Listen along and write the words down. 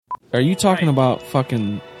Are you talking about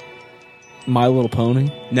fucking My Little Pony?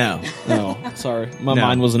 No. No, sorry. My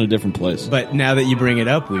mind was in a different place. But now that you bring it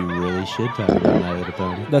up, we really should talk about My Little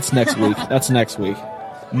Pony. That's next week.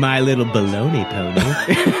 My Little Baloney Pony.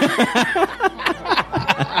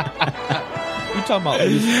 You talking about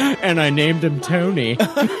And I named him Tony. You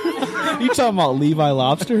talking about Levi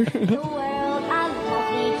Lobster? The world, a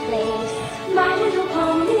lovely place. My little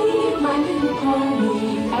pony, my little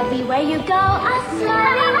pony. Everywhere you go, a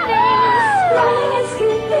smiling face. Running and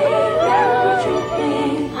skipping, never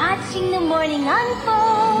tripping. Watching the morning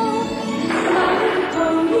unfold. My little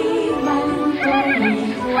pony, my little pony.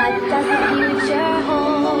 What does the future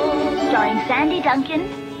hold? Starring Sandy Duncan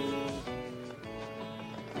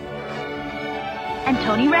and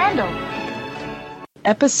Tony Randall.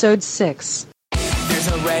 Episode 6. There's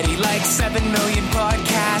already like 7 million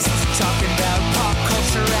podcasts talking about pop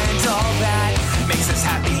culture and all that. Makes us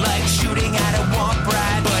happy like shooting at a womp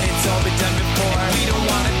rat. But it's all been done before. We don't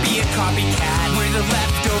want to be a copycat. We're the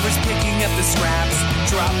leftovers picking up the scraps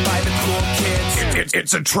dropped by the cool kids.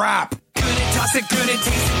 It's a trap. Gonna toss it, gonna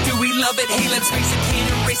taste it. Do we love it? Hey, let's face it, can't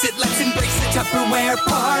erase it. Let's embrace the Tupperware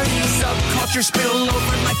party. Subculture spill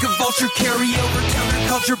over like a vulture. Carry over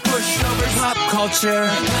counterculture, pushovers, pop culture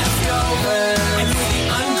leftovers. And for the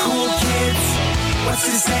uncool kids, what's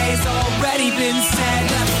to say has already been said.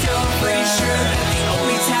 Leftovers. Pretty sure that the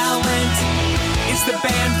only talent is the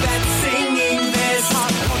band that's singing this.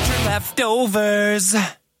 Pop culture leftovers.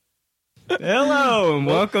 Hello, and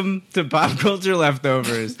welcome to Pop Culture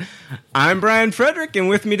Leftovers. I'm Brian Frederick, and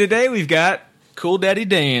with me today we've got Cool Daddy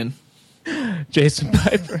Dan. Jason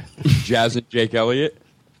Piper. Jazz and Jake Elliott.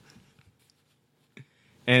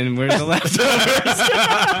 And we're the leftovers.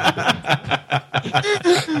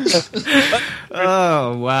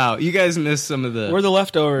 Oh, wow. You guys missed some of the... We're the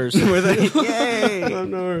leftovers. Yay!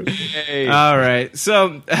 Hey. All right.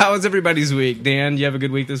 So, how was everybody's week? Dan, you have a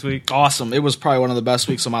good week this week? Awesome. It was probably one of the best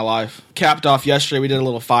weeks of my life. Capped off yesterday, we did a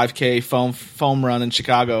little 5K foam run in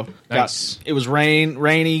Chicago. Nice. It was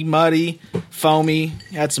rainy, muddy, foamy.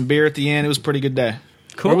 Had some beer at the end. It was a pretty good day.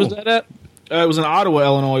 Cool. Where was that at? It was in Ottawa,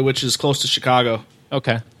 Illinois, which is close to Chicago.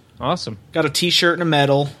 Okay. Awesome. Got a t-shirt and a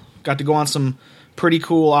medal. Got to go on some pretty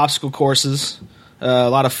cool obstacle courses. A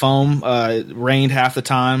lot of foam. It rained half the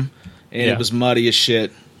time, and Yeah. it was muddy as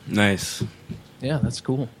shit. Nice. Yeah, that's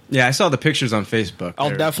cool. Yeah, I saw the pictures on Facebook. I'll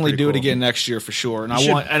They're definitely pretty do it cool. again next year for sure. And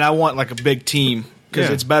You I want like a big team because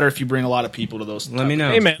Yeah. it's better if you bring a lot of people to those. Let me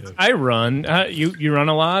know. Hey, man, I run. You run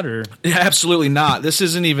a lot, or? Yeah, absolutely not. This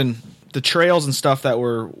isn't even the trails and stuff that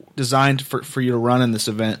were designed for you to run in this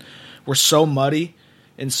event were so muddy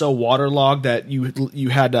and so waterlogged that you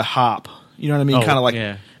had to hop. You know what I mean? Oh, Kind of like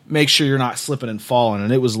yeah. make sure you're not slipping and falling.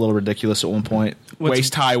 And it was a little ridiculous at one point.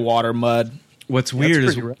 Waist high water, mud. What's weird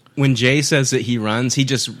is pretty rough. when Jay says that he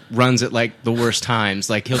just runs at like the worst times.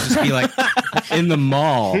 Like he'll just be like in the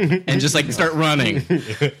mall and just like start running.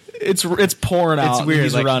 It's pouring out. It's weird.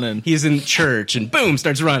 He's like, running. He's in church and boom,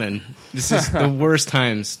 starts running. This is the worst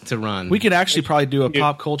times to run. We could actually probably do a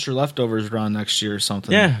pop culture leftovers run next year or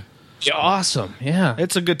something. yeah. Yeah, awesome. Yeah.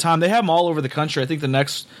 It's a good time. They have them all over the country. I think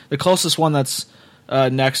the closest one that's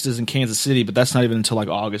next is in Kansas City, but that's not even until like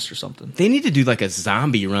August or something. They need to do like a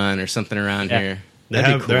zombie run or something around here.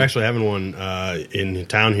 That'd be cool. They're actually having one in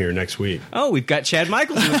town here next week. Oh, we've got Chad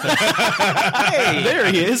Michaels with us. Hey,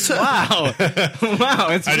 There he is. wow. Wow,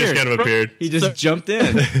 it's I weird. just kind of appeared. He just jumped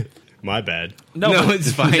in. My bad. No,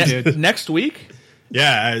 it's fine, dude. Next week?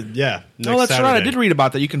 Yeah, yeah. Next Oh, that's Saturday. right. I did read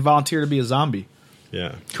about that. You can volunteer to be a zombie.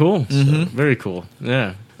 Yeah. Cool. Very cool.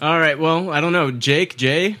 Yeah. All right. Well, I don't know.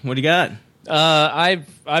 Jay, what do you got?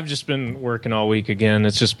 I've just been working all week again.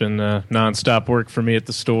 It's just been nonstop work for me at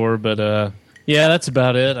the store, but yeah, that's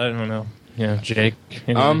about it. I don't know. Yeah, Jake.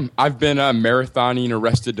 Anyway. I've been marathoning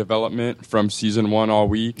Arrested Development from season 1 all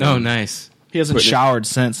week. Oh, nice. He hasn't Putting it- showered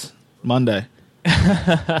since Monday.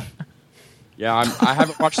 Yeah, I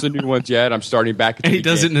haven't watched the new ones yet. I'm starting back at the He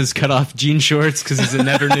does it in his cutoff jean shorts because he's a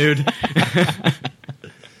never nude.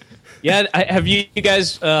 Yeah, have you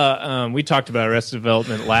guys? We talked about Arrested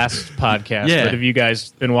Development last podcast. Yeah. But have you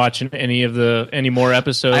guys been watching any more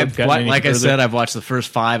episodes? Gotten any Like I further? said, I've watched the first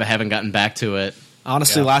 5. I haven't gotten back to it.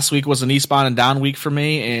 Honestly, last week was an Eastbound and Down week for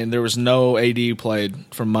me, and there was no AD played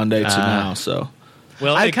from Monday to now. So,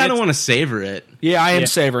 well, I it kind of gets- want to savor it. yeah, I am Yeah.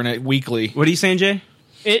 savoring it weekly. What are you saying, Jay?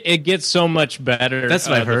 It gets so much better. That's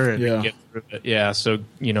what I've the heard. further you Yeah. get through it. Yeah. So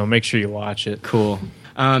make sure you watch it. Cool.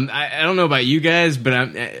 I don't know about you guys, but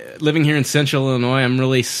I'm living here in Central Illinois. I'm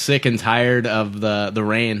really sick and tired of the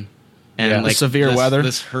rain and Yeah, the like severe weather.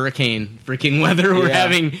 this hurricane freaking weather we're Yeah.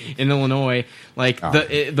 having in Illinois. Like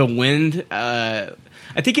the wind. I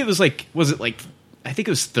think it was like I think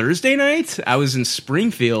it was Thursday night. I was in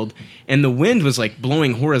Springfield, and the wind was like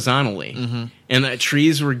blowing horizontally, and the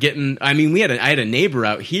trees were getting. I mean, I had a neighbor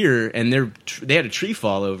out here, and they had a tree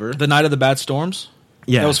fall over. The night of the bad storms?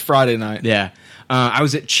 Yeah, that was Friday night. Yeah, I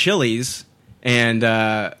was at Chili's, and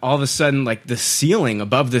all of a sudden, like the ceiling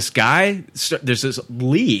above this guy, there's this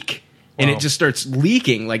leak. And it just starts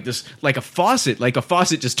leaking like this, like a faucet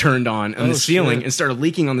just turned on the ceiling and started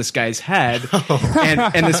leaking on this guy's head.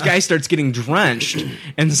 and this guy starts getting drenched.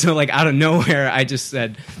 And so, like, out of nowhere, I just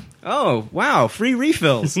said, "Oh, wow, free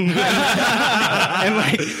refills." And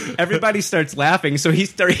like everybody starts laughing. So he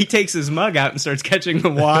takes his mug out and starts catching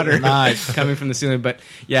the water coming from the ceiling. But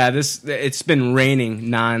yeah, it's been raining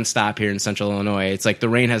nonstop here in Central Illinois. It's like the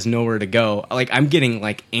rain has nowhere to go. Like I'm getting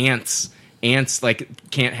like ants like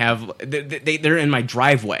can't have they're in my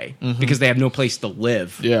driveway because they have no place to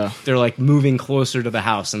live. Yeah, they're like moving closer to the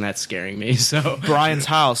house, and that's scaring me. So Brian's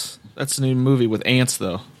House, that's a new movie with ants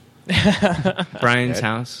though. Brian's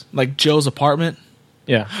House, like Joe's apartment.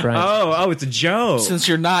 Yeah, Brian. Oh, it's a Joe. Since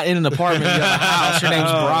you're not in an apartment, you have a house. Your name's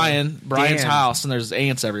Brian. Brian's Dan. House, and there's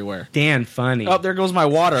ants everywhere. Dan, funny. Oh, there goes my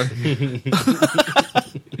water.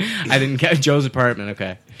 I didn't get Joe's apartment.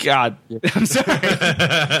 Okay. God. I'm sorry.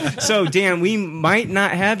 So, Dan, we might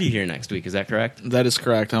not have you here next week. Is that correct? That is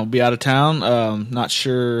correct. I'll be out of town. Not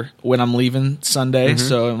sure when I'm leaving Sunday,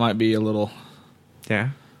 so it might be a little... Yeah.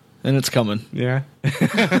 And it's coming. Yeah. I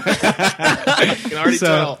can already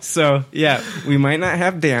tell. So, yeah, we might not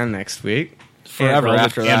have Dan next week. Forever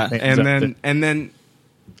after that. And then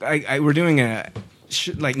we're doing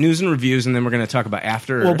like news and reviews, and then we're going to talk about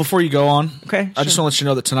after. Well, before you go on, okay, I just want to let you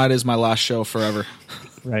know that tonight is my last show forever.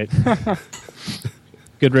 Right.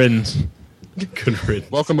 Good riddance. Good riddance.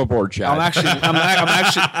 Welcome aboard, Chad. I'm actually.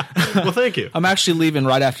 Well, thank you. I'm actually leaving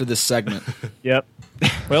right after this segment. Yep.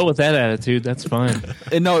 Well, with that attitude, that's fine.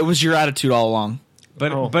 And no, it was your attitude all along.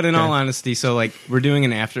 But in all honesty, so like we're doing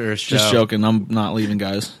an After Earth show. Just joking. I'm not leaving,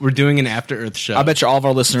 guys. We're doing an After Earth show. I bet you all of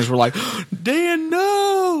our listeners were like, Dan,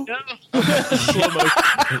 no!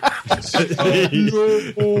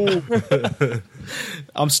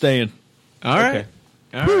 I'm staying. All right.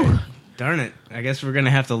 All right. Darn it. I guess we're going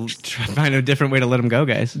to have to try to find a different way to let him go,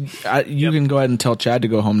 guys. You can go ahead and tell Chad to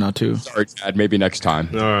go home now, too. Sorry, Chad. Maybe next time.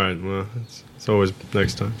 All right. Well, it's always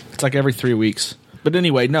next time. It's like every 3 weeks. But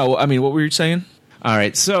anyway, no, I mean, what were you saying? All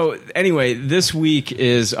right. So anyway, this week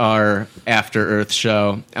is our After Earth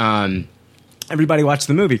show. Everybody watched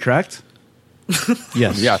the movie, correct?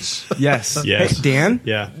 Yes. Yes. Yes. Yes. Hey, Dan?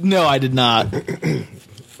 Yeah. No, I did not.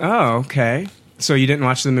 Oh, okay. So you didn't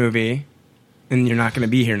watch the movie, and you're not going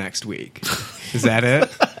to be here next week. Is that it?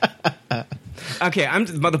 Okay.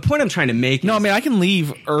 But the point I'm trying to make. No, I mean, I can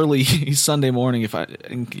leave early Sunday morning if I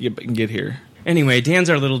can get here. Anyway, Dan's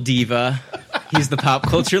our little diva. He's the pop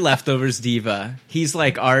culture leftovers diva. He's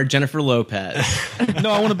like our Jennifer Lopez.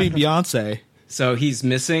 No, I want to be Beyonce. So he's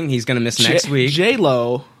missing. He's going to miss next week.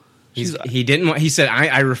 J-Lo. He didn't. He said,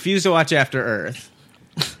 "I refuse to watch After Earth."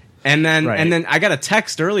 And then I got a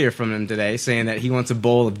text earlier from him today saying that he wants a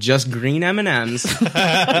bowl of just green M&Ms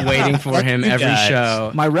waiting for him every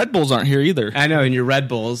show. My Red Bulls aren't here either. I know, and your Red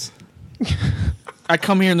Bulls. I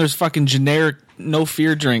come here and there's fucking generic no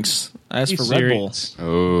fear drinks. I asked for Red Bulls.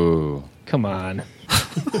 Oh. Come on.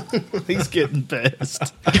 He's getting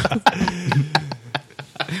pissed.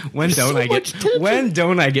 When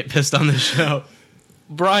don't I get pissed on the show?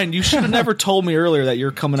 Brian, you should have never told me earlier that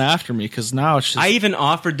you're coming after me, because now it's just... I even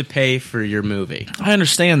offered to pay for your movie. I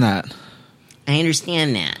understand that. I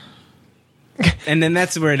understand that. And then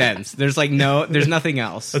that's where it ends. There's nothing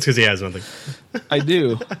else. That's because he has nothing. I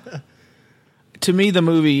do. To me, the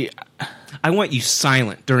movie... I want you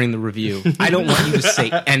silent during the review. I don't want you to say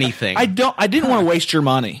anything. I didn't want to waste your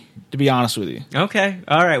money, to be honest with you. Okay.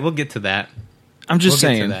 All right. We'll get to that. I'm just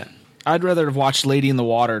saying. Get to that. I'd rather have watched Lady in the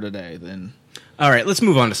Water today than... All right. Let's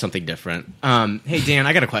move on to something different. Hey, Dan,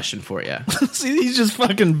 I got a question for you. See, he's just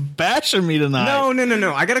fucking bashing me tonight.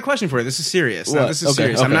 No. I got a question for you. This is serious. No, this is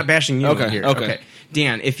serious. Okay. I'm not bashing you Okay. here. Okay.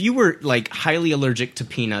 Dan, if you were like highly allergic to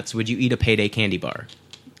peanuts, would you eat a Payday candy bar?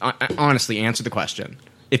 Honestly, answer the question.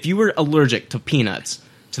 If you were allergic to peanuts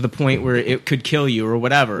to the point where it could kill you or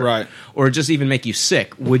whatever, right, or just even make you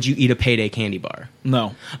sick, would you eat a Payday candy bar?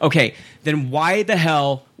 No. Okay, then why the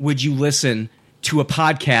hell would you listen to a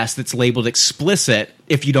podcast that's labeled explicit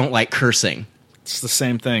if you don't like cursing? It's the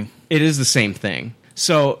same thing. It is the same thing.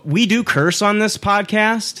 So we do curse on this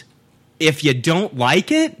podcast. If you don't like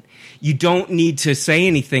it, you don't need to say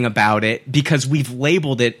anything about it because we've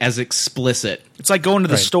labeled it as explicit. It's like going to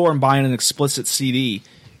the store and buying an explicit CD.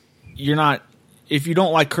 You're not... If you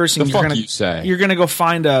don't like cursing, you're gonna go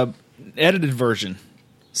find a edited version.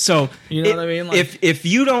 So You know what I mean? Like- if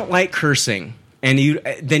you don't like cursing, then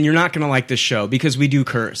you're not going to like this show because we do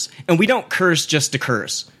curse, and we don't curse just to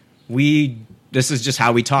curse. This is just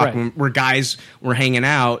how we talk. Right. When we're guys, we're hanging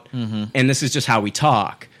out, and this is just how we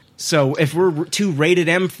talk. So if we're too rated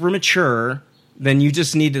M for mature, then you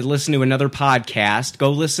just need to listen to another podcast.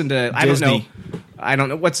 Go listen to Disney. I don't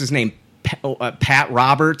know what's his name. Pat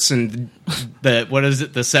Roberts and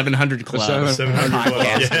the 700 Club 700 Club,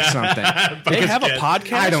 podcast or something. They have a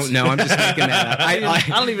podcast? I don't know. I'm just making that up. I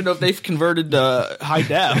don't even know if they've converted to high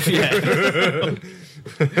def yet.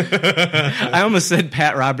 I almost said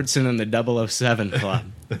Pat Robertson and the 007 Club.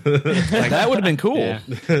 That would have been cool. Yeah.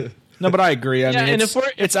 No, but I agree. I mean, and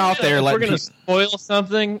it's out there. If Like we're going to spoil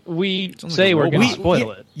something, we say we're robot. going to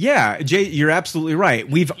spoil it. Yeah, Jay, you're absolutely right.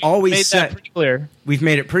 We've always Made that said pretty clear. we've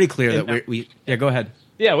made it pretty clear that we. Yeah, go ahead.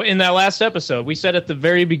 Yeah, in that last episode, we said at the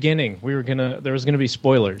very beginning there was gonna be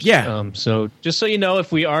spoilers. Yeah. So just so you know,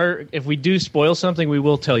 if we do spoil something, we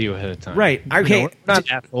will tell you ahead of time. Right. Okay. We're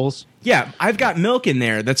not assholes. Yeah, I've got milk in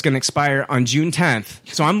there that's going to expire on June 10th.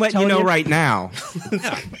 So I'm letting you know right now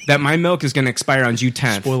that my milk is going to expire on June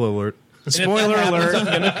 10th. Spoiler alert. Spoiler alert!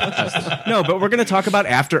 No, but we're going to talk about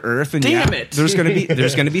After Earth, and Damn it. there's going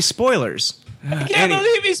to be spoilers. I can't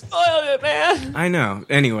believe he spoiled it, man. I know.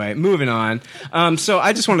 Anyway, moving on. So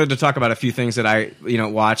I just wanted to talk about a few things that I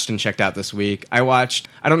watched and checked out this week. I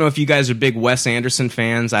don't know if you guys are big Wes Anderson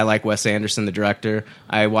fans. I like Wes Anderson, the director.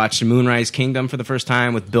 I watched Moonrise Kingdom for the first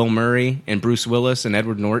time with Bill Murray and Bruce Willis and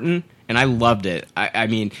Edward Norton, and I loved it. I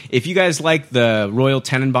mean, if you guys like the Royal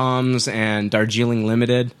Tenenbaums and Darjeeling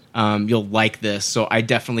Limited, you'll like this. So I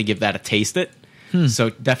definitely give that a taste it. So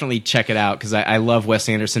definitely check it out because I love Wes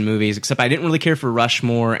Anderson movies, except I didn't really care for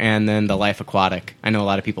Rushmore and then The Life Aquatic. I know a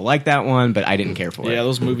lot of people like that one, but I didn't care for it. Yeah,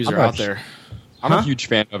 those movies are out there. I'm a huge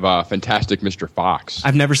fan of Fantastic Mr. Fox.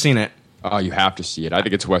 I've never seen it. Oh, you have to see it. I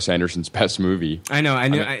think it's Wes Anderson's best movie. I know. I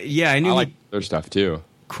knew. I I like their stuff too.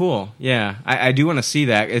 Cool. Yeah, I do want to see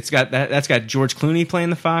that. It's got that's got George Clooney playing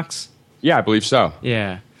the fox. Yeah, I believe so.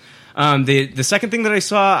 Yeah. The second thing that I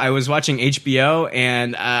saw, I was watching HBO,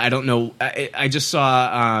 and I don't know, I just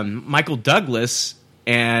saw Michael Douglas,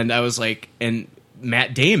 and I was like, and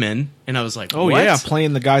Matt Damon, and I was like, Oh, what? yeah,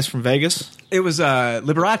 playing the guys from Vegas. It was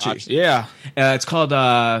Liberace. Yeah. It's called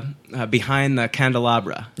Behind the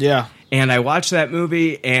Candelabra. Yeah. And I watched that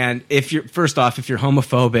movie, and if you're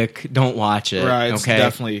homophobic, don't watch it. Right, it's okay,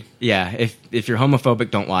 definitely. Yeah, if you're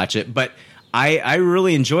homophobic, don't watch it. But I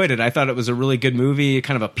really enjoyed it. I thought it was a really good movie,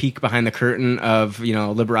 kind of a peek behind the curtain of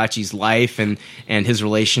Liberace's life and his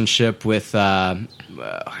relationship with I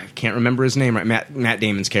can't remember his name. Right, Matt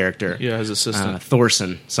Damon's character. Yeah, his assistant.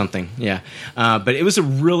 Thorson something. Yeah, but it was a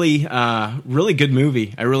really really good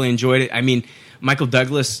movie. I really enjoyed it. I mean, Michael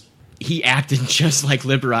Douglas. He acted just like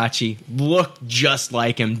Liberace, looked just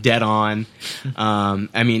like him, dead on.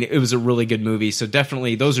 I mean, it was a really good movie. So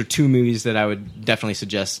definitely, those are two movies that I would definitely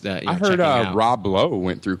suggest. I heard checking out. Rob Lowe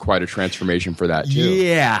went through quite a transformation for that too.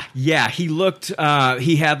 Yeah. He looked.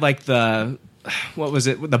 He had like the what was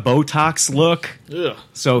it? The Botox look. Ugh.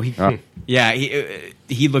 So he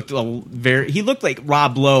looked he looked like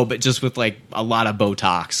Rob Lowe, but just with like a lot of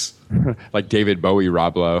Botox. Like David Bowie,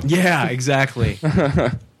 Rob Lowe. Yeah, exactly.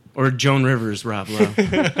 Or Joan Rivers, Rob Lowe.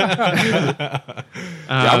 I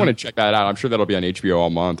want to check that out. I'm sure that'll be on HBO all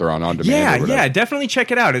month or on demand. Yeah, definitely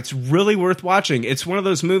check it out. It's really worth watching. It's one of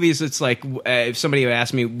those movies. It's like if somebody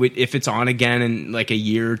asked me if it's on again in like a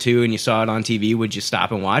year or two and you saw it on TV, would you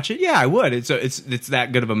stop and watch it? Yeah, I would. It's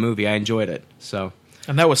that good of a movie. I enjoyed it. So.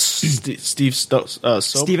 And that was Steven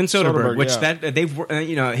Soderbergh, which they've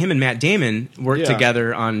him and Matt Damon worked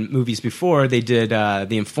together on movies before. They did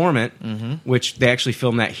The Informant, which they actually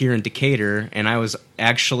filmed that here in Decatur, and I was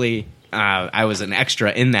actually I was an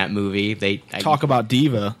extra in that movie. Talk about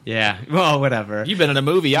diva. Yeah, well, whatever. You've been in a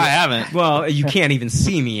movie, I haven't. Well, you can't even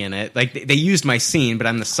see me in it. Like they used my scene, but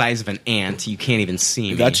I'm the size of an ant. You can't even see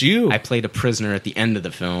me. That's you. I played a prisoner at the end of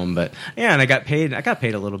the film, but yeah, and I got paid. I got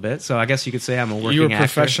paid a little bit, so I guess you could say I'm a working. You were a actor.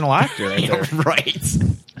 professional actor, right there. Right.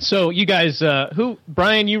 So you guys,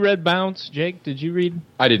 Brian, you read Bounce. Jake, did you read?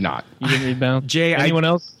 I did not. You didn't read Bounce? Jay, anyone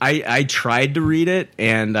else? I tried to read it,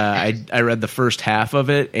 and I read the first half of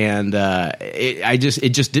it, and it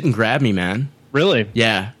just didn't grab me, man. Really?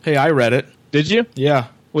 Yeah. Hey, I read it. Did you? Yeah.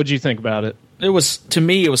 What'd you think about it? To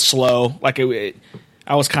me, it was slow. Like I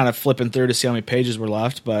was kind of flipping through to see how many pages were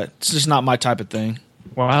left, but it's just not my type of thing.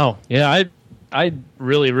 Wow. Yeah, I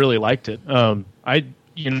really, really liked it. I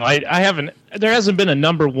haven't. There hasn't been a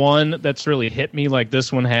number one that's really hit me like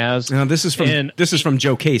this one has. No, this is from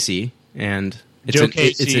Joe Casey, and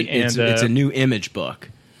it's a new Image book,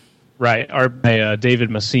 right? By David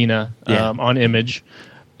Messina on Image.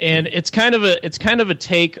 And it's kind of a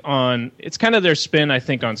take on, it's kind of their spin, I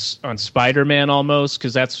think, on Spider-Man almost,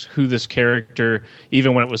 because that's who this character,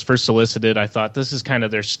 even when it was first solicited, I thought this is kind of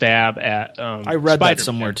their stab at. I read that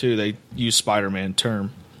somewhere too. They use Spider-Man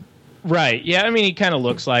term. Right. Yeah. I mean, he kind of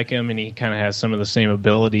looks like him, and he kind of has some of the same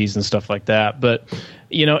abilities and stuff like that. But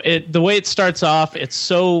the way it starts off, it's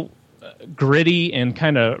so gritty and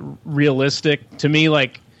kind of realistic to me,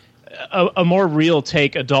 like. A more real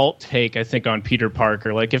adult take, I think, on Peter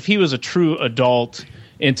Parker. Like, if he was a true adult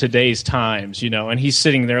in today's times, and he's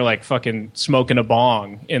sitting there like fucking smoking a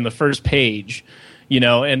bong in the first page,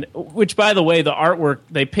 and which, by the way, the artwork,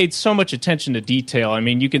 they paid so much attention to detail. I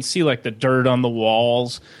mean, you can see like the dirt on the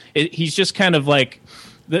walls. He's just kind of like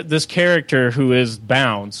this character who is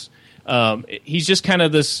Bounce. He's just kind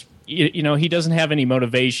of this. He doesn't have any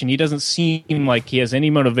motivation. He doesn't seem like he has any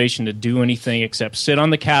motivation to do anything except sit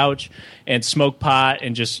on the couch and smoke pot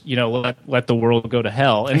and just let the world go to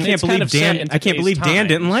hell. And I can't believe Dan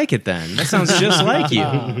didn't like it. Then that sounds just like you.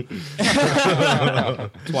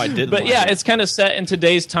 That's why I didn't. But yeah, it's kind of set in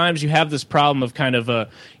today's times. You have this problem of kind of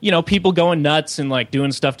people going nuts and like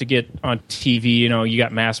doing stuff to get on TV. You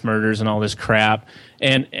got mass murders and all this crap.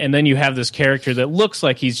 And then you have this character that looks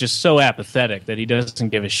like he's just so apathetic that he doesn't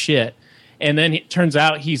give a shit. And then it turns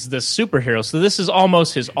out he's this superhero. So this is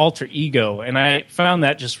almost his alter ego. And I found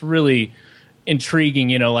that just really intriguing.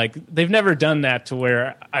 Like they've never done that to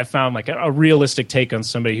where I found like a realistic take on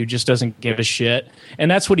somebody who just doesn't give a shit. And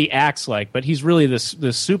that's what he acts like. But he's really this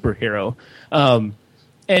superhero.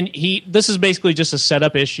 And this is basically just a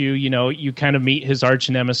setup issue. You kind of meet his arch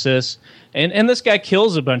nemesis, and this guy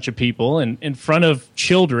kills a bunch of people in front of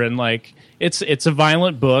children. Like it's a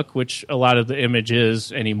violent book, which a lot of the image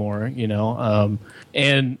is anymore.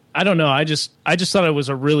 And I don't know. I just thought it was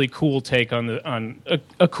a really cool take on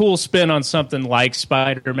a cool spin on something like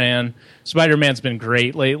Spider-Man. Spider-Man's been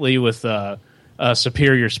great lately with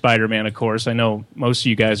Superior Spider-Man, of course. I know most of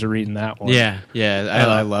you guys are reading that one. Yeah.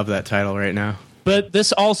 I love that title right now. But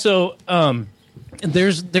this also,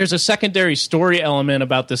 there's a secondary story element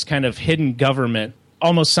about this kind of hidden government,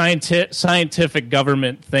 almost scientific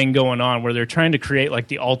government thing going on, where they're trying to create like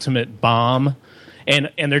the ultimate bomb, and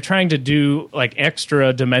they're trying to do like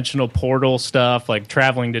extra dimensional portal stuff, like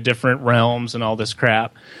traveling to different realms and all this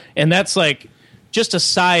crap, and that's like just a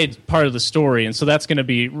side part of the story, and so that's going to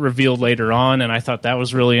be revealed later on. And I thought that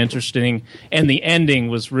was really interesting, and the ending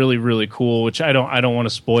was really, really cool. Which I don't want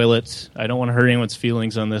to spoil it. I don't want to hurt anyone's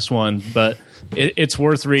feelings on this one, but it's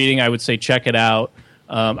worth reading. I would say check it out.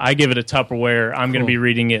 I give it a Tupperware. I'm going to be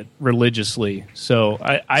reading it religiously, so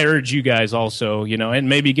I urge you guys also, and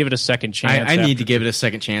maybe give it a second chance. I need to give it a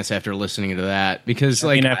second chance after listening to that, because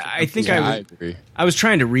I agree. I was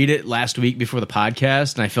trying to read it last week before the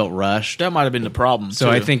podcast, and I felt rushed. That might have been the problem. So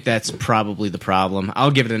too. I think that's probably the problem.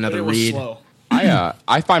 I'll give it another read. Slow.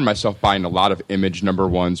 I find myself buying a lot of Image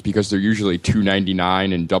 #1s because they're usually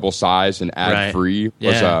 $2.99 and double size and ad free.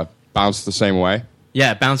 Yeah. Was Bounce the same way?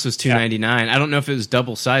 Yeah, Bounce was $2.99. I don't know if it was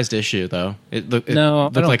double sized issue though. It looked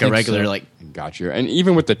like a regular so. Got you. And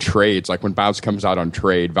even with the trades, like when Bounce comes out on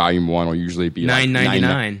trade, Volume 1 will usually be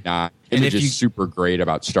 $9.99. And Image is super great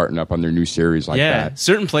about starting up on their new series like that.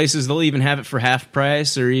 Certain places they'll even have it for half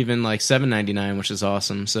price or even like $7.99, which is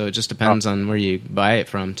awesome. So it just depends on where you buy it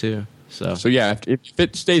from too. So yeah, if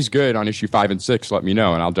it stays good on issue 5 and 6, let me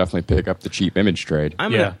know, and I'll definitely pick up the cheap Image trade.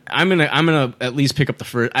 I'm gonna at least pick up the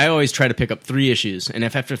first. I always try to pick up 3 issues, and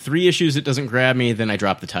if after 3 issues it doesn't grab me, then I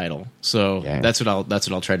drop the title. So that's what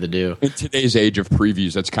I'll try to do. In today's age of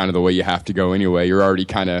previews, that's kind of the way you have to go anyway. You're already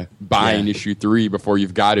kind of buying issue 3 before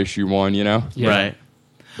you've got issue 1. Right.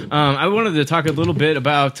 I wanted to talk a little bit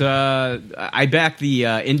about. I backed the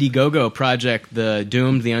Indiegogo project, the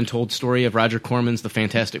Doomed: The Untold Story of Roger Corman's The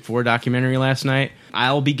Fantastic Four documentary last night.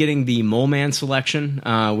 I'll be getting the Mole Man selection,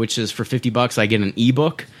 which is for $50. I get an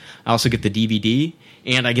ebook. I also get the DVD,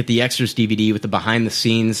 and I get the extras DVD with the behind the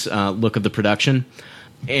scenes look of the production.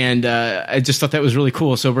 And I just thought that was really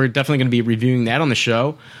cool. So we're definitely going to be reviewing that on the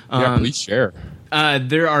show. Please share.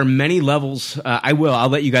 There are many levels. I'll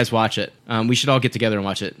let you guys watch it. We should all get together and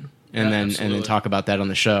watch it, and then talk about that on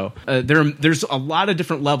the show. There's a lot of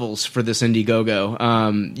different levels for this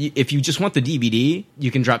Indiegogo. If you just want the DVD,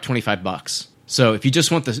 you can drop $25. So if you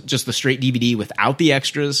just want the straight DVD without the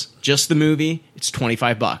extras, just the movie, it's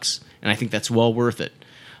 $25, and I think that's well worth it.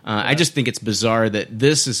 I just think it's bizarre that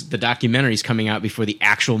the documentary's coming out before the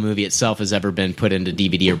actual movie itself has ever been put into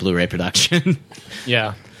DVD or Blu-ray production.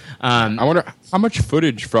 Yeah. I wonder how much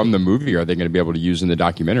footage from the movie are they going to be able to use in the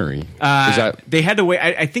documentary? They had to wait.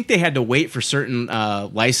 I think they had to wait for certain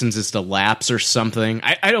licenses to lapse or something.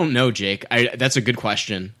 I don't know, Jake. That's a good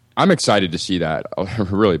question. I'm excited to see that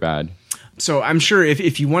really bad. So I'm sure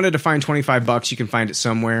if you wanted to find $25, you can find it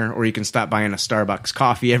somewhere, or you can stop buying a Starbucks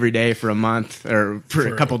coffee every day for a month or for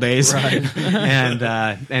a couple days, right.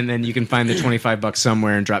 and then you can find the $25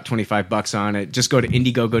 somewhere and drop $25 on it. Just go to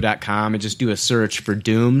Indiegogo.com and just do a search for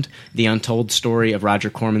Doomed: The Untold Story of Roger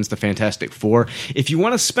Corman's The Fantastic Four. If you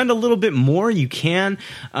want to spend a little bit more, you can.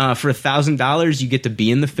 For $1,000, you get to be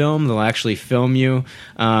in the film. They'll actually film you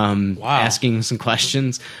asking some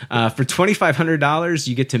questions. For $2,500,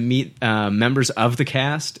 you get to meet members of the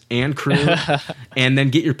cast and crew, and then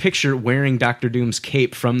get your picture wearing Dr. Doom's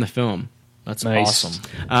cape from the film. That's Nice.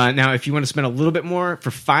 awesome. Now, if you want to spend a little bit more, for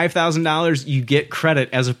 $5,000, you get credit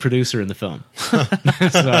as a producer in the film. So, if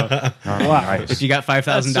you got $5,000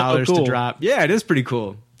 That's so cool. to drop, yeah, it is pretty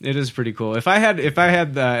cool. It is pretty cool. If I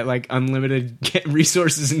had like unlimited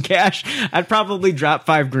resources in cash, I'd probably drop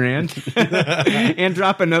 $5,000 and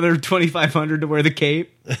drop another $2,500 to wear the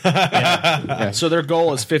cape. So their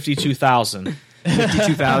goal is 52,000.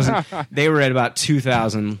 52,000. They were at about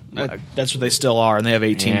 2,000. That's what they still are, and they have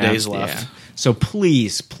 18 days left. Yeah. So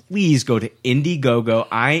please go to Indiegogo,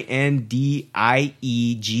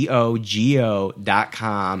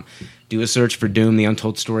 INDIEGOGO.com. Do a search for Doom: The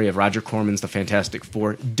Untold Story of Roger Corman's The Fantastic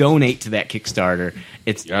Four. Donate to that Kickstarter.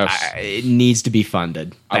 It needs to be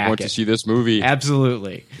funded. I want to see this movie.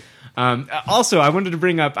 Absolutely. Also, I wanted to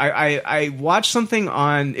bring up. I watched something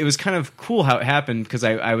on. It was kind of cool how it happened because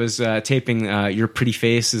I was taping Your Pretty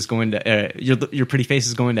Face is Going to Your Pretty Face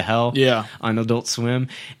is Going to Hell. Yeah. On Adult Swim,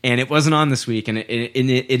 and it wasn't on this week, and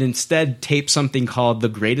it instead taped something called The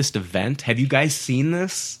Greatest Event. Have you guys seen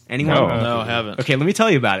this? Anyone? No, I haven't. Okay, let me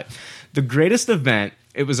tell you about it. The Greatest Event.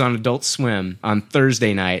 It was on Adult Swim on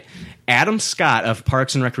Thursday night. Adam Scott of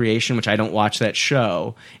Parks and Recreation, which I don't watch that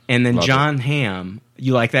show, and then John Hamm.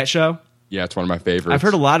 You like that show? Yeah, it's one of my favorites. I've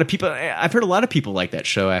heard a lot of people like that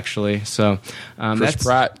show actually. So Chris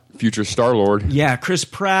Pratt, future Star-Lord. Yeah, Chris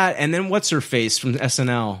Pratt, and then what's her face from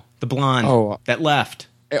SNL, the blonde that left.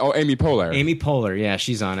 Oh, Amy Poehler. Amy Poehler, yeah,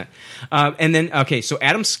 she's on it. And then so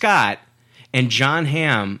Adam Scott and John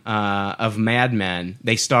Hamm of Mad Men,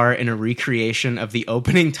 they star in a recreation of the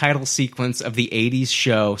opening title sequence of the 80s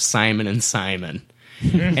show Simon and Simon.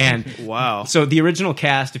 And wow. So the original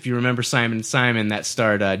cast, if you remember Simon and Simon, that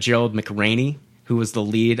starred Gerald McRaney, who was the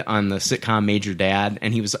lead on the sitcom Major Dad,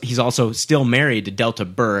 and he's also still married to Delta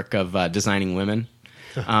Burke of Designing Women.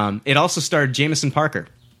 It also starred Jameson Parker.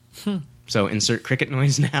 So insert cricket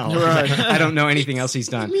noise now. Right. I don't know anything else he's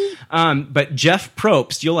done. But Jeff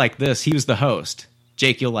Probst, you'll like this. He was the host.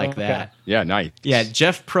 Jake, you'll like that. Yeah, nice. Yeah,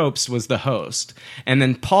 Jeff Probst was the host. And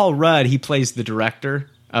then Paul Rudd, he plays the director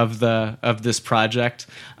of this project.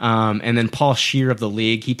 And then Paul Scheer of The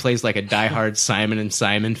League, he plays like a diehard Simon and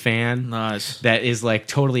Simon fan. Nice. That is like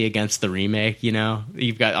totally against the remake, you know?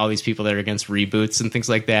 You've got all these people that are against reboots and things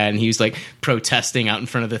like that, and he was like protesting out in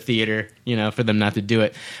front of the theater, you know, for them not to do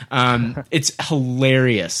it. It's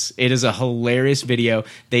hilarious. It is a hilarious video.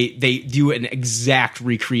 They do an exact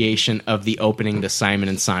recreation of the opening to Simon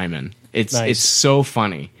and Simon. It's so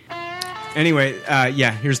funny. Anyway,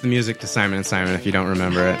 here's the music to Simon and Simon if you don't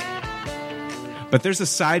remember it. But there's a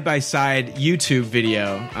side-by-side YouTube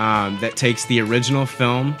video that takes the original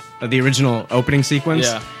film, the original opening sequence,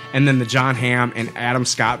 and then the John Hamm and Adam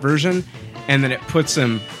Scott version, and then it puts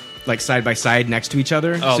them like side-by-side next to each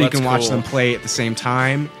other, so you can watch them play at the same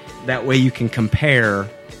time. That way you can compare.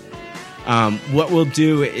 What we'll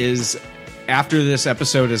do is, after this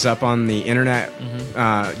episode is up on the internet,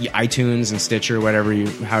 iTunes and Stitcher,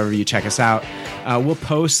 however you check us out, we'll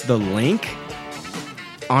post the link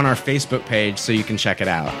on our Facebook page so you can check it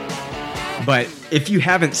out. But if you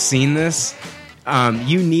haven't seen this,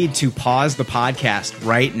 you need to pause the podcast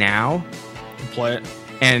right now, play it,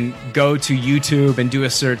 and go to YouTube and do a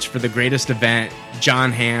search for The Greatest Event,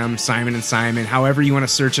 John Hamm, Simon and Simon, however you want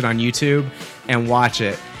to search it on YouTube, and watch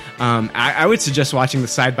it. I would suggest watching the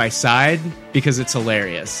side-by-side because it's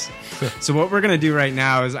hilarious. So what we're going to do right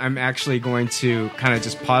now is I'm actually going to kind of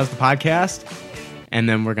just pause the podcast, and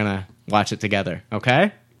then we're going to watch it together,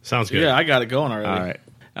 okay? Sounds good. Yeah, I got it going already.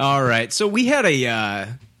 All right. So we had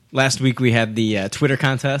last week we had the Twitter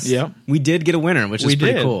contest. Yeah. We did get a winner, which is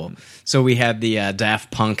pretty cool. So we had the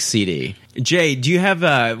Daft Punk CD. Jay, do you have,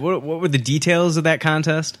 what were the details of that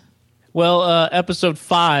contest? Well, episode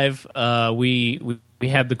 5, we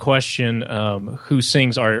had the question,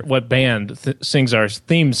 what band sings our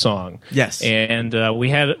theme song? Yes, and we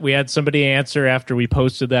had somebody answer after we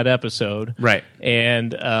posted that episode, right?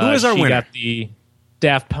 And who was our winner? Got the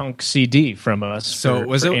Daft Punk CD from us. So it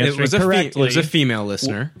was a female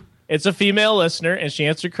listener. It's a female listener, and she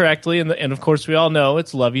answered correctly. And of course, we all know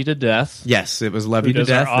it's "Love You to Death." Yes, it was "Love You Who to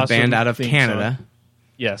does our Death," the band awesome out of theme Canada. song.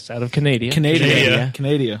 Yes, out of Canada.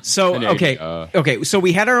 Canada. So Canada. okay. So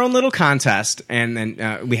we had our own little contest, and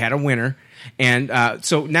then we had a winner, and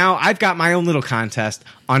so now I've got my own little contest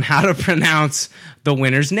on how to pronounce the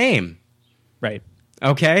winner's name. Right.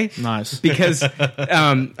 Okay, Nice. because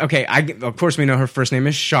of course we know her first name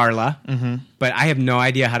is Sharla, but I have no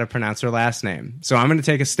idea how to pronounce her last name. So I'm going to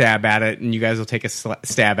take a stab at it, and you guys will take a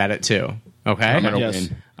stab at it too. Okay, I'm gonna Yes.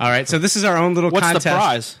 win. all right. So this is our own little What's contest. the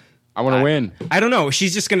prize? I want to win. I don't know.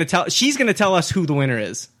 She's just going to tell. She's going to tell us who the winner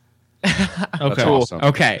is. That's Okay. awesome.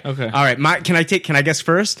 Okay. Okay. All right. Can I guess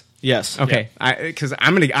first? Yes. Okay. Because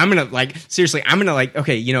I'm gonna like seriously. I'm gonna like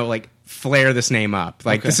like flare this name up.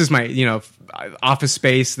 Like Okay. this is my Office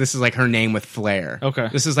Space. This is like her name with flair. Okay.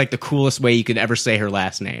 This is like the coolest way you could ever say her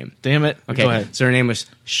last name. Damn it. Okay. Go ahead. So her name was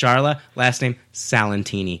Sharla. Last name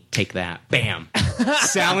Salentini. Take that. Bam.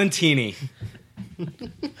 Salentini.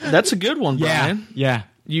 That's a good one, Brian. Yeah.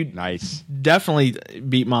 You Nice. definitely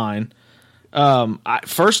beat mine.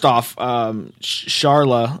 First off,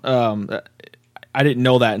 Sharla, I didn't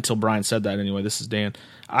know that until Brian said that anyway. This is Dan.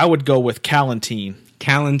 I would go with Calentine.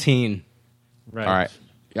 Calentine. Right. All right.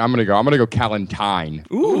 Yeah, I'm gonna go Calentine.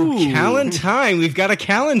 Ooh, Calentine. We've got a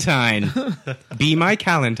Calentine. Be my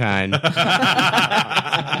Calentine.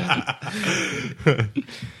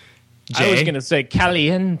 I was going to say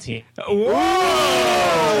caliente. Whoa!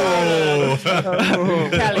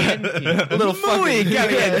 Caliente. A little Muy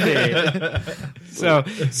caliente. So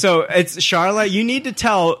it's Sharla. You need to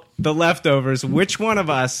tell the leftovers which one of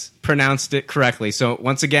us pronounced it correctly. So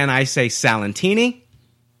once again, I say Salentini.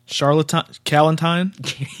 Charlatan, Calentine.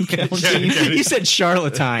 You said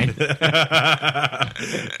Charlatine.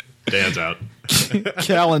 Dan's out.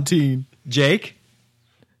 Calentine. Jake.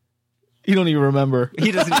 You don't even remember.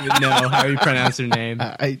 He doesn't even know how you pronounce her name.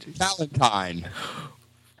 Calentine.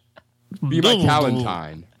 Be my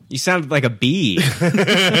Calentine. You sounded like a bee.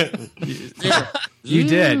 You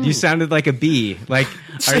did. You sounded like a bee. Like,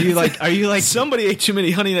 are you like Somebody ate too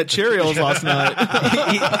many Honey Nut Cheerios last night.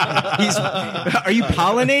 Are you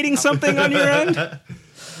pollinating something on your end?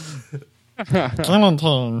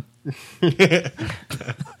 Calentine.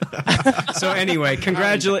 So anyway,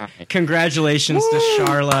 congratulations to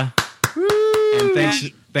Sharla, and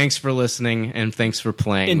thanks for listening, and thanks for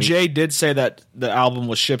playing. And Jay did say that the album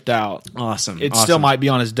was shipped out. Awesome. It awesome. still might be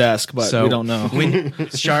on his desk, but So we don't know.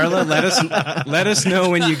 Charla, let us know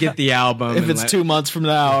when you get the album. If it's 2 months from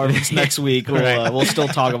now or if it's next week, we'll still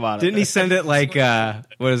talk about it. Didn't he send it like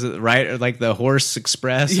what is it, right? Or like the Horse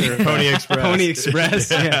Express or Pony Express. Pony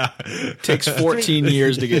Express. Yeah. Takes 14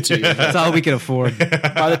 years to get to you. That's all we can afford.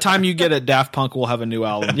 By the time you get it, Daft Punk will have a new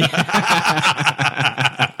album.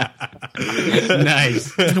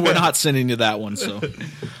 Nice. We're not sending you that one, so.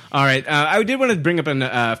 All right. I did want to bring up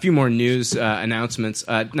a few more news announcements.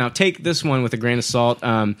 Now, take this one with a grain of salt.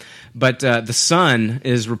 But The Sun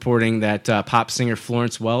is reporting that pop singer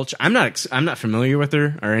Florence Welch. I'm not familiar with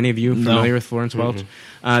her. Are any of you familiar with Florence Welch?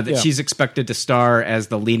 That she's expected to star as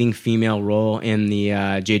the leading female role in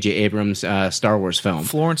the J.J. Abrams Star Wars film.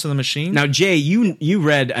 Florence and the Machine? Now, Jay, you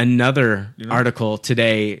read another article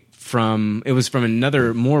today from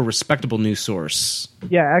another more respectable news source.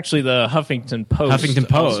 Yeah, actually, the Huffington Post. Huffington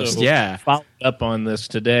Post, also yeah. followed up on this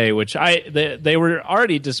today, which they were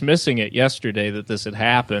already dismissing it yesterday that this had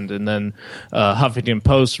happened, and then Huffington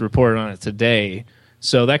Post reported on it today.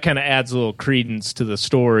 So that kind of adds a little credence to the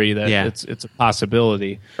story that it's a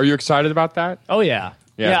possibility. Are you excited about that? Oh yeah.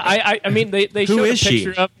 Yeah. I mean, they Who showed a is she?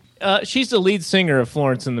 picture of. She's the lead singer of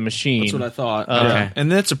Florence and the Machine. That's what I thought. Okay. And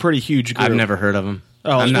that's a pretty huge group. I've never heard of him.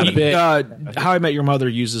 Oh, I'm not a big. How I Met Your Mother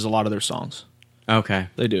uses a lot of their songs. Okay.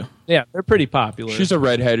 They do. Yeah, they're pretty popular. She's a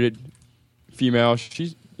redheaded female.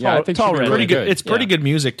 She's I think tall she's red. really good. It's pretty good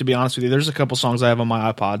music, to be honest with you. There's a couple songs I have on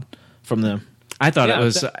my iPod from them. I thought Yeah, it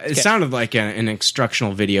was. It sounded like an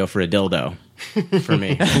instructional video for a dildo for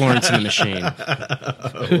me. Florence and the Machine.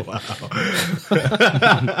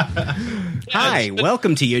 Hi,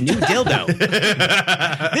 welcome to your new dildo.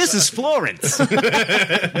 This is Florence.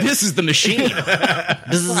 This is the machine.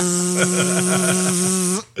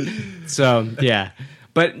 So yeah,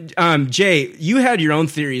 but Jay, you had your own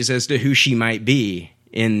theories as to who she might be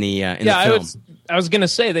in the film. I was gonna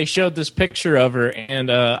say they showed this picture of her,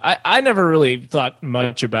 and I never really thought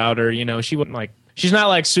much about her. You know, she wouldn't like. She's not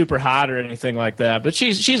like super hot or anything like that, but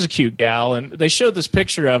she's a cute gal. And they showed this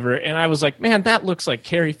picture of her, and I was like, man, that looks like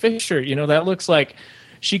Carrie Fisher. You know, that looks like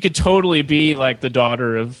she could totally be like the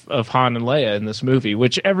daughter of Han and Leia in this movie,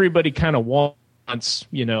 which everybody kind of wants. wants,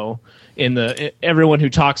 everyone who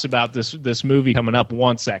talks about this movie coming up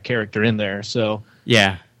wants that character in there. So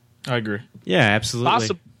Yeah. I agree. Yeah,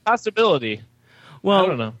 absolutely. Possibility. Well, I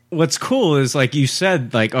don't know. What's cool is, like you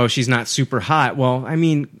said, like, oh, she's not super hot. Well, I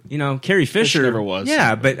mean, Carrie Fisher never was.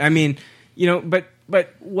 Yeah, but I mean, but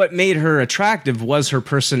what made her attractive was her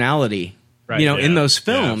personality. Right, in those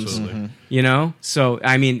films. absolutely. So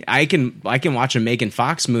I mean, I can watch a Megan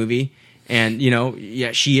Fox movie, and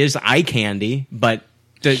she is eye candy, but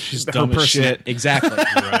She's dumb as shit. Exactly.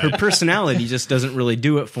 Her personality just doesn't really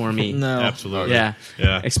do it for me. No. Absolutely. Yeah.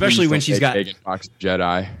 Yeah. Especially when she's got Megan Fox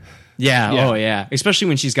Jedi. Yeah. Oh yeah. Especially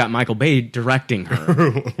when she's got Michael Bay directing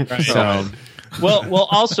her. So Well,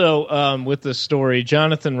 also with the story,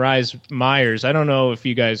 Jonathan Rhys Meyers. I don't know if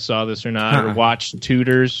you guys saw this or not or watched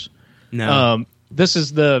Tudors. no. This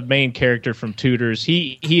is the main character from Tudors.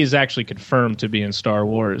 He is actually confirmed to be in Star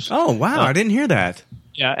Wars. Oh wow, I didn't hear that.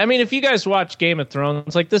 Yeah, I mean, if you guys watch Game of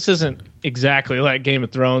Thrones, like this isn't exactly like Game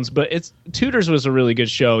of Thrones, but Tudors was a really good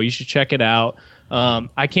show. You should check it out.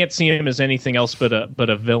 I can't see him as anything else but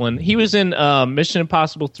a villain. He was in Mission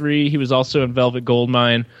Impossible 3. He was also in Velvet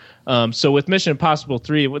Goldmine. So with Mission Impossible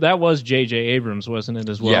 3, that was J.J. Abrams, wasn't it,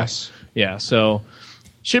 as well? Yes. Yeah, so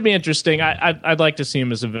should be interesting. I'd like to see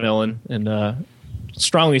him as a villain, and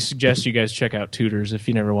strongly suggest you guys check out Tudors if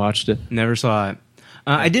you never watched it. Never saw it.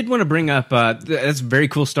 I did want to bring up that's very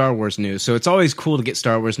cool Star Wars news. So it's always cool to get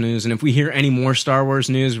Star Wars news, and if we hear any more Star Wars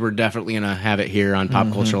news, we're definitely going to have it here on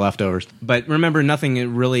Pop Culture Leftovers. But remember,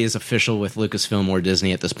 nothing really is official with Lucasfilm or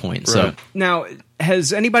Disney at this point. So now,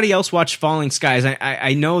 has anybody else watched Falling Skies?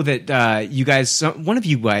 I know that you guys, one of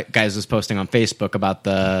you guys was posting on Facebook about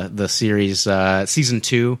the series season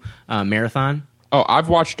 2 marathon. Oh, I've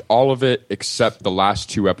watched all of it except the last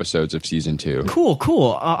 2 episodes of season 2. Cool,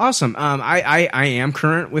 awesome. I am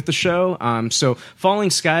current with the show. So Falling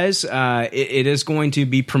Skies, it is going to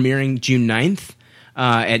be premiering June 9th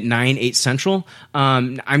at 8 Central.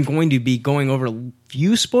 I'm going to be going over a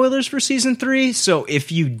few spoilers for season 3. So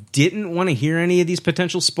if you didn't want to hear any of these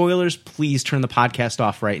potential spoilers, please turn the podcast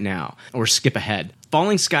off right now or skip ahead.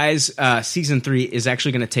 Falling Skies season 3 is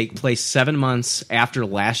actually going to take place 7 months after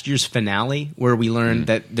last year's finale, where we learned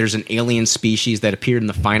that there's an alien species that appeared in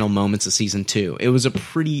the final moments of season 2. It was a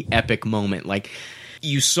pretty epic moment. Like,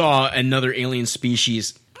 you saw another alien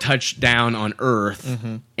species touch down on Earth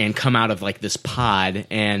and come out of like this pod,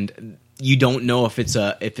 and you don't know if it's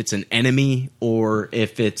an enemy or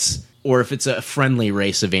if it's a friendly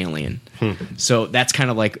race of alien. So that's kind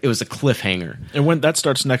of like, it was a cliffhanger. And when that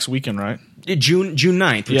starts next weekend, right? June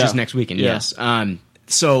 9th, which Yeah. is next weekend. Yeah. Yes.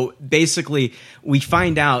 So basically, we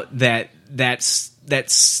find out that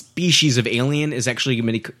species of alien is actually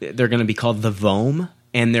they're going to be called the Vome,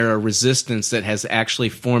 and they're a resistance that has actually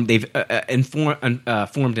formed. They've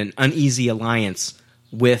formed an uneasy alliance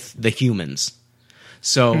with the humans.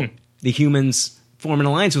 So the humans form an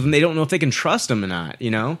alliance with them. They don't know if they can trust them or not.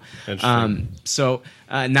 So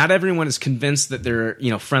not everyone is convinced that they're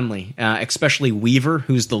friendly. Especially Weaver,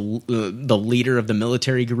 who's the leader of the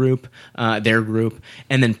military group, their group,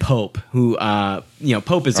 and then Pope, who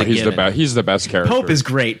Pope is He's the best character. Pope is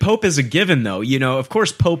great. Pope is a given, though. Of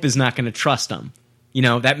course, Pope is not going to trust them.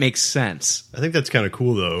 That makes sense. I think that's kind of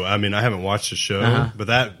cool, though. I mean, I haven't watched the show, but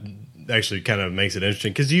that actually kind of makes it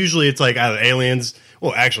interesting, because usually it's like either aliens.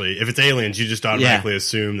 Well, actually, if it's aliens, you just automatically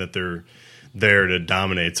assume that they're there to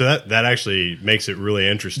dominate. So that actually makes it really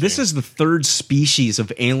interesting. This is the third species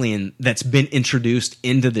of alien that's been introduced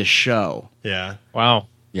into this show. Yeah. Wow.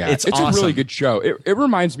 Yeah, it's a awesome. really good show. It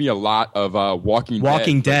reminds me a lot of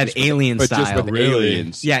Walking Dead, alien but style. just with Really?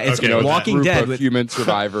 aliens. Yeah, it's Okay, Walking Group Dead of with human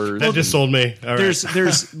survivors. That just sold me. All right.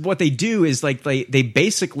 there's what they do is like they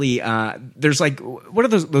basically there's like, what are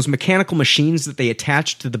those mechanical machines that they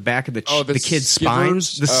attach to the back of the kid's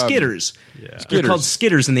spines? The skitters. They're called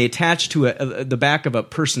skitters, and they attach to the back of a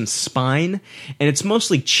person's spine, and it's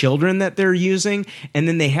mostly children that they're using, and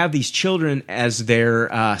then they have these children as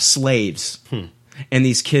their slaves. And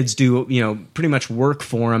these kids do, pretty much work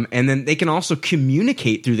for them. And then they can also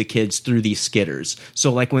communicate through the kids through these skitters.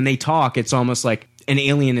 So, like, when they talk, it's almost like an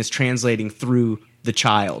alien is translating through the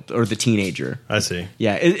child or the teenager. I see.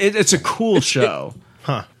 Yeah, it's a cool show.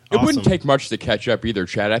 Huh. It Awesome. wouldn't take much to catch up either,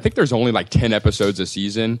 Chad. I think there's only like 10 episodes a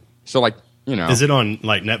season. So, like, Is it on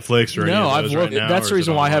like Netflix or any No, of I've those looked. right now, That's or the is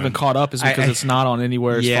reason it why I online? haven't caught up, is because it's not on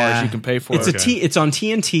anywhere as far as you can pay for it. It's on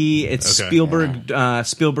TNT. It's Okay. Spielberg.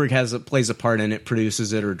 Spielberg plays a part in it,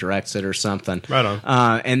 produces it, or directs it, or something. Right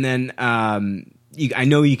on. And then I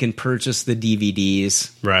know you can purchase the DVDs,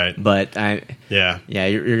 Right. But Yeah.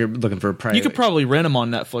 you're looking for a price. You could probably rent them on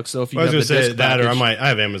Netflix though if you I was have going the to say disc that, or package. I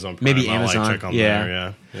have Amazon Prime. Maybe I'll Amazon, check on yeah.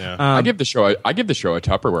 there. Yeah. Yeah. I give the show a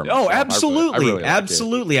Tupperware. Oh, myself. absolutely, I really like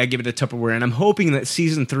absolutely. I give it a Tupperware, and I'm hoping that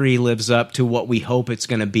season 3 lives up to what we hope it's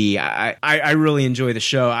going to be. I really enjoy the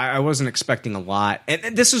show. I wasn't expecting a lot,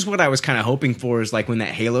 and this is what I was kind of hoping for. Is like when that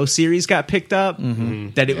Halo series got picked up,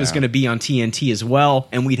 that it was going to be on TNT as well,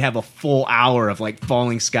 and we'd have a full hour of like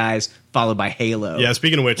Falling Skies followed by Halo. Yeah,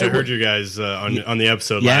 speaking of which, I heard you guys on the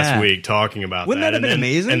episode last week talking about Wouldn't that have been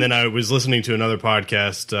amazing? And then I was listening to another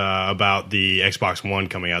podcast about the Xbox One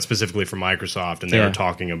coming out, specifically for Microsoft, and they were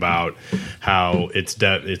talking about how it's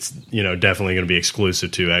definitely going to be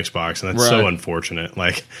exclusive to Xbox, and that's so unfortunate.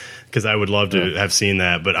 Like, because I would love to have seen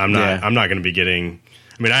that, but I'm not. I'm not going to be getting.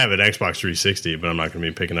 I mean, I have an Xbox 360, but I'm not going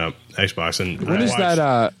to be picking up Xbox. And when is that?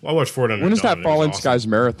 I watched Fort Under When is Dawn, that Fallen Skies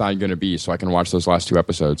marathon going to be? So I can watch those last 2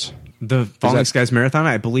 episodes. The Falling Skies Marathon,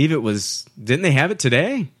 I believe it was. Didn't they have it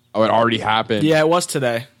today? Oh, it already happened. Yeah, it was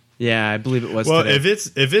today. Yeah, I believe it was. Well, today.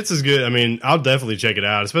 if it's as good, I mean, I'll definitely check it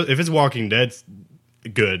out. If it's Walking Dead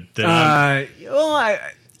good, then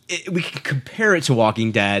we can compare it to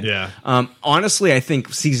Walking Dead. Yeah. Honestly, I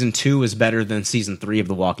think season 2 is better than season 3 of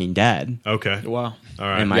The Walking Dead. Okay. Wow. All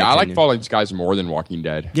right. Yeah, I like Falling Skies more than Walking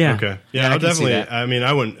Dead. Yeah. Okay. Yeah, I I'll can see definitely. that. I mean,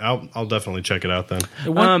 I wouldn't. I'll definitely check it out then.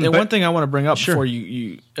 One thing I want to bring up before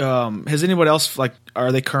you has anybody else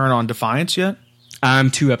are they current on Defiance yet? I'm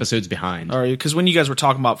 2 episodes behind. Because when you guys were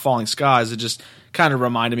talking about Falling Skies, it just kind of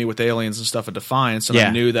reminded me with aliens and stuff of Defiance, and I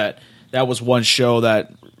knew that was one show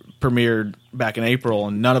that premiered back in April,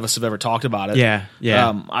 and none of us have ever talked about it. Yeah.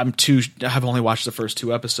 I've only watched the first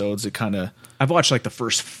 2 episodes. It kind of. I've watched like the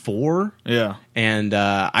first 4. Yeah. And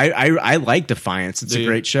I like Defiance. It's a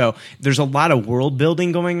great show. There's a lot of world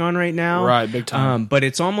building going on right now. Right, big time. But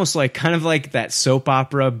it's almost like kind of like that soap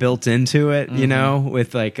opera built into it, you know,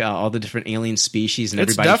 with like all the different alien species and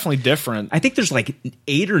everybody. It's definitely different. I think there's like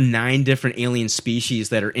 8 or 9 different alien species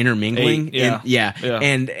that are intermingling. 8, yeah.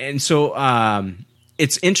 And so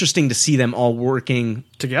it's interesting to see them all working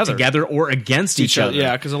together or against each other.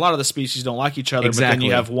 Yeah, because a lot of the species don't like each other, but then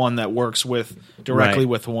you have one that works directly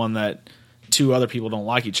with one that 2 other people don't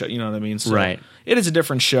like each other. You know what I mean? So it is a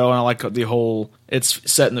different show, and I like the whole. It's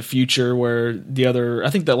set in the future where I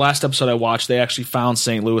think the last episode I watched, they actually found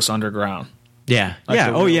St. Louis underground. Yeah,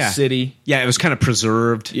 city. Yeah, it was kind of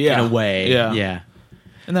preserved in a way. Yeah.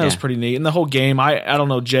 And that was pretty neat. And the whole game, I don't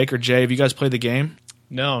know, Jake or Jay, have you guys played the game?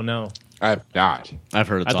 No. I have not. I've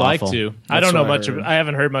heard it's I'd awful. like to. I don't know much. I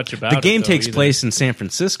haven't heard much about it. The game takes either. place in San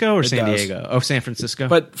Francisco or San does. Diego? Oh, San Francisco.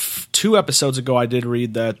 But 2 episodes ago, I did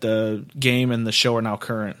read that the game and the show are now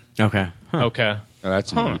current. Okay. Okay. Oh,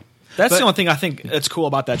 that's neat. That's the only thing I think that's cool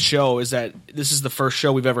about that show is that this is the first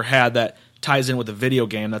show we've ever had that ties in with a video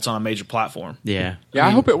game that's on a major platform. Yeah. Yeah,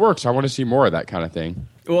 I hope it works. I want to see more of that kind of thing.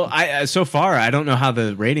 Well, so far, I don't know how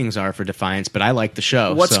the ratings are for Defiance, but I like the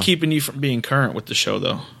show. What's keeping you from being current with the show,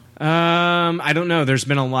 though? I don't know. There's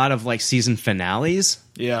been a lot of like season finales.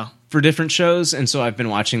 Yeah. For different shows, and so I've been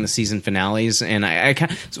watching the season finales, and I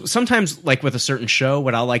so sometimes like with a certain show,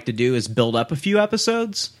 what I like to do is build up a few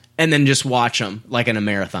episodes and then just watch them like in a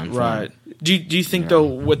marathon form. Right. Do you think though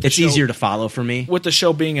with the it's show, easier to follow for me with the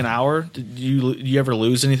show being an hour? Did you ever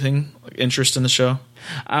lose anything like interest in the show?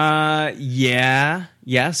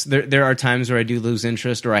 Yes. There are times where I do lose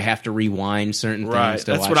interest, or I have to rewind certain things.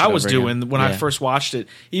 That's what I was doing when I first watched it.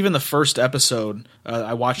 Even the first episode,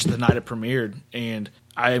 I watched the night it premiered, and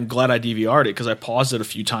I am glad I DVR'd it because I paused it a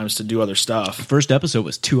few times to do other stuff. The first episode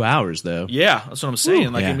was 2 hours, though. Yeah, that's what I'm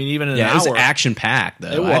saying. Like, I mean, even in an hour, it was action packed.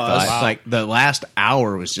 Though it was like the last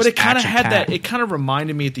hour was just. But it kind of had action-packed. that. It kind of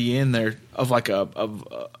reminded me at the end there of like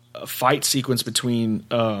a fight sequence between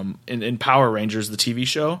in Power Rangers, the TV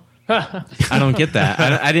show. I don't get that.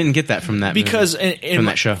 I didn't get that from that because movie, from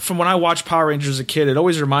that show. From when I watched Power Rangers as a kid, it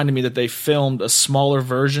always reminded me that they filmed a smaller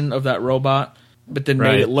version of that robot, but then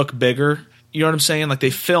made it look bigger. You know what I'm saying? Like they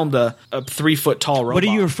filmed a 3-foot tall robot. What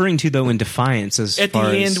are you referring to though in Defiance? At the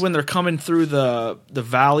end when they're coming through the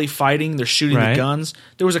valley fighting, they're shooting the guns.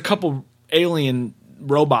 There was a couple alien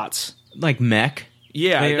robots, like mech.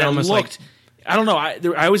 Yeah, they that almost looked. I don't know.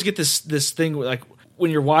 I always get this thing like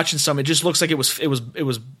when you're watching something, it just looks like it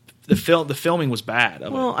was. The filming was bad.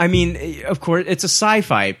 Well, I mean, of course, it's a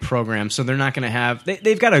sci-fi program, so they're not going to have.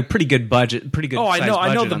 They've got a pretty good budget, pretty good. Oh,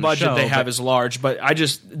 I know the budget show, they have is large, but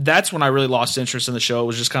that's when I really lost interest in the show. It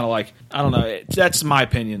was just kind of like I don't know. That's my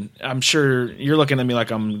opinion. I'm sure you're looking at me like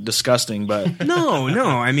I'm disgusting, but no.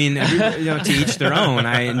 I mean, to each their own.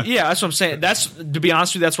 Yeah, that's what I'm saying. That's to be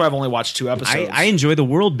honest with you, that's why I've only watched 2 episodes. I enjoy the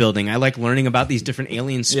world building. I like learning about these different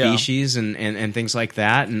alien species and things like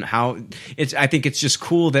that, and how it's. I think it's just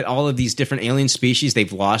cool that all of these different alien species,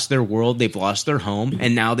 they've lost their world, they've lost their home,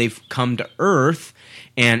 and now they've come to Earth,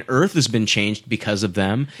 and Earth has been changed because of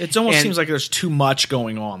them. It almost seems like there's too much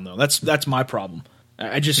going on, though. That's my problem.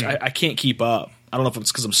 I can't keep up. I don't know if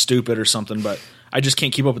it's because I'm stupid or something, but I just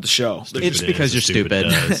can't keep up with the show. It's because you're stupid.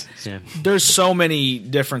 Yeah. There's so many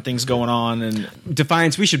different things going on. And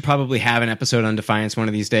Defiance, we should probably have an episode on Defiance one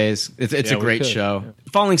of these days. It's a great show. Yeah.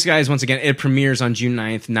 Falling Skies, once again, it premieres on June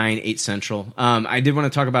 9th, 8 Central. I did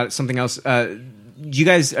want to talk about something else. You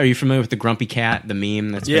guys, are you familiar with the Grumpy Cat, the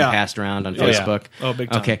meme that's been passed around on Facebook? Yeah. Oh,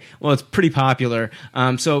 big time. Okay. Well, it's pretty popular.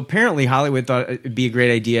 So apparently Hollywood thought it'd be a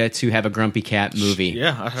great idea to have a Grumpy Cat movie. Yeah,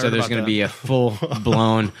 I heard so there's going to be a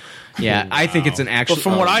full-blown... Yeah, wow. I think it's an actual... But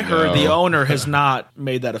from what I heard, the owner has not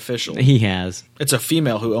made that official. He has. It's a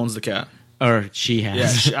female who owns the cat. Or she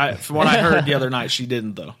has. Yeah, from what I heard the other night, she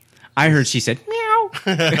didn't, though. I heard she said, meow.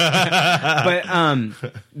 But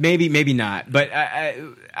maybe not. But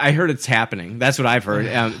I heard it's happening. That's what I've heard.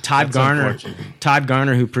 Todd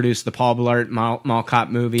Garner, who produced the Paul Blart Mall Cop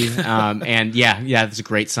movie, and that's a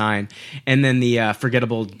great sign. And then the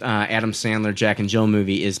forgettable Adam Sandler Jack and Jill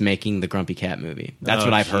movie is making the Grumpy Cat movie. That's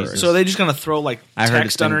what I've heard. So are they just gonna throw like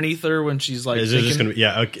text underneath her when she's like? Is it just gonna?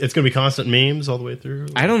 Yeah, it's gonna be constant memes all the way through.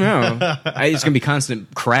 I don't know. It's gonna be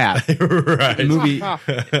constant crap. Right. The movie.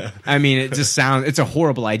 I mean, it just sounds. It's a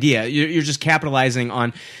horrible idea. You're just capitalizing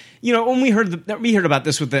on. You know, when we heard about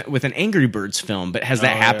this with an Angry Birds film, but has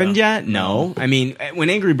that happened yet? No. I mean,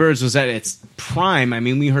 when Angry Birds was at its prime, I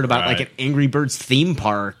mean, we heard about like an Angry Birds theme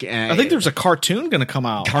park. I think there's a cartoon going to come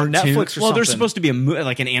out on Netflix or something. Well, there's supposed to be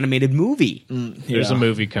like an animated movie. There's a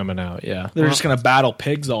movie coming out. Yeah, they're just going to battle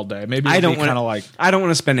pigs all day. Maybe I don't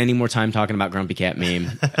want to spend any more time talking about Grumpy Cat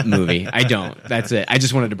meme movie. I don't. That's it. I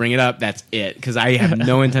just wanted to bring it up. That's it, because I have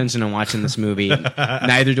no intention on watching this movie.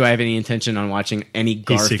 Neither do I have any intention on watching any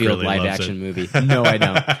Garfield live action movie. No, I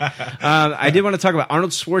don't. I did want to talk about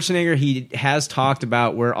Arnold Schwarzenegger. He has talked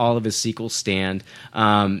about where all of his sequels stand.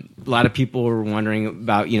 A lot of people were wondering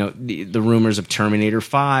about the rumors of Terminator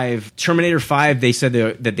 5. Terminator 5. They said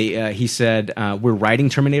he said we're writing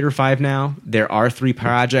Terminator 5 now. There are 3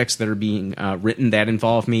 projects that are being written that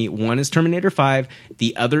involve me. One is Terminator 5.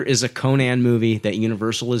 The other is a Conan movie that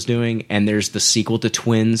Universal is doing, and there's the sequel to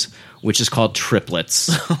Twins, which is called Triplets.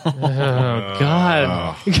 Oh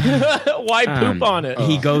God. Why poop on it?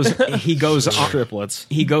 He goes on, triplets.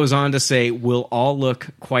 He goes on to say we'll all look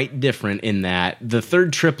quite different in that. The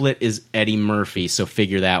third triplet is Eddie Murphy, so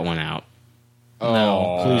figure that one out.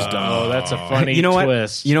 No, please don't. Oh, that's a funny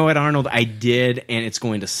twist. You know what, Arnold? I did, and it's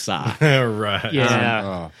going to suck. Right.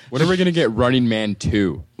 Yeah. When are we going to get Running Man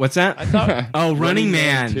 2? What's that? Running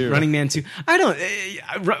Man 2. Running Man 2.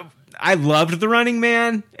 I loved The Running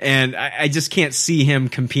Man, and I just can't see him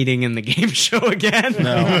competing in the game show again.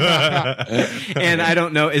 No. And I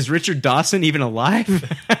don't know, is Richard Dawson even alive?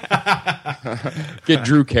 Get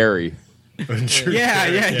Drew Carey. He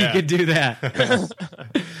could do that.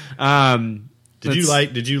 Did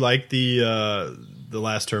you like the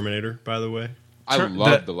last Terminator, by the way? I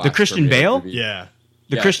love the last the Christian Terminator Bale movie. Yeah.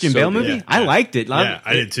 The Christian Bale movie? Yeah. I liked it. I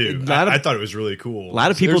did too. I thought it was really cool. A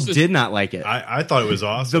lot of people did not like it. I thought it was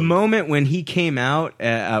awesome. The moment when he came out,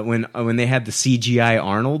 when they had the CGI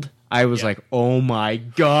Arnold, I was like, oh my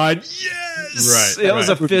God, yes! Right. It was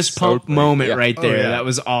a fist pump moment right there. Oh, yeah. That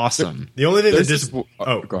was awesome. The only thing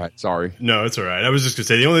that go ahead. Sorry. No, it's all right. I was just going to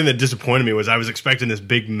say, the only thing that disappointed me was I was expecting this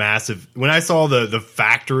big, massive... When I saw the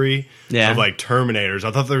factory of like Terminators,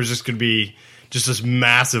 I thought there was just going to be... just this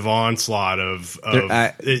massive onslaught of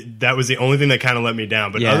that was the only thing that kind of let me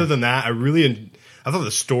down. But other than that, I thought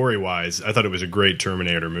the story wise, I thought it was a great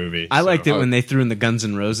Terminator movie. I liked it when they threw in the Guns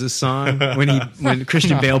N' Roses song when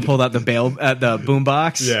Christian Bale pulled out the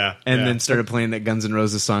boombox, and then started playing that Guns N'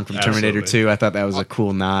 Roses song from Terminator 2. I thought that was a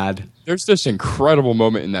cool nod. There's this incredible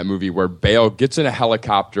moment in that movie where Bale gets in a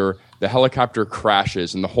helicopter, the helicopter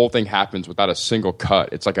crashes, and the whole thing happens without a single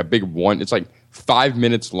cut. It's like a big one. It's like 5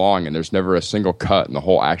 minutes long, and there's never a single cut in the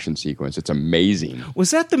whole action sequence. It's amazing.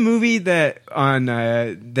 Was that the movie that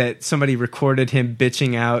somebody recorded him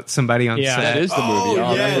bitching out somebody on set? That is the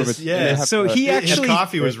movie. Yes. So his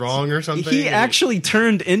coffee was wrong or something. He actually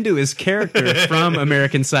turned into his character from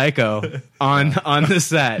American Psycho on the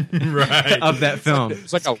set of that film.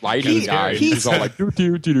 It's like a lighting guy. He's all like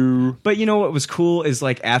do. But you know what was cool is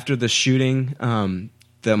like after the shooting,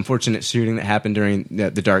 the unfortunate shooting that happened during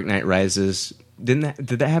the Dark Knight Rises did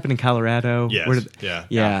that happen in Colorado? Yes.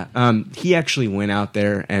 Yeah. He actually went out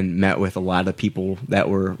there and met with a lot of people that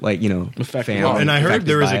were like, family. Well, and I heard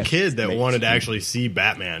there was a kid that wanted to actually see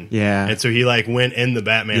Batman. Yeah. And so he like went in the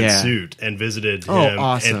Batman suit and visited him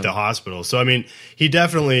at the hospital. So I mean, he's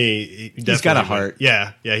got a heart.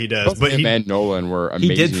 Yeah, he does. Both but him and Nolan were amazing.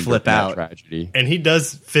 He did flip out. Tragedy. And he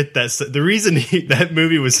does fit that. The reason that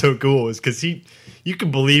movie was so cool is because you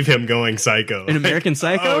can believe him going psycho. In American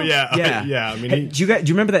Psycho? Oh, yeah. Yeah. I mean, do you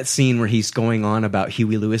remember that scene where he's going on about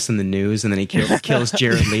Huey Lewis in the news and then he kills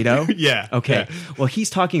Jared Leto? Yeah. Okay. Yeah. Well,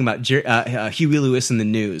 he's talking about Huey Lewis in the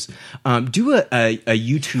news. Do a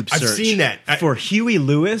YouTube search. I've seen that. For Huey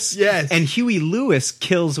Lewis. Yes. And Huey Lewis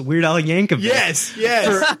kills Weird Al Yankovic. Yes.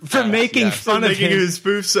 For making fun of him. His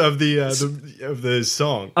spoofs of the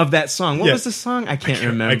song. Of that song. What was the song? I can't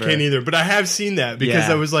remember. I can't either. But I have seen that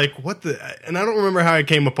because I was like, what the... And I don't remember how I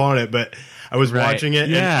came upon it, but I was watching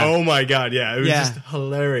it and oh my god, it was just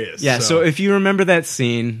hilarious. Yeah, so if you remember that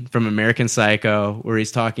scene from American Psycho where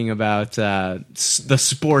he's talking about the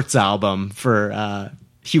sports album for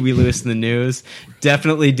Huey Lewis in the News,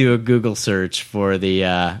 definitely do a Google search for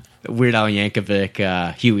the Weird Al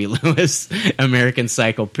Yankovic Huey Lewis American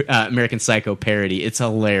Psycho parody. It's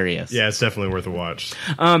hilarious. Yeah, it's definitely worth a watch.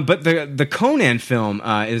 But the Conan film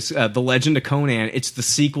is The Legend of Conan. It's the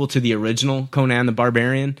sequel to the original Conan the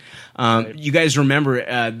Barbarian. You guys remember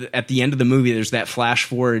at the end of the movie, there's that flash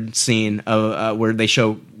forward scene of where they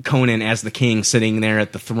show Conan as the king sitting there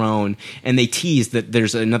at the throne, and they tease that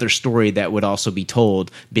there's another story that would also be told,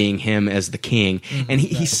 being him as the king. Mm-hmm. And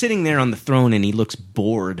he's sitting there on the throne, and he looks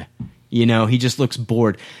bored. He just looks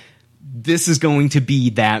bored. This is going to be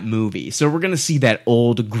that movie. So we're going to see that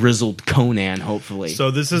old, grizzled Conan, hopefully. So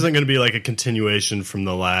this isn't going to be like a continuation from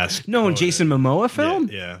the last... No, Jason Momoa film?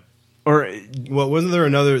 Yeah. Or wasn't there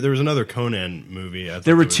another? There was another Conan movie.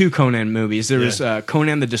 There were two Conan movies. There was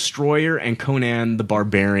Conan the Destroyer and Conan the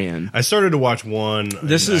Barbarian. I started to watch one.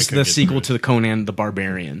 This is the sequel to the Conan the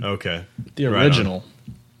Barbarian. Okay, the original.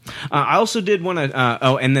 I also did want to.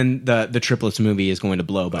 And then the Triplets movie is going to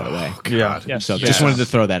blow. By the way, yeah. So just wanted to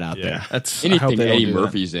throw that out there. That's anything Eddie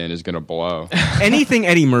Murphy's in is going to blow. Anything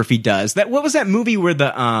Eddie Murphy does. What was that movie where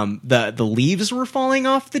the leaves were falling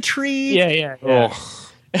off the tree? Yeah. Oh.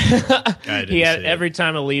 He had every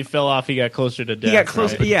time a leaf fell off, he got closer to death. He got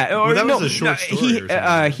closer, right? yeah. Or that was a short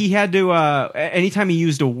story. He had to. Anytime he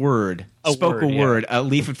used a word, spoke a word, a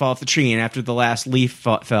leaf would fall off the tree, and after the last leaf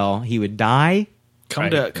fell, he would die. Come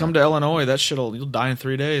to Illinois. That you'll die in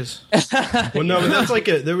 3 days. Well, no, but that's like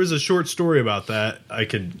there was a short story about that. I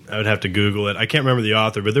would have to Google it. I can't remember the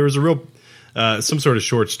author, but there was a real. Some sort of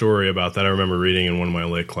short story about that I remember reading in one of my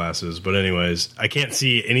lit classes. But anyways, I can't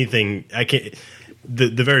see anything. I can't.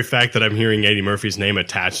 The very fact that I'm hearing Eddie Murphy's name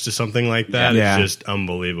attached to something like that is just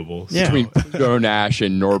unbelievable. Yeah. Between Pluto Nash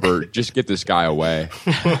and Norbert, just get this guy away.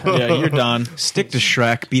 Yeah, you're done. Stick to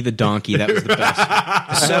Shrek. Be the donkey. That was the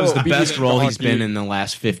best. That was the best role he's been in the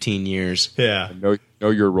last 15 years. Yeah. Know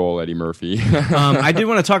your role, Eddie Murphy. I did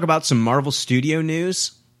want to talk about some Marvel Studio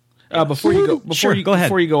news. Before you go ahead.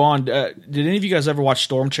 Before you go on, did any of you guys ever watch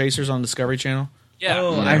Storm Chasers on Discovery Channel? Yeah.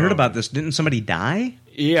 I heard about this. Didn't somebody die?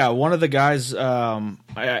 Yeah, one of the guys, don't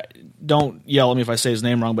yell at me if I say his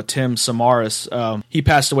name wrong, but Tim Samaras, he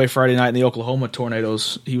passed away Friday night in the Oklahoma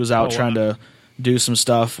tornadoes. He was out trying to do some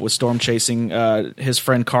stuff with storm chasing. His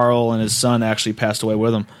friend Carl and his son actually passed away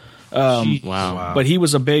with him. Wow. But he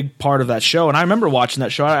was a big part of that show, and I remember watching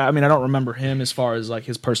that show. I mean, I don't remember him as far as like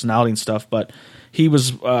his personality and stuff, but he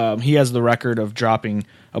has the record of dropping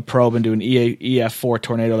a probe into an EF4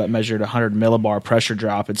 tornado that measured 100 millibar pressure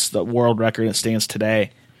drop. It's the world record, and it stands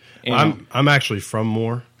today. I'm actually from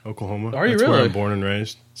Moore, Oklahoma. Are you That's really? where I'm born and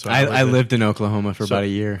raised. So I lived in Oklahoma for about a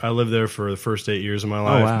year. I lived there for the first 8 years of my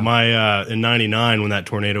life. Oh, wow. In '99, when that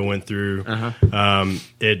tornado went through,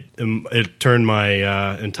 it turned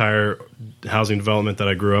my entire housing development that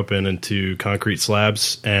I grew up in into concrete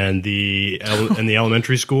slabs, and the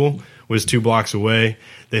elementary school was 2 blocks away.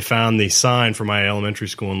 They found the sign for my elementary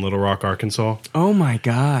school in Little Rock, Arkansas. Oh my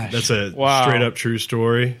gosh. That's a straight up true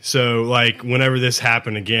story. So like whenever this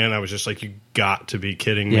happened again, I was just like, you got to be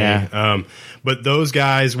kidding me. Yeah. But those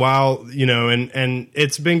guys, while, and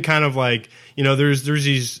it's been kind of like, there's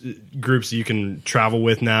these groups that you can travel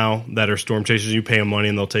with now that are storm chasers. You pay them money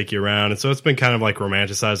and they'll take you around. And so it's been kind of like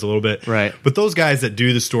romanticized a little bit. Right. But those guys that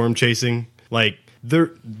do the storm chasing, like,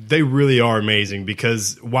 they really are amazing,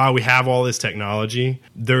 because while we have all this technology,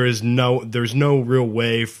 there's no real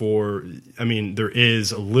way for, I mean, there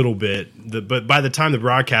is a little bit, but by the time the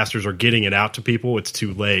broadcasters are getting it out to people, it's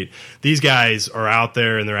too late. These guys are out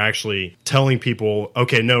there and they're actually telling people,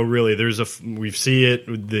 okay, no, really, we see it,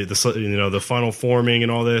 the funnel forming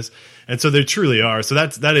and all this. And so they truly are. So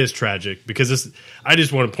that is tragic, because I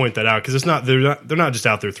just want to point that out, because they're not just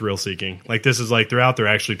out there thrill seeking. Like, this is like they're out there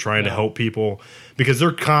actually trying to help people, because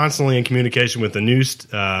they're constantly in communication with the news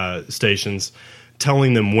stations,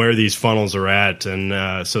 telling them where these funnels are at,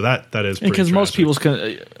 and so that is pretty because tragic. Most people's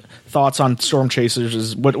thoughts on storm chasers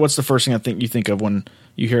is what's the first thing you think of when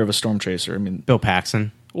you hear of a storm chaser? I mean, Bill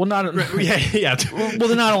Paxton. Well, not yeah. Well,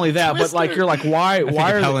 then not only that, but like you're like, why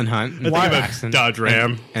are Helen Hunt? Why Paxton. Dodge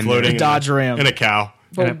Ram and floating, a Dodge Ram, and a cow.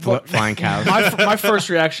 Flying cows. My first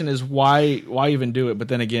reaction is why even do it? But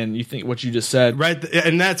then again, you think what you just said, right?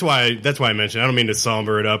 And that's why I mentioned. I don't mean to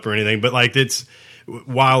somber it up or anything, but like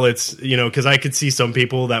while it's, because I could see some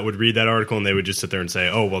people that would read that article and they would just sit there and say,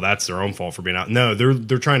 oh, well, that's their own fault for being out. No,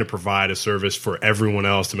 they're trying to provide a service for everyone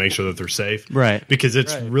else to make sure that they're safe. Right. Because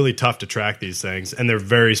it's really tough to track these things, and they're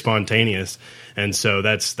very spontaneous. And so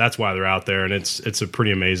that's why they're out there, and it's a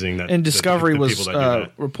pretty amazing that. And Discovery the was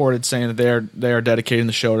reported saying that they are dedicating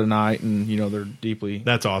the show tonight, and they're deeply.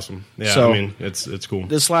 That's awesome. Yeah, so, I mean it's cool.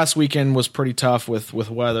 This last weekend was pretty tough with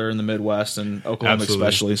weather in the Midwest and Oklahoma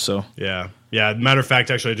especially. So yeah. Matter of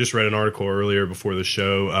fact, actually, I just read an article earlier before the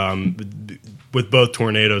show. With both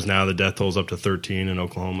tornadoes now, the death toll's up to 13 in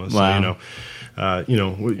Oklahoma. So, wow.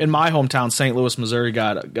 In my hometown, St. Louis, Missouri,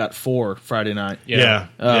 got 4 Friday night. Yeah.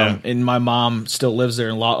 And my mom still lives there,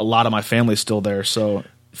 and a lot of my family's still there. So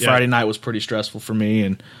Friday night was pretty stressful for me,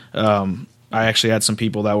 and I actually had some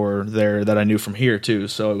people that were there that I knew from here too.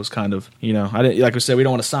 So it was kind of, I didn't, like I said, we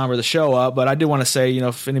don't want to somber the show up, but I do want to say,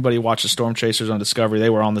 if anybody watches Storm Chasers on Discovery, they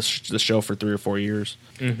were on the show for 3 or 4 years.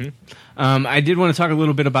 Mm-hmm. I did want to talk a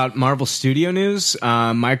little bit about Marvel Studio news.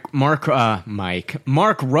 Mark Ruffalo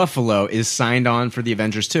is signed on for the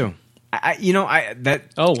Avengers 2.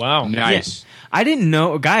 Oh wow, nice. Yeah, I didn't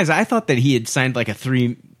know, guys. I thought that he had signed like a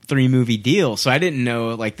three movie deal, so I didn't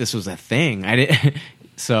know like this was a thing. I didn't.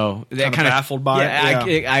 So that kind of baffled by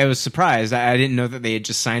it. I was surprised. I didn't know that they had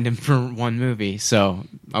just signed him for 1 movie. So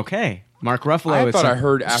okay. Mark Ruffalo. I thought I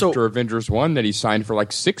heard after Avengers 1 that he signed for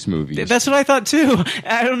like 6 movies. That's what I thought too.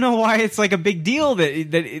 I don't know why it's like a big deal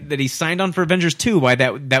that he signed on for Avengers 2. Why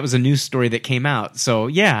that was a news story that came out. So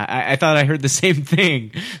yeah, I thought I heard the same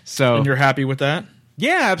thing. So and you're happy with that?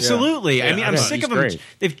 Yeah, absolutely. Yeah. I mean, I'm sick of them. Great.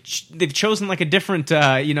 They've chosen like a different,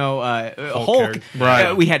 Hulk.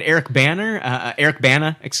 Right. We had Eric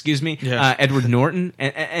Bana, excuse me, yeah. Edward Norton,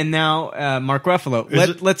 and now Mark Ruffalo.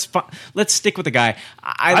 Let's stick with the guy.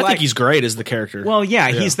 I think he's great as the character. Well, yeah,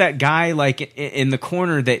 he's that guy like in the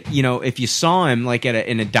corner that if you saw him like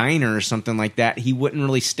in a diner or something like that, he wouldn't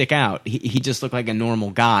really stick out. He just looked like a normal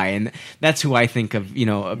guy, and that's who I think of.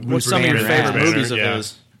 What's some of your favorite movies of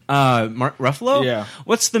his? Mark Ruffalo? Yeah.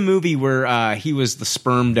 What's the movie where he was the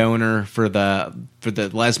sperm donor for the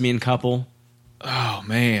lesbian couple? Oh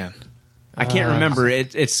man, I can't remember.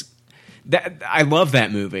 It's that I love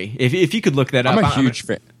that movie. If you could look that up, I'm a huge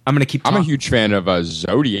fan. I'm going to keep. I'm a huge fan of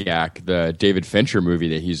Zodiac, the David Fincher movie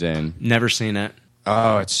that he's in. Never seen it.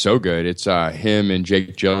 Oh, it's so good. It's him and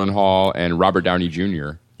Jake Gyllenhaal and Robert Downey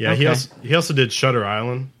Jr. Yeah, okay. He also did Shutter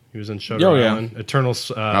Island. He was in Shutter Island. Eternal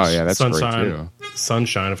that's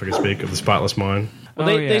Sunshine, if I could speak, of the Spotless Mind. Well,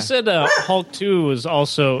 they said Hulk 2 was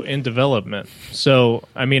also in development. So,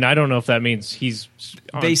 I mean, I don't know if that means he's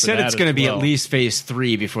on They said it's going to be well. at least Phase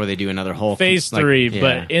 3 before they do another Hulk. Phase 3,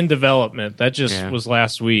 but in development. That just was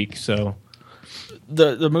last week, so...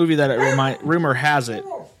 The movie that rumor has it.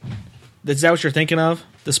 Is that what you're thinking of?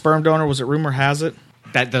 The sperm donor? Was it Rumor Has It?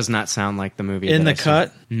 That does not sound like the movie. In the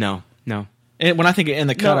Cut? No. And when I think of In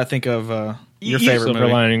the Cut, I think of your favorite Silver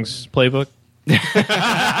movie. Linings Playbook.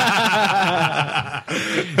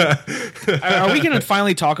 Are we going to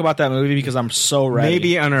finally talk about that movie? Because I'm so ready.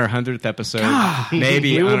 Maybe on our 100th episode.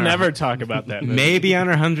 Maybe we will never talk about that movie. Maybe on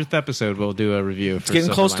our 100th episode we'll do a review. It's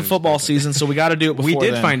getting close to football season, so we got to do it before We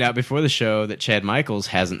did then. find out before the show that Chad Michaels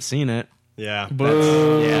hasn't seen it. Yeah.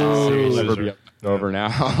 Boo. Yeah, seriously. Over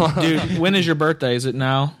now. Dude, when is your birthday? Is it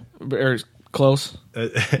now? Or close?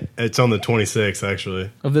 It's on the 26th, actually.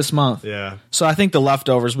 Of this month? Yeah. So I think The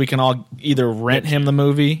Leftovers, we can all either rent him the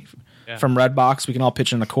movie from Redbox, we can all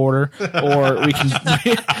pitch in a quarter, or we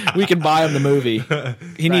can buy him the movie.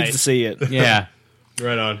 He needs to see it. Yeah.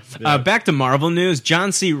 Right on. Yeah. Back to Marvel news.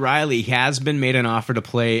 John C. Reilly has been made an offer to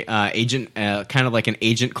play Agent, kind of like an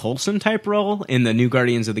Agent Coulson type role in the new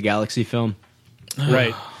Guardians of the Galaxy film.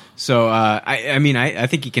 Right. So I mean, I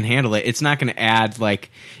think he can handle it. It's not going to add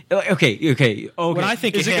like, okay. When I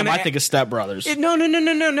think of him, I think of Step Brothers. No.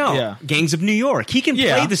 Yeah. Gangs of New York. He can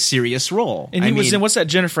play the serious role. And he was in what's that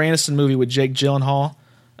Jennifer Aniston movie with Jake Gyllenhaal?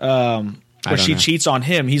 Where she cheats on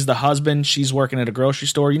him. He's the husband. She's working at a grocery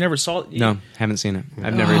store. You never saw it? No, haven't seen it.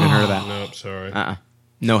 I've never even heard of that. Nope, sorry.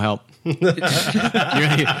 No help. He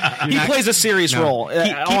plays a serious role.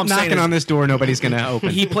 Keep knocking on this door. Nobody's going to open.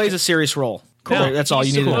 He plays a serious role. Cool. Now, that's all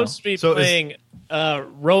you need to know. He's supposed to be playing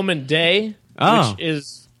Roman Day, which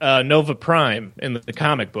is Nova Prime in the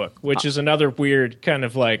comic book, which is another weird kind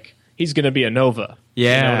of like he's going to be a Nova.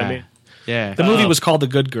 Yeah. You know what I mean? Yeah. The movie was called The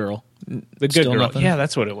Good Girl. The Good Girl. Nothing? Yeah,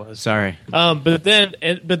 that's what it was. Sorry. But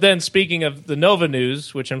then speaking of the Nova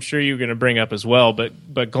news, which I'm sure you're going to bring up as well,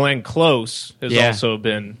 but Glenn Close has also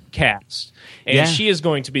been cast. And she is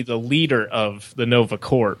going to be the leader of the Nova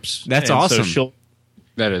Corps. That's awesome. So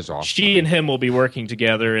that is awesome. She and him will be working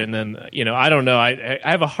together, and then I don't know. I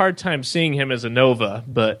have a hard time seeing him as a Nova,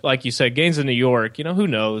 but like you said, Gangs of New York. Who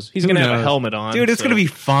knows? He's going to have a helmet on, dude. It's going to be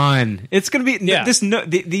fun. It's going to be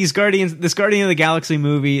this Guardian of the Galaxy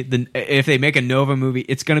movie. If they make a Nova movie,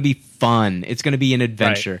 it's going to be fun. It's going to be an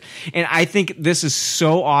adventure, and I think this is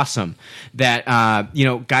so awesome that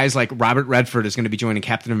guys like Robert Redford is going to be joining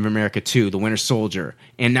Captain America 2, The Winter Soldier,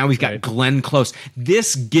 and now we've got Glenn Close.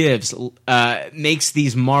 This makes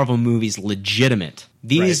these Marvel movies legitimate.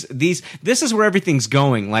 This is where everything's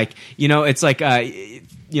going. Like, it's like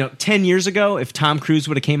 10 years ago, if Tom Cruise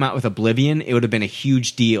would have came out with Oblivion, it would have been a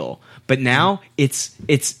huge deal. But now it's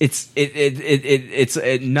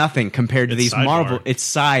nothing compared to these Marvel. It's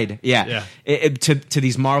side, to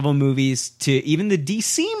these Marvel movies, to even the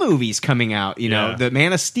DC movies coming out. The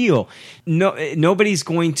Man of Steel. Nobody's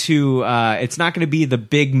going to. It's not going to be the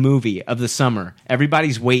big movie of the summer.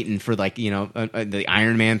 Everybody's waiting for the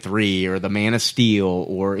Iron Man 3 or the Man of Steel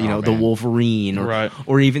or the Wolverine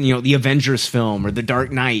or even the Avengers film or the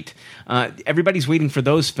Dark Knight. Everybody's waiting for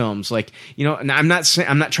those films. And I'm not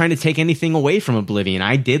trying to take anything away from Oblivion.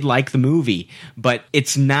 I did like the movie, but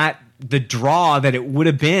it's not the draw that it would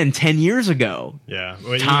have been 10 years ago. Yeah.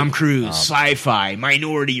 Tom Cruise, sci-fi,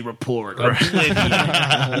 Minority Report, Oblivion,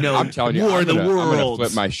 I'm telling you, War of the Worlds. I'm going to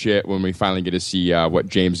flip my shit when we finally get to see what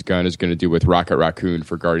James Gunn is going to do with Rocket Raccoon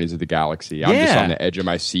for Guardians of the Galaxy. I'm just on the edge of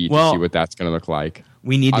my seat to see what that's going to look like.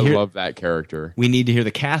 I love that character. We need to hear the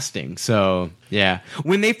casting. So, yeah.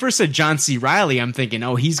 When they first said John C. Reilly, I'm thinking,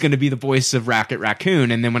 he's going to be the voice of Rocket Raccoon.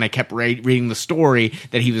 And then when I kept reading the story,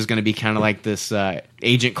 that he was going to be kind of like this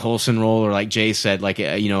Agent Coulson role, or like Jay said, like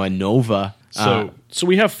a Nova. So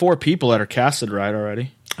we have 4 people that are casted right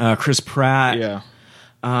already. Chris Pratt. Yeah.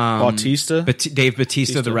 Bautista, Dave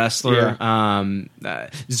Bautista, the wrestler.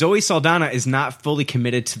 Zoe Saldana is not fully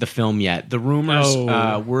committed to the film yet. The rumors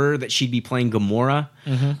were that she'd be playing Gamora,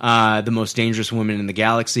 the most dangerous woman in the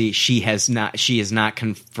galaxy. She has not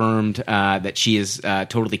confirmed that she is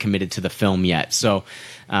totally committed to the film yet. So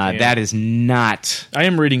that is not. I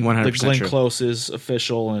am reading 100% the Glenn true. Close is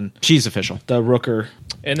official, and she's official. The Rooker,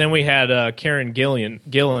 and then we had Karen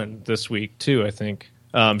Gillan this week too. I think.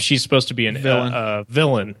 She's supposed to be a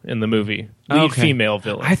villain in the movie, lead female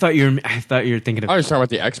villain. I thought you were thinking of. I was talking about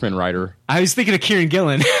the X-Men writer. I was thinking of Kieran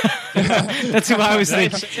Gillen. That's who I was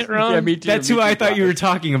thinking. Yeah, me too. That's who I thought you were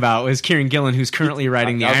talking about. Was Kieran Gillen, who's currently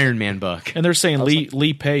writing the Iron Man book, and they're saying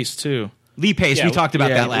Lee Pace too. Lee Pace, we talked about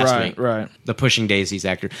that last week. Right. The Pushing Daisies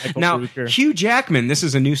actor. Now, Hugh Jackman, this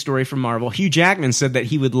is a new story from Marvel. Hugh Jackman said that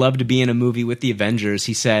he would love to be in a movie with the Avengers.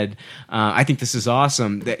 He said, I think this is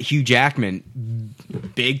awesome, that Hugh Jackman,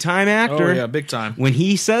 big-time actor. Oh, yeah, big time. When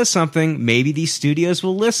he says something, maybe these studios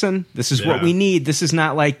will listen. This is what we need. This is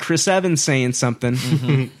not like Chris Evans saying something.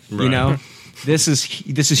 This is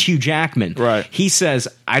Hugh Jackman. Right. He says,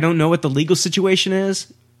 I don't know what the legal situation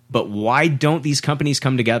is, but why don't these companies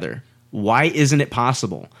come together? Why isn't it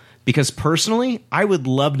possible? Because personally, I would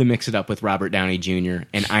love to mix it up with Robert Downey Jr.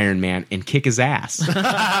 and Iron Man and kick his ass.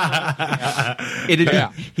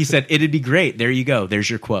 He said, it'd be great. There you go. There's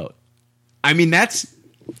your quote. I mean,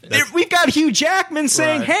 we've got Hugh Jackman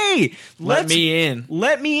saying, hey, let me in.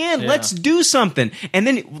 Yeah. Let's do something. And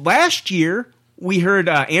then last year, we heard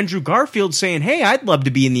Andrew Garfield saying, hey, I'd love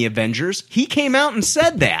to be in the Avengers. He came out and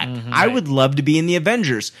said that. I would love to be in the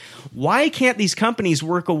Avengers. Why can't these companies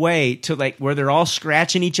work a way to where they're all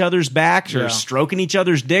scratching each other's backs or stroking each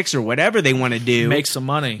other's dicks or whatever they want to do? Make some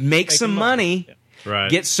money. Make some money. Right.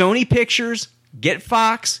 Get Sony Pictures, get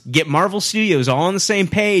Fox, get Marvel Studios all on the same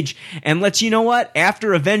page. And you know what?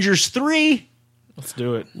 After Avengers 3, let's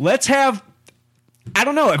do it. Let's have I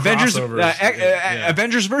don't know. Avengers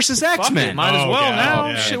versus X-Men. Might as well now.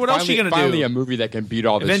 Yeah. Shit, what else are you gonna do? Finally, a movie that can beat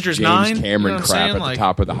all this Avengers James 9? Cameron You know what I'm crap saying? at Like- the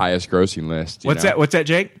top of the highest grossing list. What's that,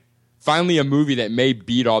 Jake? Finally, a movie that may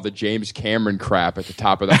beat all the James Cameron crap at the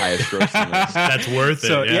top of the highest grossing list. That's worth it.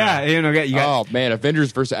 So yeah, you got Oh man,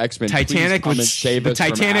 Avengers versus X-Men. Titanic Please come would- and save the us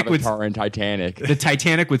Titanic from would- Avatar and Titanic. the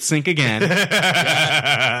Titanic would sink again.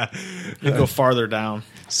 You go farther down.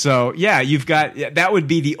 So yeah, you've got that would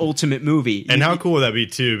be the ultimate movie. And how cool would that be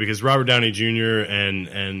too? Because Robert Downey Jr.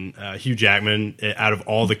 and Hugh Jackman, out of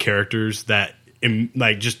all the characters that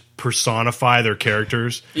like just personify their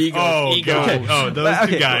characters. Ego. God. Okay. Oh, those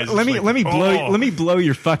two guys. Let me Oh. blow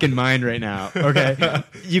your fucking mind right now. Okay,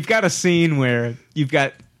 you've got a scene where you've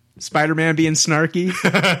got Spider-Man being snarky.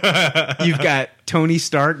 You've got Tony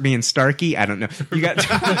Stark being Starky. I don't know. You've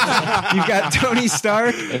got Tony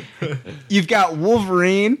Stark. You've got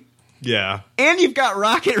Wolverine. Yeah. And you've got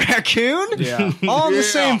Rocket Raccoon. Yeah. All in the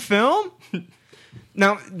same film.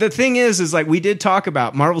 Now, the thing is like we did talk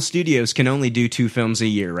about Marvel Studios can only do 2 films a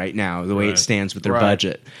year right now, the way it stands with their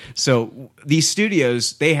budget. So these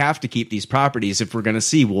studios, they have to keep these properties if we're going to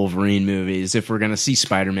see Wolverine movies, if we're going to see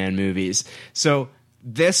Spider-Man movies. So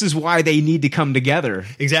this is why they need to come together.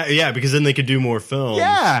 Exactly. Yeah, because then they could do more films.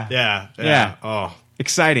 Yeah. Yeah. Oh.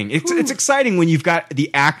 Exciting. It's exciting when you've got the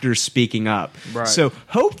actors speaking up. Right. So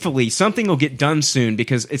hopefully something will get done soon,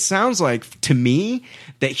 because it sounds like to me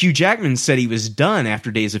that Hugh Jackman said he was done after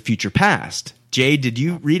Days of Future Past. Jay, did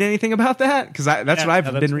you read anything about that? Because that's what I've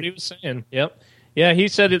been reading. What he was saying. Yep. Yeah, he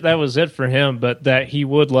said that was it for him, but that he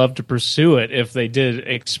would love to pursue it if they did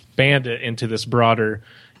expand it into this broader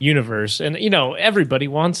universe. And everybody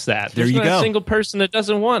wants that. There There's you not go. a single person that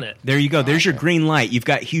doesn't want it. There you go. There's your green light. You've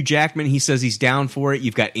got Hugh Jackman. He says he's down for it.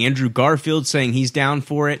 You've got Andrew Garfield saying he's down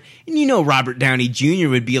for it. And Robert Downey Jr.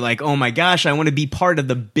 would be like, oh my gosh, I want to be part of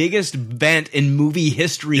the biggest event in movie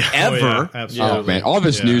history ever. Yeah, absolutely. Oh man, all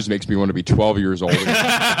this news makes me want to be 12 years old.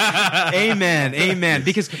 Amen.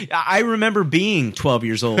 Because I remember being 12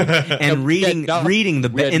 years old and reading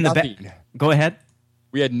the Go ahead.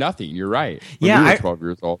 We had nothing. You're right. Yeah, we were 12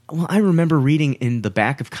 years old. Well, I remember reading in the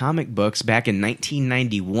back of comic books back in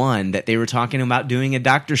 1991 that they were talking about doing a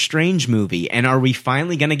Doctor Strange movie. And are we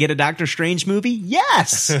finally going to get a Doctor Strange movie?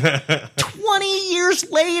 Yes. 20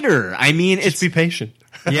 years later. I mean, Just be patient.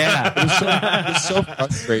 Yeah. It's so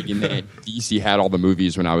frustrating that DC had all the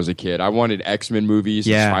movies when I was a kid. I wanted X-Men movies,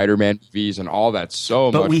 Spider-Man movies, and all that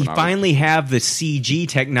so much. But we finally have the CG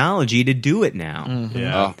technology to do it now. Mm-hmm.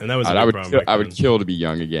 Yeah, and that was I would kill to be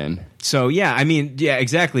young again. So yeah, I mean, yeah,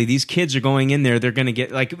 exactly. These kids are going in there. They're going to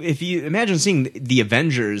get like, if you imagine seeing the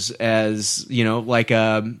Avengers as like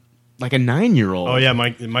a 9-year-old. Oh yeah,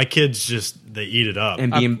 my kids just they eat it up.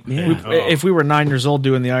 And being if we were 9 years old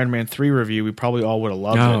doing the Iron Man 3 review, we probably all would have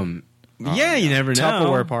loved it. Yeah, you never know.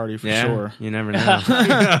 Tupperware party for sure. You never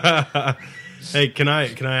know. Hey, can I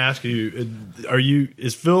ask you?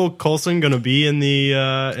 Is Phil Coulson going to be in the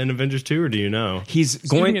in Avengers 2, or do you know? He's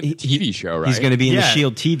going a TV show, right? He's going to be in the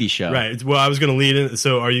Shield TV show, right? Well, I was going to lead in.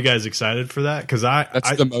 So, are you guys excited for that? Because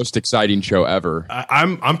that's the most exciting show ever.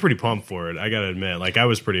 I'm pretty pumped for it. I got to admit, like I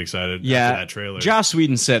was pretty excited. After that trailer. Joss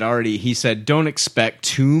Whedon said already. He said, "Don't expect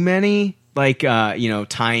too many."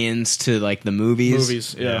 tie-ins to like the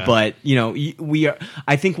movies. Yeah. But we are.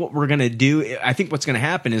 I think what we're gonna do. I think what's gonna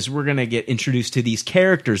happen is we're gonna get introduced to these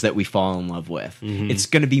characters that we fall in love with. Mm-hmm. It's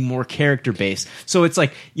gonna be more character based. So it's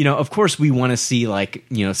like of course we want to see like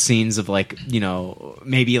scenes of like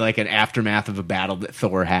maybe like an aftermath of a battle that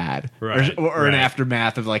Thor had, right. or an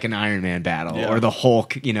aftermath of like an Iron Man battle, or the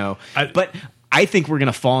Hulk. But I think we're going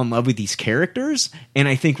to fall in love with these characters, and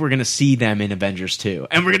I think we're going to see them in Avengers 2.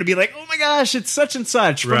 And we're going to be like, oh my gosh, it's such and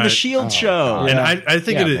such from the S.H.I.E.L.D. show. And I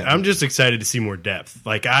think I'm just excited to see more depth.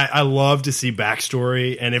 Like, I love to see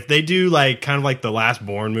backstory. And if they do, like, kind of like the Last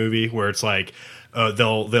Bourne movie, where it's like,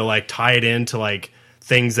 they'll like, tie it into, like,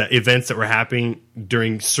 events that were happening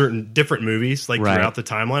during certain different movies, like throughout the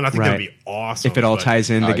timeline. I think that would be awesome. If it all ties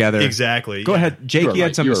in together. Exactly. Go ahead, Jake, you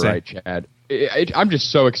had something to say. Right, Chad. I'm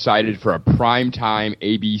just so excited for a primetime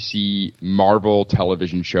ABC Marvel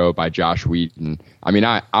television show by Joss Whedon. I mean,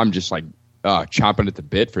 I'm just like chomping at the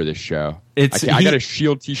bit for this show. I got a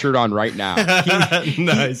S.H.I.E.L.D. t-shirt on right now.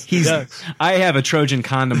 Nice. I have a Trojan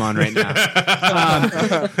condom on right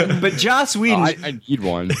now. But Joss Whedon... I need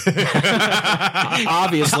one.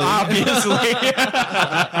 Obviously.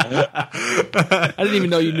 I didn't even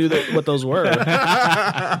know you knew what those were.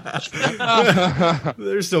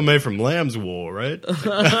 They're still made from lamb's wool, right?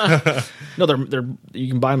 No, they're you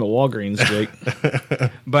can buy them at Walgreens,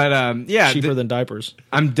 Jake. But yeah, cheaper than diapers.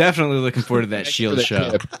 I'm definitely looking forward to that S.H.I.E.L.D.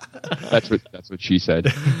 show. That's what she said.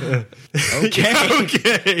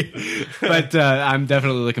 Okay. But I'm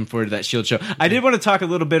definitely looking forward to that S.H.I.E.L.D. show. I did want to talk a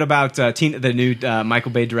little bit about the new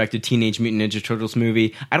Michael Bay directed Teenage Mutant Ninja Turtles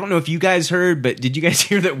movie. I don't know if you guys heard, but did you guys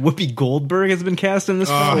hear that Whoopi Goldberg has been cast in this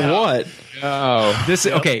film? What? Oh,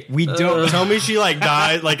 Okay, we don't tell me she like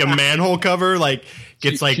died like a manhole cover, like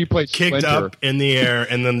gets she plays kicked Splinter. up in the air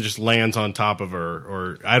and then just lands on top of her,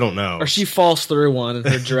 or I don't know. Or she falls through one and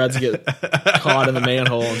her dreads get caught in the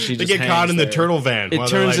manhole and she They just get caught in the there. turtle van. It while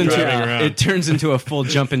turns they're, like, into driving around. it turns into a full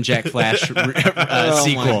Jumpin' Jack Flash sequel.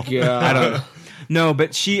 My God. I don't. No,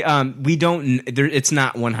 but she. We don't. It's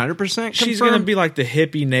not 100% confirmed. She's going to be like the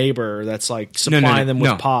hippie neighbor that's like supplying them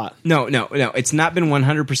with pot. No. It's not been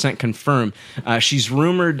 100% confirmed. She's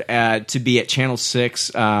rumored to be at Channel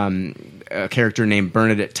 6. A character named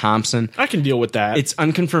Bernadette Thompson. I can deal with that. It's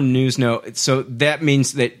unconfirmed news. No, so that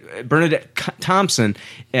means that Bernadette Thompson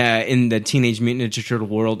in the Teenage Mutant Ninja Turtle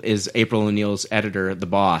world is April O'Neil's editor, the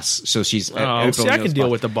boss. So she's. See, I can deal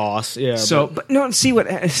with the boss. Yeah. So, but no,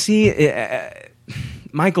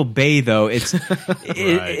 Michael Bay though it's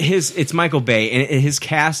it's Michael Bay and his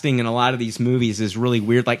casting in a lot of these movies is really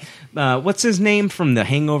weird. Like what's his name from The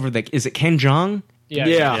Hangover? Is it Ken Jeong?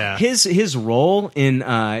 Yeah. His role in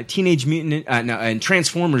Teenage Mutant in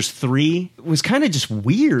Transformers 3 was kind of just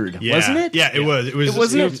weird, wasn't it? Yeah, it was. It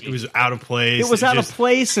was out of place. It was out of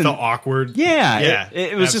place and felt awkward. Yeah,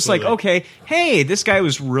 it was just like, okay, hey, this guy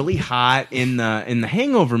was really hot in the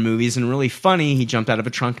Hangover movies and really funny. He jumped out of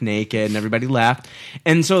a trunk naked and everybody laughed.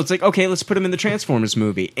 And so it's like, okay, let's put him in the Transformers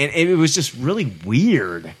movie. And it was just really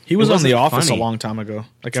weird. He was on The Office a long time ago,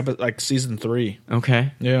 like season 3.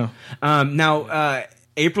 Okay. Yeah. Now,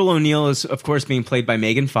 April O'Neil is, of course, being played by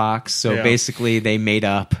Megan Fox. So basically, they made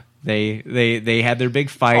up. They had their big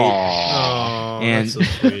fight. And that's so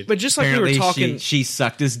sweet. But just like we were talking, she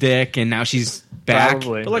sucked his dick, and now she's back.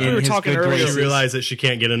 Probably. But like we were talking earlier, she realized that she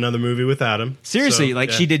can't get another movie without him. Seriously, So,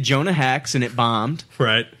 she did Jonah Hex, and it bombed.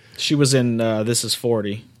 Right. she was in This Is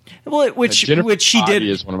 40. Well, which she did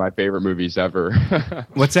is one of my favorite movies ever.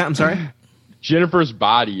 What's that? I'm sorry. Jennifer's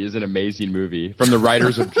Body is an amazing movie from the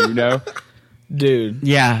writers of Juno. Dude.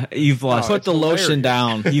 Yeah, you've lost. Put the lotion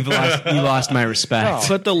down. You lost my respect.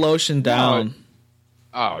 Put the lotion down.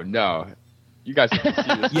 Oh, no. You guys have to see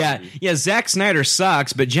this movie. Yeah. Zack Snyder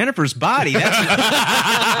sucks, but Jennifer's Body, that's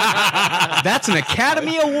an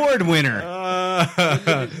Academy Award winner.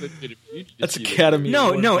 That's Academy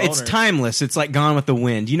Award No, boner. it's timeless. It's like Gone with the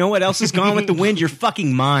Wind. You know what else is Gone with the Wind? Your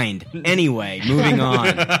fucking mind. Anyway, moving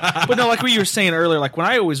on. But no, like what you were saying earlier, like when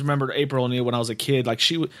I always remembered April O'Neil when I was a kid, like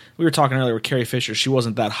we were talking earlier with Carrie Fisher, she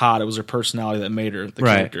wasn't that hot. It was her personality that made her the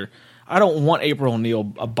character. I don't want April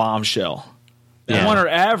O'Neil a bombshell. I want her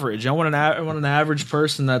average. I want an average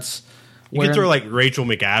person that's. You could throw like Rachel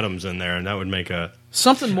McAdams in there, and that would make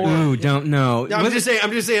something more. Ooh, don't know. No, I'm just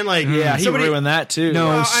saying, like, yeah, he somebody, ruined that too. No,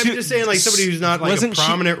 I'm just saying, like, somebody who's not like a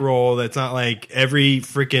prominent role. That's not like every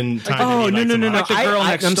freaking time. Oh, no. Like the girl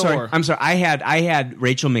next door. I'm sorry. I had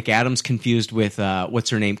Rachel McAdams confused with what's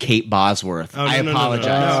her name, Kate Bosworth. Oh, I apologize.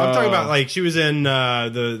 No, I'm talking about like she was in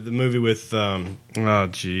the movie with oh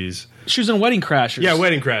jeez. She was in Wedding Crashers. Yeah,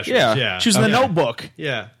 Wedding Crashers. Yeah. She was in The Notebook.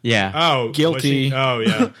 Yeah. Yeah. Oh, Guilty. Oh,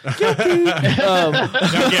 yeah. Guilty.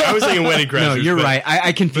 I was thinking Wedding Crashers. No, you're right.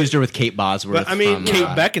 I confused her with Kate Bosworth. But, I mean, Kate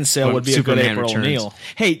Beckinsale would be Superman a good April Returns. O'Neil.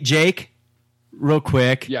 Hey, Jake, real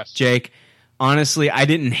quick. Yes. Jake, honestly, I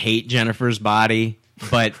didn't hate Jennifer's Body,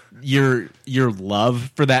 but your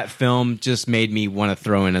love for that film just made me want to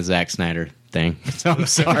throw in a Zack Snyder thing. So I'm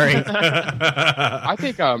sorry. I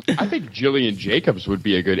think Jillian Jacobs would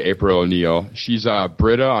be a good April O'Neil. She's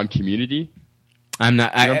Britta on Community. I'm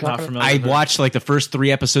not. I'm not familiar I with her. watched like the first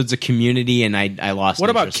 3 episodes of Community, and I lost. What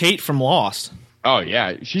about interest. Kate from Lost? Oh,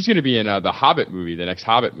 yeah. She's going to be in the Hobbit movie, the next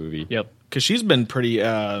Hobbit movie. Yep. Because she's been pretty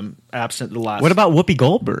absent the last. What about Whoopi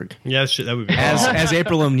Goldberg Yeah, that would be as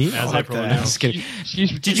April O'Neil? As like April that. O'Neil. Just kidding.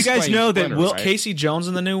 Did you guys know that Will Casey Jones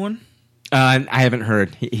in the new one? I haven't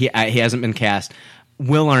heard. He hasn't been cast.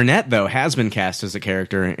 Will Arnett though has been cast as a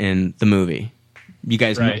character in the movie. You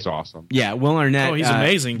guys know? That's awesome. Yeah, Will Arnett. Oh, he's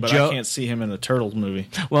amazing, but Joe, I can't see him in the Turtles movie.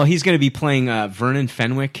 Well, he's going to be playing Vernon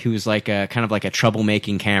Fenwick, who's like a kind of like a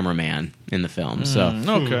troublemaking cameraman in the film. So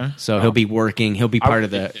he'll be working. He'll be part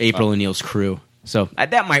of the April O'Neil's crew. So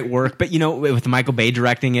that might work, but with Michael Bay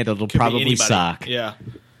directing it, it'll probably suck. Yeah.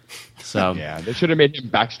 So Yeah, they should have made him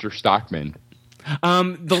Baxter Stockman.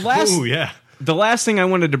 The last thing I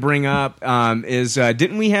wanted to bring up is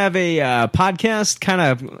didn't we have a podcast kind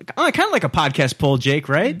of like a podcast poll, Jake?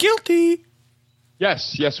 Right? Guilty.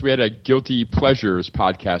 Yes, we had a Guilty Pleasures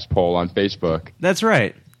podcast poll on Facebook. That's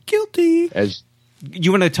right. Guilty. As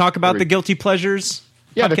you want to talk about the guilty pleasures?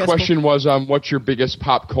 Yeah, the question was, what's your biggest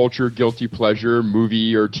pop culture guilty pleasure,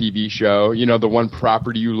 movie or TV show? You know, the one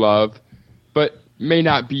property you love, but may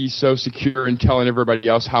not be so secure in telling everybody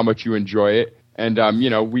else how much you enjoy it. And, you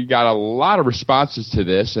know, we got a lot of responses to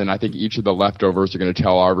this, and I think each of the leftovers are going to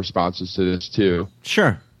tell our responses to this, too.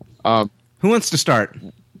 Sure. Who wants to start?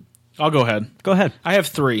 I'll go ahead. Go ahead. I have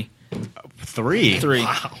 3. 3.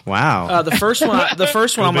 Wow. The first one.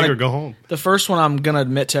 I'm gonna go home. The first one I'm gonna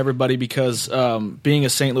admit to everybody because being a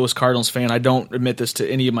St. Louis Cardinals fan, I don't admit this to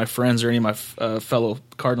any of my friends or any of my fellow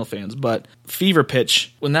Cardinal fans. But Fever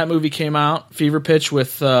Pitch, when that movie came out, Fever Pitch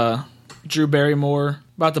with Drew Barrymore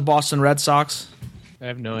about the Boston Red Sox. I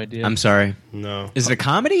have no idea. I'm sorry. No. Is it a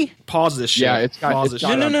comedy? Pause this shit. Yeah, it's got. Pause It's this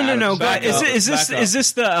got shit. No. Back up. Is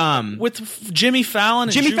this the With Jimmy Fallon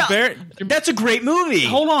and Jimmy Drew Fallon? Barrymore? That's a great movie.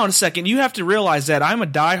 Hold on a second. You have to realize that I'm a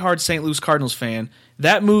diehard St. Louis Cardinals fan.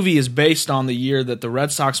 That movie is based on the year that the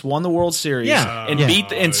Red Sox won the World Series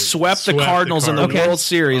and swept the Cardinals in the World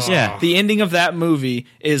Series. Yeah. The ending of that movie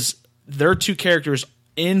is their two characters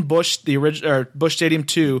in Busch Stadium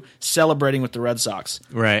 2 celebrating with the Red Sox.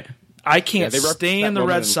 Right. I can't stand the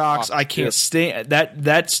Red Sox. I can't stand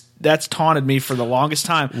that's taunted me for the longest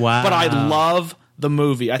time. Wow. But I love the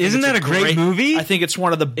movie. I think Isn't that a great movie? I think it's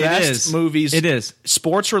one of the best movies. It is.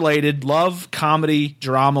 Sports related, love, comedy,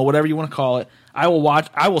 drama, whatever you want to call it. I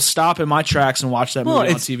will stop in my tracks and watch that movie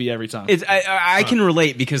on TV every time. I can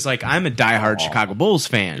relate because like I'm a diehard Chicago Bulls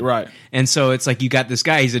fan, right? And so it's like you got this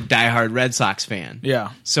guy; he's a diehard Red Sox fan.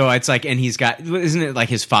 Yeah. So it's like, and he's got, isn't it like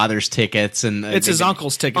his father's tickets and it's his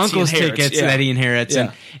uncle's tickets, that he inherits,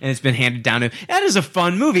 and it's been handed down to him. That is a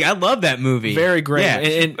fun movie. I love that movie. Very great. Yeah.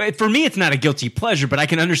 And for me, it's not a guilty pleasure, but I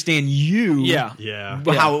can understand you.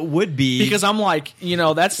 How it would be because I'm like, you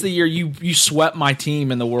know, that's the year you swept my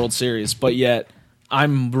team in the World Series, but yet.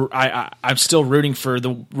 I'm still rooting for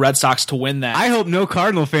the Red Sox to win that. I hope no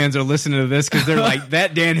Cardinal fans are listening to this because they're like,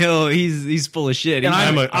 that Dan Hill, he's full of shit. And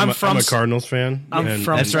I'm a Cardinals fan.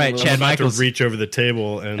 That's right, Chad Michaels. To reach over the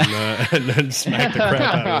table and then smack the crap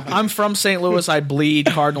out of it. I'm from St. Louis. I bleed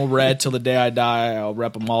Cardinal red till the day I die. I'll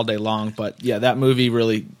rep them all day long. But yeah, that movie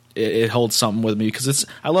really it holds something with me because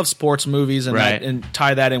I love sports movies and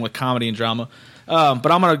tie that in with comedy and drama.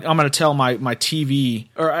 But I'm gonna tell my TV,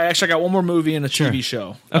 or actually I got one more movie and a TV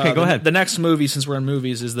show. Okay, go ahead. The next movie, since we're in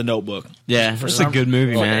movies, is The Notebook. Yeah, it's a good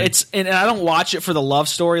movie, man. And I don't watch it for the love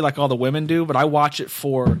story like all the women do, but I watch it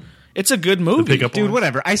for. It's a good movie, dude.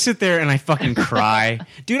 Whatever. I sit there and I fucking cry,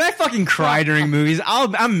 dude. I fucking cry during movies.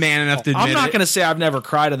 I'm man enough to admit I'm not gonna say I've never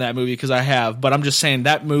cried in that movie because I have, but I'm just saying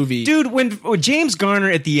that movie, dude. When James Garner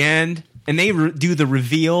at the end and they do the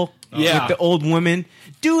reveal. With the old woman.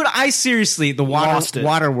 Dude, I seriously, the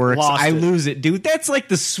waterworks, I lose it, dude. That's like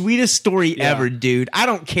the sweetest story ever, dude. I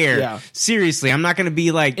don't care. Yeah. Seriously, I'm not going to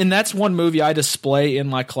be like... And that's one movie I display in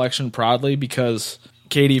my collection proudly because...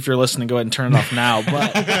 Katie, if you're listening, go ahead and turn it off now.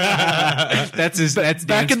 But that's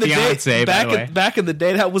back in the fiance, day. Back in the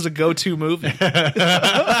day, that was a go-to movie.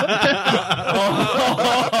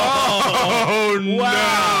 Oh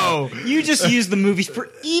no! You just use the movies for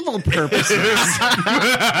evil purposes.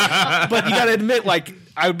 But you got to admit, like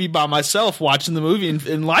I would be by myself watching the movie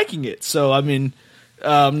and liking it. So I mean.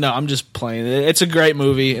 No, I'm just playing. It's a great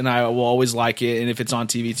movie, and I will always like it. And if it's on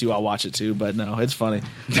TV too, I'll watch it too. But no, it's funny.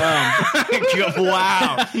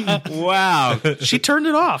 Wow! She turned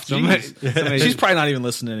it off. She's probably not even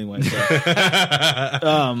listening anyway. So.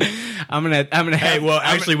 I'm gonna. Hey, well,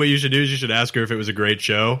 actually, what you should do is you should ask her if it was a great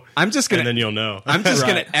show. I'm just gonna, and then you'll know. I'm just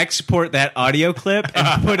gonna export that audio clip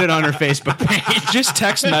and put it on her Facebook page. Just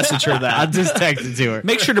text message her that. I'll just text it to her.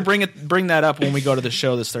 Make sure to bring that up when we go to the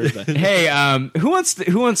show this Thursday. Hey, who wants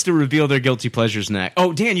to reveal their guilty pleasures next?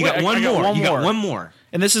 Oh, Dan, you got one more. You got one more.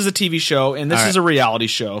 And this is a TV show, and this is a reality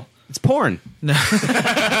show. It's porn.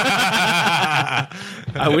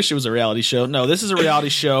 I wish it was a reality show. No, this is a reality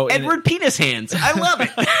show. Edward Penis Hands. I love it.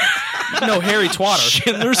 No, Harry Twatter.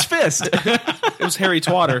 Schindler's Fist. It was Harry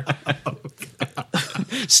Twatter.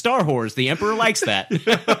 Star Wars. The Emperor likes that. All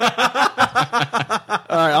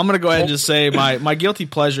right, I'm going to go ahead and just say my guilty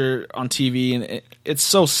pleasure on TV, and it's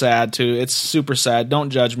so sad, too. It's super sad. Don't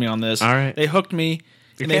judge me on this. All right. They hooked me.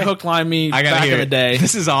 And they hook line me back in the day.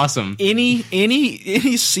 This is awesome. Any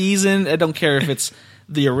season, I don't care if it's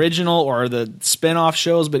the original or the spin-off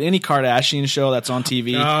shows, but any Kardashian show that's on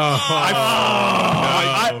TV.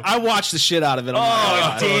 I watch the shit out of it.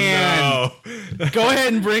 Dan. Go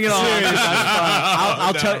ahead and bring it on.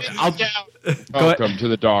 I'll tell you. Welcome to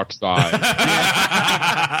the dark side.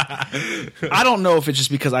 I don't know if it's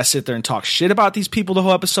just because I sit there and talk shit about these people the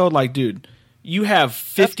whole episode. Like, dude, you have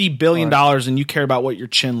 $50 billion and you care about what your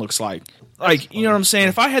chin looks like. Like, you know what I'm saying?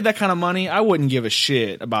 If I had that kind of money, I wouldn't give a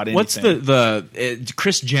shit about anything. What's the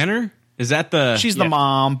Kris Jenner? Is that the... She's the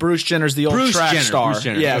mom. Bruce Jenner's the old track star.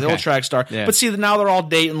 Yeah, the old track star. Yeah. But see, now they're all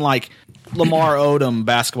dating, like, Lamar Odom,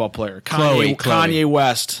 basketball player. Kanye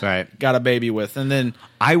West got a baby with. And then...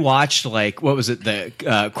 I watched, like, what was it?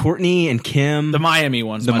 The Courtney and Kim... The Miami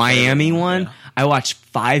one. The Miami one. Yeah. I watched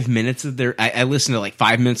 5 minutes of their... I listened to, like,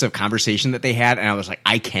 5 minutes of conversation that they had, and I was like,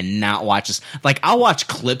 I cannot watch this. Like, I'll watch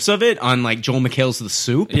clips of it on, like, Joel McHale's The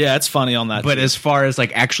Soup. Yeah, it's funny on that. But as far as,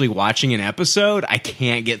 like, actually watching an episode, I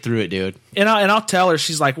can't get through it, dude. And I'll tell her,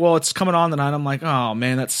 she's like, well, it's coming on tonight. I'm like, oh,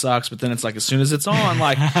 man, that sucks. But then it's like, as soon as it's on,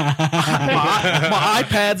 like, my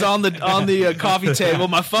iPad's on the coffee table.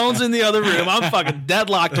 My phone's in the other room. I'm fucking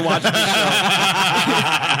deadlocked to watch this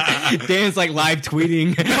show. Dan's, like, live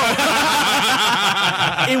tweeting.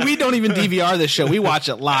 And we don't even DVR this show. We watch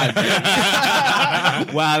it live.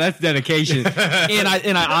 Wow, that's dedication. And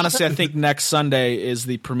I honestly, I think next Sunday is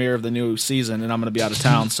the premiere of the new season, and I'm going to be out of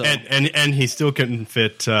town. So and he still couldn't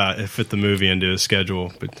fit the movie into his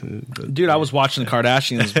schedule. But dude, I was watching the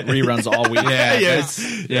Kardashians reruns all week.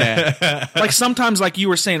 Yeah. Like sometimes, like you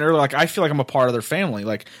were saying earlier, like I feel like I'm a part of their family.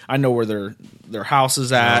 Like I know where their house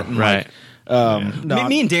is at. And right. Like,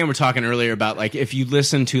 me and Dan were talking earlier about like if you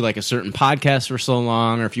listen to like a certain podcast for so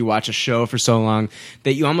long, or if you watch a show for so long,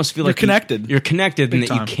 that you almost feel like you're connected, and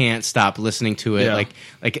that you can't stop listening to it. Yeah. Like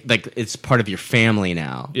it's part of your family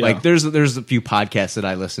now. Yeah. Like there's a few podcasts that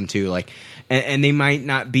I listen to, like, and they might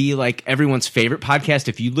not be like everyone's favorite podcast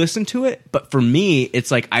if you listen to it, but for me,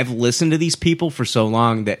 it's like I've listened to these people for so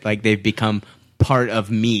long that like they've become part of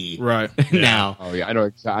me right now. Oh yeah, I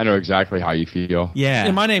know exactly how you feel. Yeah.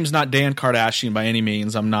 And my name's not Dan Kardashian by any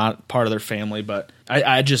means. I'm not part of their family, but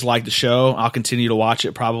I just like the show. I'll continue to watch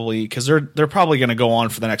it probably because they're probably going to go on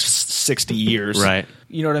for the next 60 years. Right.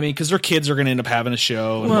 You know what I mean? Because their kids are going to end up having a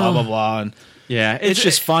show and blah blah blah. And yeah, it's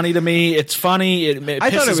just funny to me. It's funny. It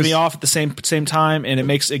pisses me off at the same time, and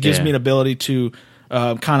it gives me an ability to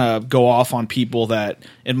kind of go off on people that,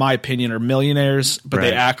 in my opinion, are millionaires, but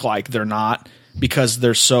they act like they're not. Because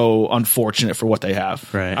they're so unfortunate for what they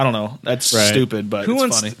have. Right. I don't know. That's stupid, but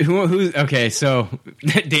it's funny. Okay, so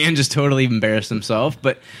Dan just totally embarrassed himself,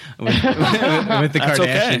 but with the Kardashians,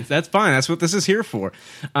 okay. That's fine. That's what this is here for.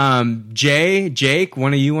 Jake,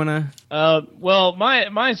 one of you want to? Well,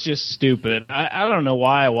 mine's just stupid. I don't know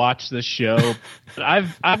why I watch this show. But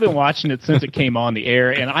I've been watching it since it came on the air,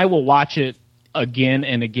 and I will watch it again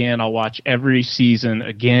and again. I'll watch every season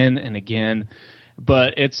again and again.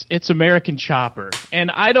 But it's American Chopper,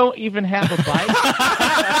 and I don't even have a bike.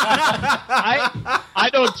 I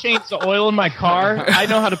don't change the oil in my car. I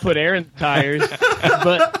know how to put air in the tires,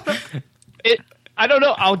 but I don't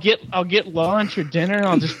know. I'll get lunch or dinner, and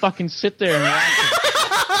I'll just fucking sit there and watch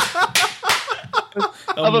it.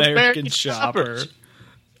 American Chopper.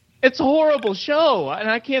 It's a horrible show, and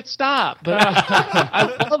I can't stop. But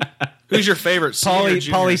I love it. Who's your favorite?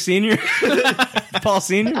 Paulie Senior. Paul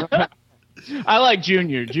Senior. I like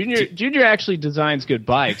Junior. Junior actually designs good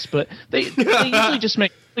bikes, but they usually just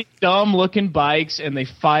make really dumb looking bikes and they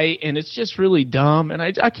fight, and it's just really dumb. And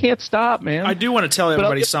I can't stop, man. I do want to tell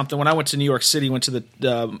everybody something. When I went to New York City, went to the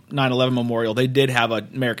 9/11 memorial, they did have an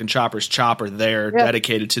American Chopper's chopper there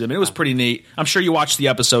dedicated to them. And it was pretty neat. I'm sure you watched the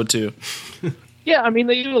episode too. Yeah, I mean,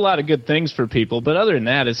 they do a lot of good things for people, but other than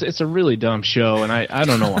that, it's a really dumb show, and I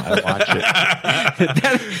don't know why I watch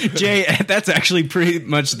it. Jay, that's actually pretty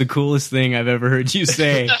much the coolest thing I've ever heard you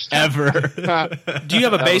say, ever. Do you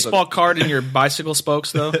have a baseball card in your bicycle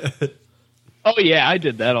spokes, though? Oh, yeah, I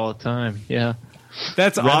did that all the time, yeah.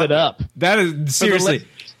 That's Rev it up. That is, seriously...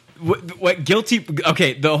 What guilty?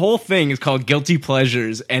 Okay, the whole thing is called Guilty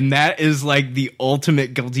Pleasures, and that is like the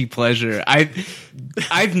ultimate guilty pleasure.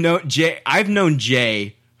 I've known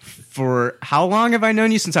Jay for how long have I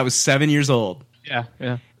known you? Since I was 7 years old.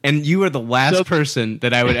 Yeah. And you are the last person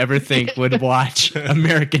that I would ever think would watch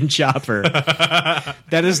American Chopper.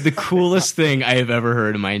 That is the coolest thing I have ever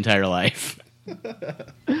heard in my entire life.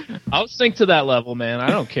 I'll sink to that level, man.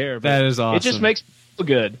 I don't care. That is awesome. It just makes me feel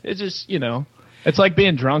good. It just, it's like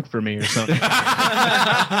being drunk for me or something.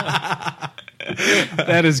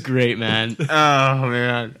 That is great, man. Oh,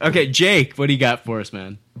 man. Okay, Jake, what do you got for us,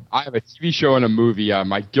 man? I have a TV show and a movie.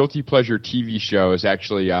 My guilty pleasure TV show is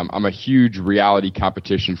actually, I'm a huge reality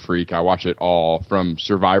competition freak. I watch it all, from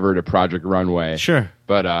Survivor to Project Runway. Sure.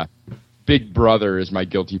 But Big Brother is my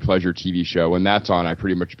guilty pleasure TV show. When that's on, I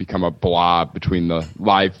pretty much become a blob between the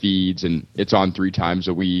live feeds, and it's on 3 times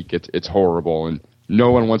a week. It's horrible, and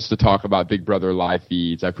no one wants to talk about Big Brother live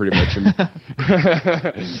feeds. I pretty much am.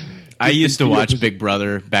 I used to watch Big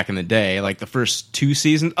Brother back in the day, like the first 2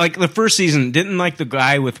 seasons. Like the first season, didn't like the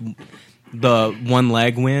guy with the one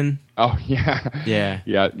leg win? Oh yeah.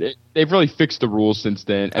 They've really fixed the rules since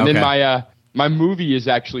then. And then my movie is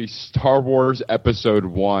actually Star Wars Episode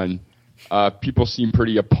 1. People seem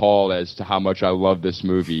pretty appalled as to how much I love this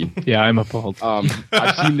movie. Yeah, I'm appalled.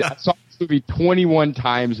 I saw this movie 21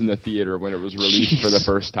 times in the theater when it was released for the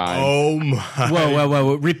first time. Oh my!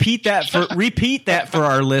 Whoa! Repeat that for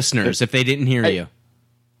our listeners if they didn't hear you.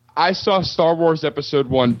 I saw Star Wars Episode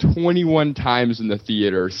 1 21 times in the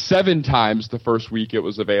theater, 7 times the first week it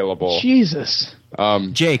was available. Jesus.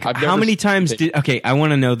 Jake, how many times did... Okay, I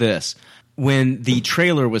want to know this. When the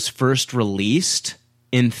trailer was first released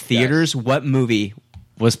in theaters, what movie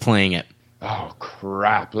was playing it? Oh,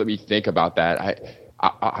 crap. Let me think about that.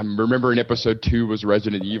 I'm remembering Episode 2 was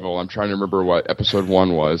Resident Evil. I'm trying to remember what Episode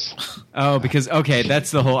 1 was. Oh, because... Okay,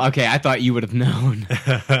 that's the whole... Okay, I thought you would have known.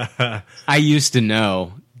 I used to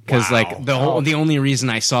know. Because the only reason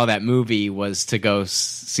I saw that movie was to go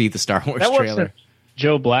see the Star Wars trailer.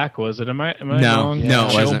 Joe Black, was it? Am I wrong? No,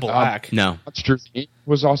 it wasn't. Joe Black. No. Monster Inc.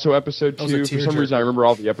 was also Episode 2. For some reason, I remember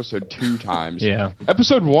all the Episode 2 times. Yeah.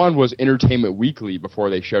 Episode 1 was Entertainment Weekly before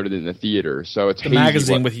they showed it in the theater. So it's the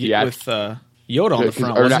magazine with Yoda on the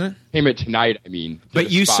front, wasn't it? Entertainment Tonight, I mean.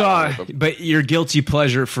 But you saw... But your guilty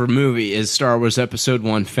pleasure for movie is Star Wars Episode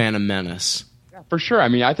 1, Phantom Menace. For sure. I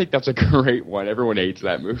mean, I think that's a great one. Everyone hates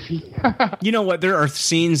that movie. You know what? There are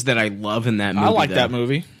scenes that I love in that movie. I like that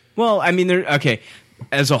movie. Well, I mean,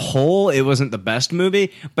 as a whole, it wasn't the best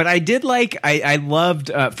movie, but I did like. I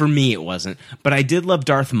loved. For me, it wasn't, but I did love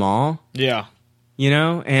Darth Maul. Yeah. You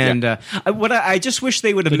know, and I just wish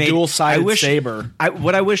they would have made dual-sided saber.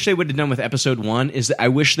 What I wish they would have done with Episode 1 is that I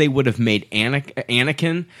wish they would have made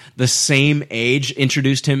Anakin the same age,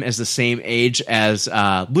 introduced him as the same age as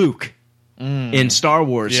Luke. In Star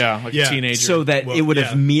Wars. Yeah, like a teenager. So that it would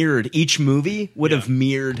have mirrored, each movie would have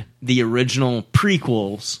mirrored the original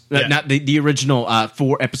prequels, not the original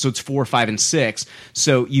episodes 4, 5, and 6.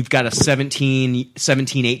 So you've got a 17,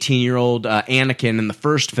 18-year-old Anakin in the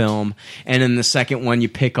first film, and in the second one you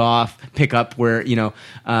pick up where,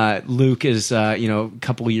 Luke is, a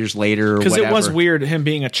couple of years later or whatever. Because it was weird, him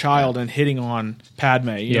being a child and hitting on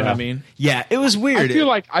Padme, you know what I mean? Yeah, it was weird.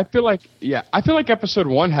 I feel like Episode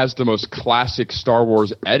 1 has the most classic Star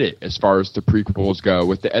Wars edit as far as the prequels go,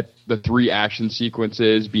 with the 3 action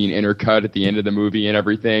sequences being intercut at the end of the movie and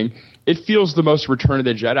everything. It feels the most Return of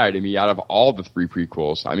the Jedi to me out of all the 3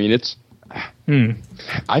 prequels. I mean,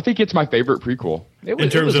 I think it's my favorite prequel. In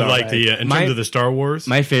terms of the Star Wars,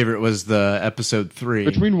 my favorite was the Episode 3.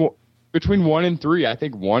 Between 1 and 3, I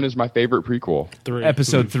think 1 is my favorite prequel.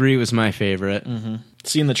 Episode 3 was my favorite. Mm-hmm.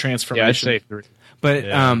 Seeing the transformation. Yeah, I'd say 3. But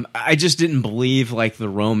I just didn't believe the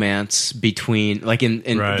romance between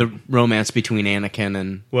the romance between Anakin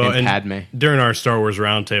and Padme. During our Star Wars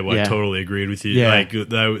roundtable, I totally agreed with you. Yeah.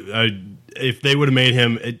 If they would have made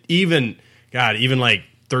him even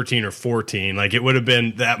 13 or 14, it would have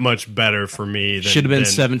been that much better for me. Should have been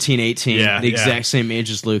 17, 18, the exact same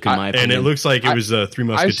age as Luke, in my opinion. And it looks like it was Three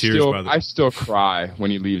Musketeers. I still cry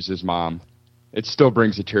when he leaves his mom. It still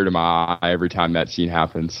brings a tear to my eye every time that scene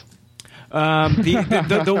happens.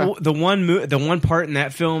 The one part in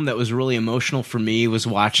that film that was really emotional for me was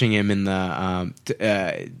watching him in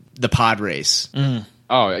the pod race. Mm.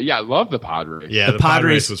 Oh yeah, I love the pod race. Yeah, the pod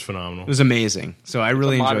race was phenomenal. It was amazing. So I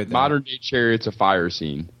really enjoyed that. Modern day Chariots of Fire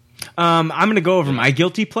scene. I'm going to go over my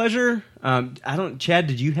guilty pleasure. Chad,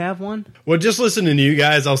 did you have one? Well, just listening to you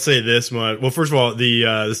guys, I'll say this much. Well, first of all,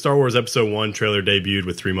 the Star Wars Episode 1 trailer debuted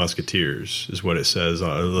with 3 Musketeers, is what it says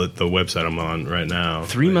on the website I'm on right now.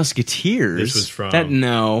 3 Musketeers? This was from...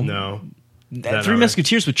 No. That 3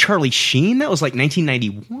 Musketeers with Charlie Sheen? That was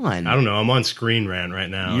 1991. I don't know. I'm on Screen Rant right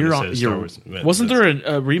now. Wasn't there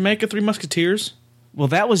a remake of 3 Musketeers? Well,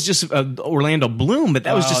 that was just Orlando Bloom, but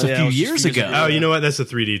that was just a few years ago. Oh, you know what? That's a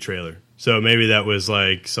 3D trailer. So maybe that was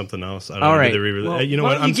something else. I don't know. All right. Well, you know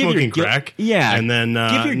what? I'm smoking crack. Yeah. And then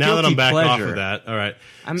now that I'm back off of that, all right.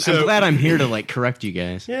 I'm glad I'm here to correct you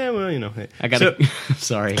guys. Yeah, well, hey. I got to.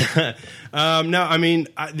 Sorry. No, I mean,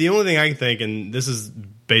 the only thing I can think, and this is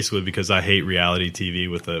basically because I hate reality TV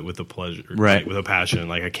with a pleasure, right? With a passion,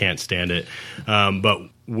 I can't stand it. But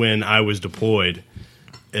when I was deployed,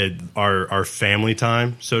 our family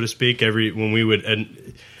time, so to speak, every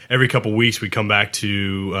couple weeks we'd come back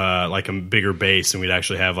to a bigger base, and we'd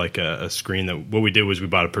actually have a screen. That what we did was we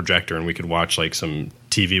bought a projector and we could watch some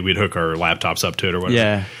TV. We'd hook our laptops up to it or whatever.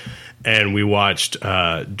 Yeah. And we watched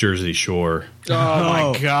Jersey Shore. Oh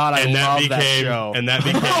my God, I love that show. And that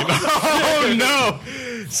became oh no.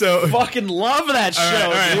 So fucking love that show.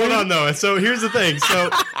 All right, hold on though. So here's the thing. So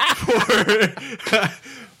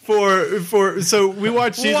so we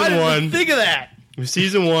watched season 1. Think of that.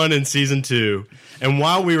 Season 1 and season 2. And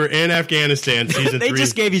while we were in Afghanistan, season 3... They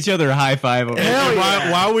just gave each other a high five.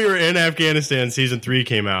 While we were in Afghanistan, season 3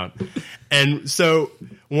 came out. And so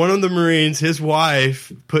one of the Marines, his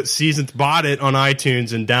wife, bought it on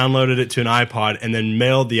iTunes and downloaded it to an iPod and then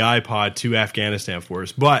mailed the iPod to Afghanistan for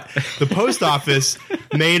us. But the post office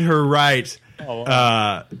made her write...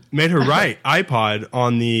 iPod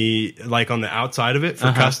on the outside of it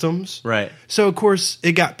for customs. Right. So of course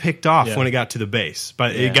it got picked off when it got to the base.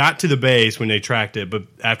 But it got to the base when they tracked it, but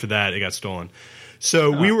after that it got stolen.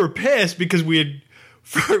 So we were pissed because we had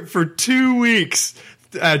for 2 weeks,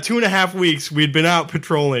 2.5 weeks, we'd been out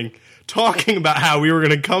patrolling, talking about how we were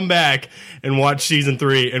going to come back and watch season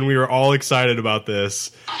 3, and we were all excited about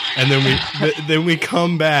this. And then we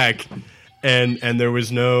come back. And there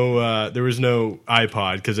was no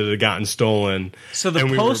iPod because it had gotten stolen. So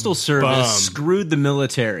the Postal Service screwed the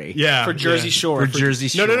military. Yeah, for Jersey Shore. For Jersey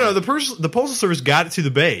Shore. No. The Postal Service got it to the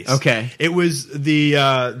base. Okay, it was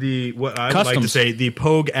the what I would like to say the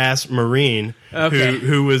Pogue ass Marine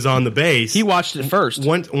who was on the base. He watched it first.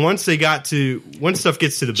 Once stuff gets to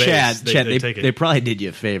the base, Chad, they take it. They probably did you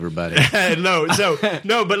a favor, buddy. No,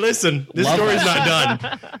 but listen, this story's not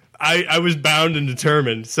done. I was bound and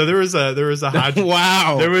determined. So there was a Haji.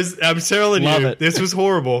 Wow. I'm telling Love you, it. this was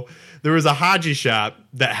horrible. There was a Haji shop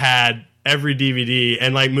that had every DVD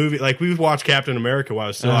and we would watch Captain America while it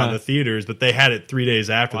was still out in the theaters, but they had it 3 days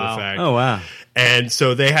after the fact. Oh wow. And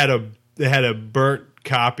so they had a burnt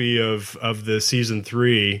copy of the season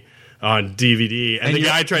 3 on DVD, and the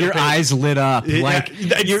guy tried to. Your eyes lit up, like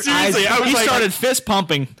your eyes. He started fist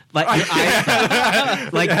pumping, like your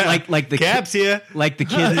eyes, like the Caps here, like the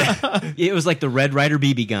kid. It was like the Red Ryder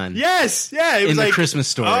BB gun. Yes, yeah, it was in like the Christmas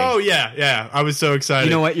Story. Oh yeah. I was so excited. You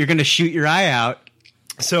know what? You're going to shoot your eye out.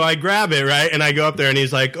 So I grab it, right, and I go up there, and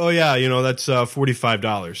he's like, "Oh yeah, that's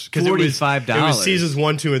 $45 because $45. It was seasons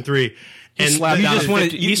 1, 2, and 3." And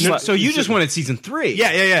you just wanted season 3.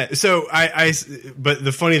 Yeah. So but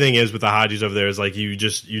the funny thing is with the Hajis over there is like you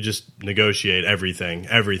just negotiate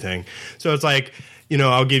everything. So it's like,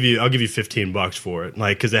 I'll give you $15 for it,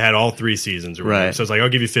 like because it had all 3 seasons, or whatever. Right? So it's like I'll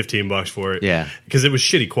give you $15 for it, yeah, because it was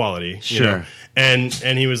shitty quality, sure. And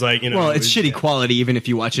he was like, well, it's shitty quality even if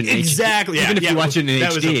you watch it in exactly, HD. Even if you watch it in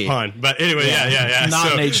that HD. Was a pun, but anyway, yeah.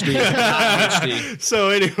 Not in HD. Not in HD. So,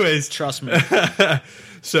 anyways, trust me.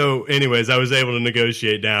 So, anyways, I was able to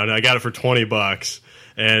negotiate down. I got it for $20,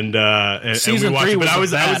 and season we watched 3 it. But I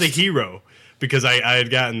was best. a hero because I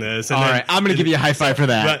had gotten this. And all right, I'm going to give you a high five for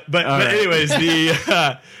that. But anyways,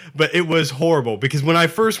 but it was horrible because when I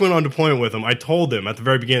first went on deployment with them, I told them at the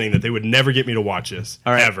very beginning that they would never get me to watch this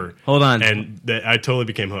ever. Hold on, and I totally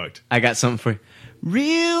became hooked. I got something for you.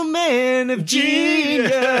 Real man of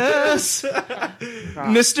genius,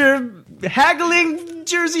 Mr. Haggling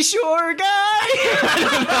Jersey Shore guy.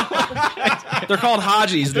 They're called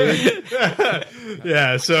Hajis, dude.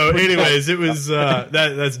 Yeah. So, anyways, it was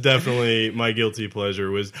that's definitely my guilty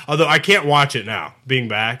pleasure. Although I can't watch it now, being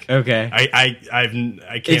back. Okay. I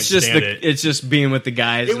can't stand it. It's just being with the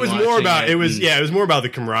guys. It was more about it was more about the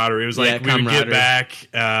camaraderie. It was like we would get back.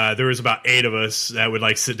 There was about 8 of us that would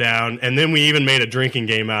like sit down, and then we even made a drinking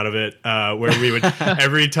game out of it, where we would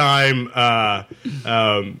every time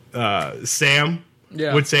Sam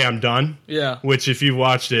would say I'm done. Yeah. Which if you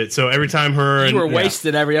watched it, so every time you were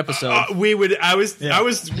wasted every episode. I was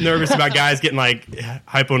nervous about guys getting like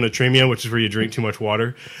hyponatremia, which is where you drink too much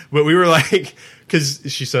water. But we were like, because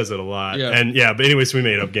she says it a lot. Yeah. And but anyways, we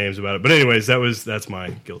made up games about it. But anyways, that's my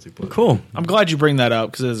guilty pleasure. Cool. I'm glad you bring that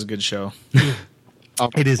up because it is a good show.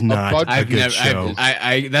 It is not a good show.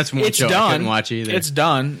 That's one show I couldn't watch either. It's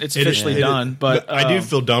done. It's officially done. But I do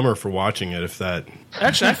feel dumber for watching it. If that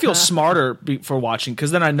actually, I feel smarter for watching because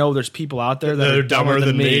then I know there's people out there that are dumber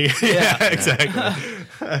than me. Yeah,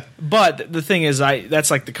 exactly. But the thing is, that's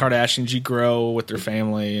like the Kardashians. You grow with their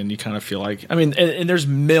family, and you kind of feel like. I mean, and there's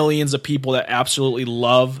millions of people that absolutely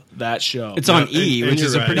love that show. It's on E, which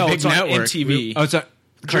is a pretty big it's on network. MTV. Oh, it's on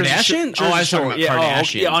Kardashian? Jersey I was talking about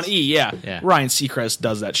Kardashians. on E, yeah. Ryan Seacrest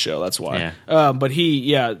does that show, that's why. Yeah. But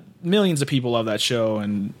millions of people love that show,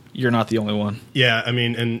 and you're not the only one. Yeah, I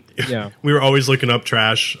mean, and we were always looking up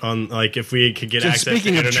trash on, like, if we could get access to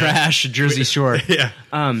speaking of trash, Jersey Shore. Yeah.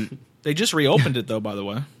 They just reopened it, though, by the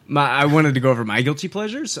way. I wanted to go over my guilty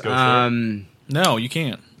pleasures. No, you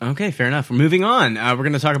can't. Okay, fair enough. We're moving on. We're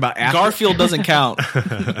going to talk about Garfield doesn't count.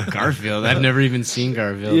 Garfield? I've never even seen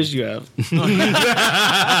Garfield. Yes, you have.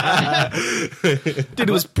 Dude,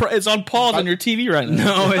 it's on pause on your TV right now.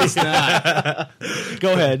 No, it's not.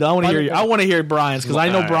 Go ahead. I want to hear you. I want to hear Brian's because I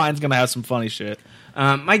know Brian's going to have some funny shit.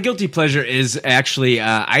 My guilty pleasure is actually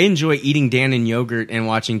I enjoy eating Dannon yogurt and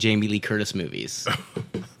watching Jamie Lee Curtis movies.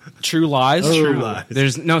 True Lies. True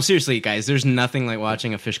Lies. Seriously, guys. There's nothing like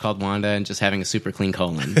watching A Fish Called Wanda and just having a super clean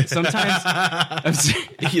colon. Sometimes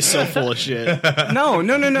he's so full of shit. No.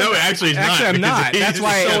 No, actually, he's not. I'm not. That's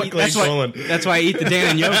why I eat the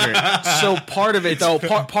Dannon yogurt. So part of it, though,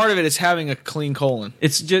 part of it is having a clean colon.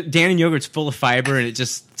 It's just Dannon yogurt's full of fiber and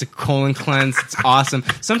it's a colon cleanse. It's awesome.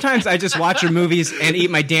 Sometimes I just watch her movies and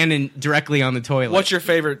eat my Dannon directly on the toilet. What's your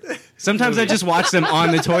favorite? Sometimes I just watch them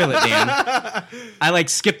on the toilet, Dan. I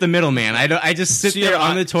skip the middleman. I just sit there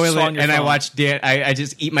on the toilet and I watch I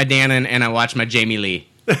just eat my Dannon and I watch my Jamie Lee.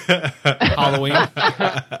 Halloween.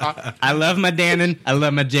 I love my Dannon. I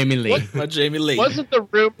love my Jamie Lee. My Jamie Lee. Wasn't the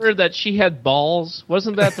rumor that she had balls?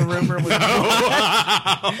 Wasn't that the rumor?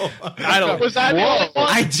 I don't. Was that one?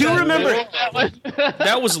 I do remember.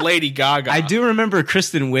 That was Lady Gaga. I do remember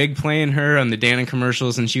Kristen Wiig playing her on the Dannon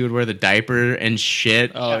commercials, and she would wear the diaper and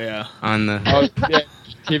shit. Oh yeah. On the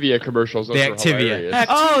Activia commercials. The Activia.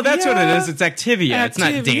 Oh, that's what it is. It's Activia. It's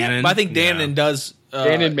not Dannon. But I think Dannon does.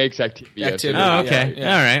 Dannon makes Activia. Oh, okay.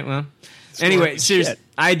 Yeah. All right. Well. Anyway, seriously,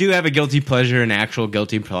 I do have a guilty pleasure, an actual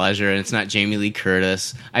guilty pleasure, and it's not Jamie Lee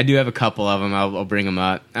Curtis. I do have a couple of them. I'll bring them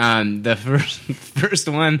up. The first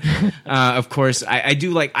one, of course, I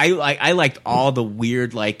do like. I liked all the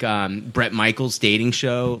weird Bret Michaels dating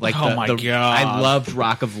show. God, I loved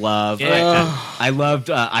Rock of Love. Yeah. I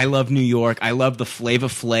loved New York. I loved the Flava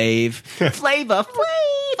Flav. Flava Flav.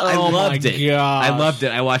 I loved it. Gosh. I loved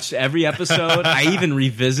it. I watched every episode. I even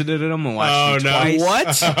revisited them and watched them twice.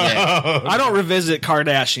 What? Yeah. I don't revisit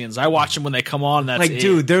Kardashians. I watch them when they come on. That's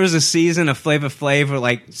dude, there was a season of Flava Flav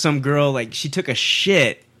where some girl she took a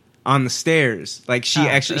shit on the stairs. She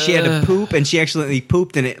had to poop and she accidentally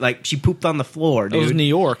pooped in it. She pooped on the floor, dude. It was New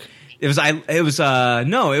York. It was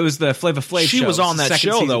the Flava Flav show. She was on that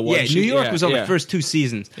show, though, wasn't she? New York was on the first 2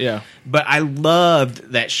 seasons. Yeah. But I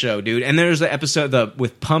loved that show, dude. And there's the episode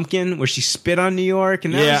with Pumpkin where she spit on New York.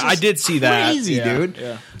 And that was I did see that. Crazy, dude.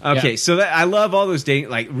 Yeah. Okay, so I love all those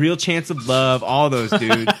dating, Real Chance of Love, all those,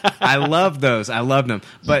 dude. I love those. I love them.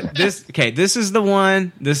 But this is the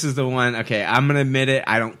one. This is the one. Okay, I'm going to admit it.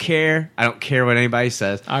 I don't care. I don't care what anybody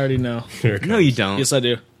says. I already know. No, you don't. Yes, I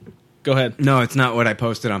do. Go ahead. No, it's not what I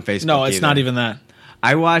posted on Facebook. No, it's not even that.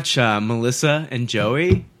 I watch Melissa and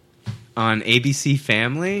Joey on ABC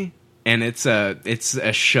Family, and it's a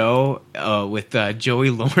show with Joey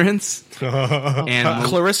Lawrence and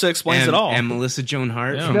Clarissa Explains It All, and Melissa Joan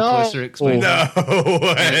Hart from Clarissa Explains It All. No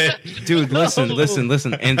way. Dude,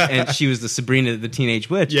 listen, and she was the Sabrina the Teenage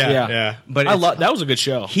Witch. Yeah. But that was a good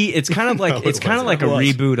show. It's kind of like a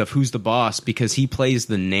reboot of Who's the Boss because he plays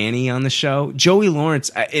the nanny on the show. Joey Lawrence,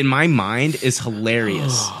 in my mind, is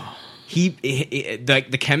hilarious.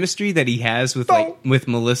 The chemistry that he has with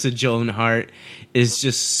Melissa Joan Hart is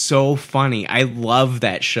just so funny. I love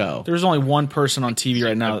that show. There's only one person on TV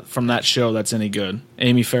right now from that show that's any good.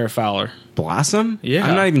 Amy Farrah Fowler. Blossom? Yeah.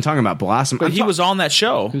 I'm not even talking about Blossom. But he was on that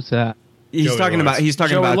show. Who's that? He's talking about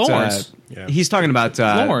Lawrence. He's talking about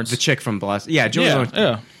Lawrence. the chick from Blossom. Yeah, Joey Lawrence.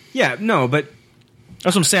 Yeah. Yeah, no, but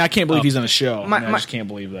that's what I'm saying. I can't believe he's on a show. I just can't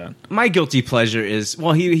believe that. My guilty pleasure is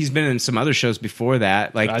he's been in some other shows before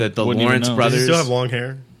that, the Lawrence brothers. Does he still have long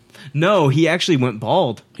hair? No, he actually went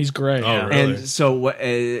bald. He's great. Oh, really? And so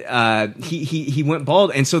he went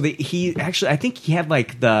bald, and so I think he had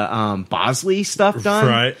the Bosley stuff done,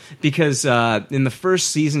 right? Because in the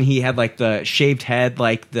first season he had the shaved head,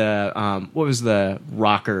 what was the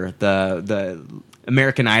rocker, the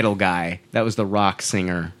American Idol guy that was the rock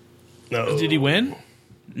singer. No, did he win?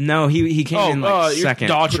 No, he came in second.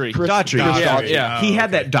 Daughtry. Yeah. He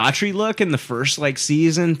had that Daughtry look in the first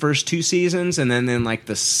first 2 seasons, and then in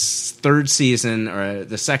the third season or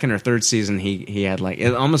the second or third season, he had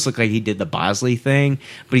it almost looked like he did the Bosley thing,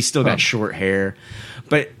 but he still got short hair.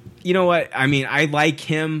 But you know what? I mean, I like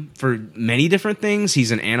him for many different things.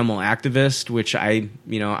 He's an animal activist, which I'm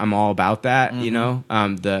all about that.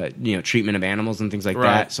 Mm-hmm. The treatment of animals and things like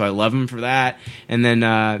that. So I love him for that. And then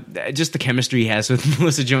just the chemistry he has with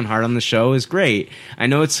Melissa Joan Hart on the show is great. I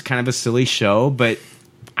know it's kind of a silly show, but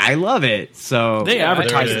I love it. So they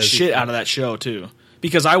advertise the shit out of that show too.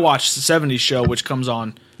 because I watched the 70s show, which comes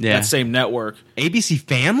on that same network. ABC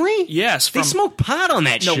Family? Yes. They smoke pot on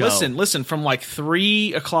that show. No, listen. From like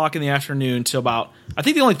 3 o'clock in the afternoon till about, I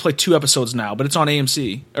think they only play 2 episodes now, but it's on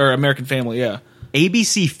AMC, or American Family, yeah.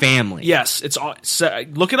 ABC Family. Yes,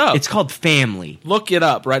 look it up. It's called Family. Look it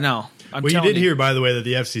up right now. You did hear, by the way, that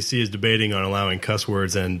the FCC is debating on allowing cuss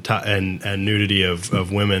words and nudity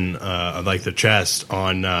of women, like the chest,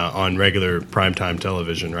 on regular primetime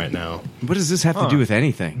television right now. What does this have to do with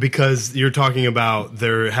anything? Because you're talking about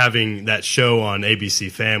they're having that show on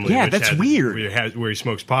ABC Family. Yeah, that's weird. Where he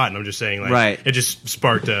smokes pot, and I'm just saying, like, right. It just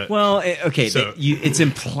sparked a... Well, okay, it's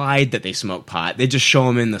implied that they smoke pot. They just show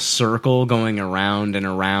them in the circle going around and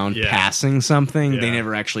around passing something. They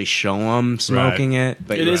never actually show them smoking it.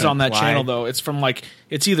 But it is on that channel, though. It's from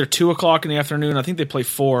it's either 2 o'clock in the afternoon. I think they play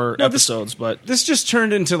 4 episodes, but this just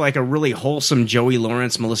turned into like a really wholesome Joey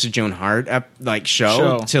Lawrence, Melissa Joan Hart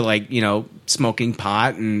show to smoking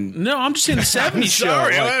pot and no, I'm just saying the 70s show.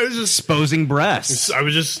 Sorry, I was just exposing breasts. I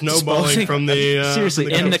was just snowballing from the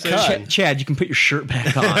seriously in the cut. Chad, you can put your shirt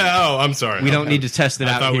back on. Oh, I'm sorry. We don't need to test it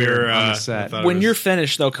out here on the set. When you're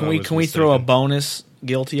finished, though, can we throw a bonus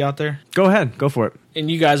guilty out there? Go ahead, go for it. And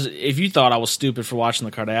you guys, if you thought I was stupid for watching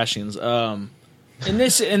the Kardashians, and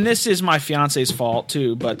this is my fiance's fault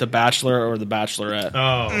too, but The Bachelor or The Bachelorette.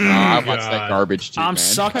 I watch that garbage too. I'm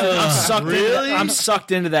sucked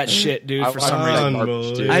into that shit, dude. For some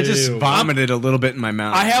reason, I just vomited a little bit in my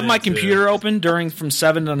mouth. I have my computer open from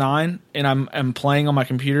 7 to 9, and I'm playing on my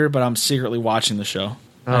computer, but I'm secretly watching the show.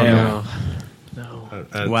 No.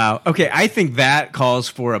 Wow. Okay, I think that calls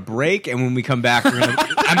for a break, and when we come back, we're gonna.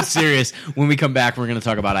 I'm serious. When we come back, we're gonna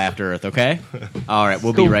talk about After Earth. Okay. All right.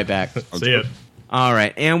 We'll be right back. See ya. All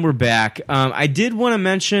right, and we're back. I did want to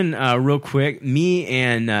mention real quick, me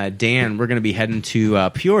and Dan, we're going to be heading to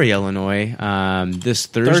Peoria, Illinois this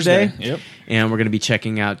Thursday. Yep. And we're going to be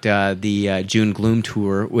checking out the June Gloom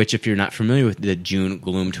Tour, which, if you're not familiar with the June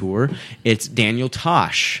Gloom Tour, it's Daniel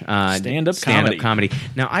Tosh. Stand-up comedy.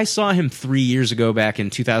 Now, I saw him 3 years ago back in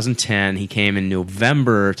 2010. He came in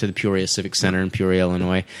November to the Peoria Civic Center in Peoria,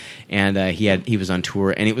 Illinois. And he was on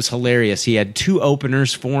tour, and it was hilarious. He had 2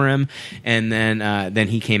 openers for him, and then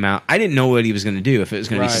he came out. I didn't know what he was going to do, if it was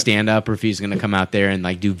going to be stand-up or if he was going to come out there and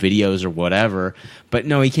do videos or whatever. But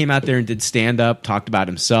no, he came out there and did stand-up, talked about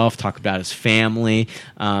himself, talked about his family,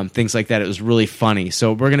 things like that. It was really funny.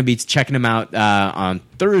 So we're going to be checking him out on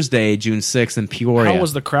Thursday, June 6th in Peoria. How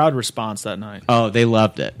was the crowd response that night? Oh, they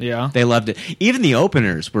loved it. Yeah? They loved it. Even the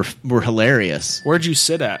openers were hilarious. Where'd you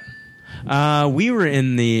sit at? We were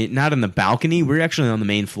not in the balcony. We were actually on the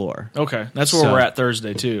main floor. Okay, that's where we're at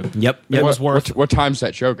Thursday too. Yep. What time's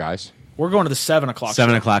that show, guys? We're going to the 7 o'clock.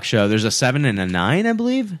 7 o'clock show. There's a 7 and a 9, I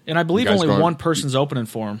believe. And I believe only one person's opening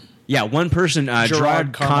for him. Yeah, one person,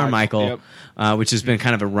 Gerard Carmichael, which has been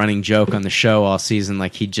kind of a running joke on the show all season.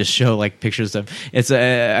 Like, he'd just show pictures of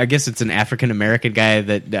I guess it's an African American guy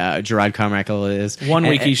that Gerard Carmichael is. One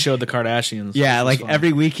week he showed the Kardashians. Yeah,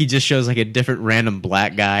 every week he just shows a different random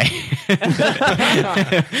black guy.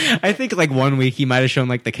 I think 1 week he might have shown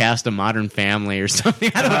the cast of Modern Family or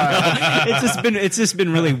something. I don't know. It's just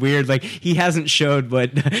been really weird. He hasn't showed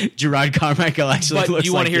what Gerard Carmichael actually looks like. But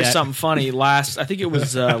you want to hear yet. something funny? I think it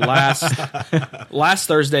was last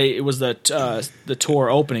Thursday. It was the tour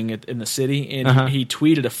opening in the city, and he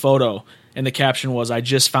tweeted a photo, and the caption was, "I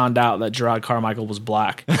just found out that Gerard Carmichael was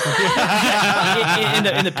black." in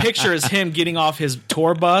the picture is him getting off his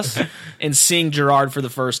tour bus and seeing Gerard for the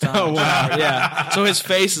first time. Oh wow! Yeah, so his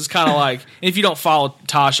face is kind of if you don't follow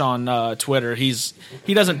Tosh on Twitter, he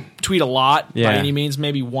doesn't tweet a lot by any means,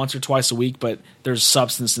 maybe once or twice a week, but there's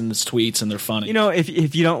substance in his tweets and they're funny.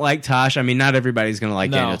 If you don't like Tosh, I mean, not everybody's going to like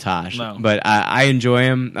Daniel Tosh, but I enjoy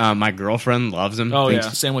him. My girlfriend loves him. Oh,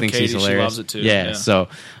 same with Katie. She loves it too. Yeah. So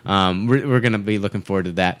we're going to be looking forward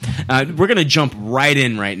to that. We're going to jump right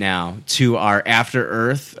in right now to our After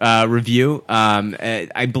Earth review.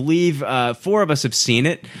 I believe 4 of us have seen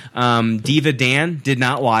it. Diva Dan did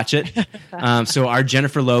not watch it. So our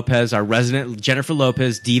resident Jennifer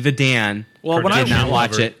Lopez, Diva Dan, did not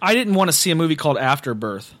watch it. I didn't want to see a movie called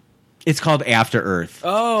Afterbirth. It's called After Earth.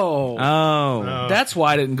 Oh. That's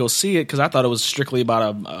why I didn't go see it, because I thought it was strictly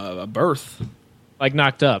about a birth. Like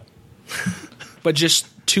Knocked Up. But just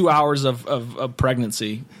 2 hours of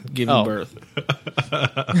pregnancy giving birth.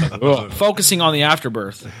 Focusing on the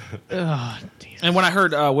afterbirth. And when I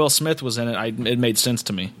heard Will Smith was in it, it made sense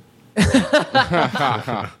to me.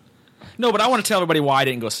 No, but I want to tell everybody why I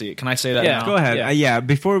didn't go see it. Can I say that now? Go ahead.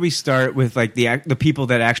 Before we start with the people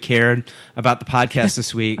that actually cared about the podcast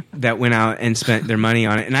this week that went out and spent their money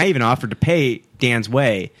on it, and I even offered to pay Dan's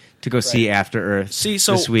way to go see After Earth so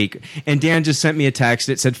this week. And Dan just sent me a text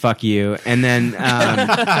that said, fuck you. And then,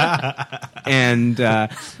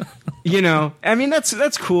 you know, I mean,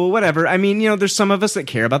 that's cool, whatever. I mean, you know, there's some of us that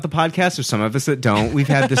care about the podcast, there's some of us that don't. We've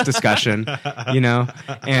had this discussion, you know,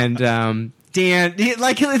 and Dan,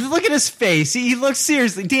 look at his face. He looks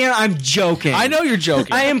seriously. Dan, I'm joking. I know you're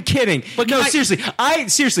joking. I am kidding. But no,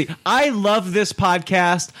 seriously. I love this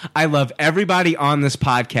podcast. I love everybody on this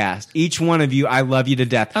podcast. Each one of you, I love you to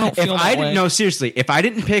death. I don't feel that way. No, seriously. If I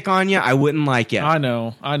didn't pick on you, I wouldn't like you. I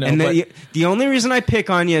know. And the only reason I pick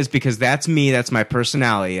on you is because that's me. That's my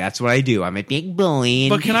personality. That's what I do. I'm a big bully.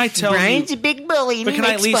 But can I tell Brian's a big bully. But can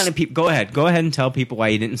I at least fun of people? Go ahead and tell people why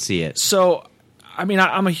you didn't see it. So, I mean,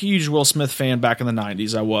 I'm a huge Will Smith fan back in the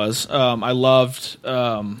 90s. I was. I loved...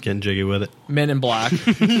 getting jiggy with it. Men in Black.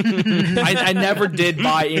 I never did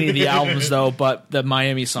buy any of the albums, though, but the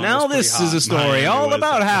Miami song now was this hot. is a story all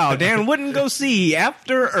about how Dan wouldn't go see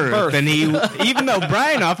After Earth. And he, even though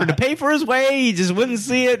Brian offered to pay for his way, he just wouldn't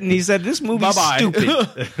see it, and he said, this movie's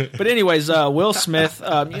stupid. But anyways, Will Smith,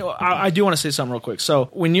 you know, I do want to say something real quick. So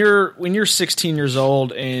when you're 16 years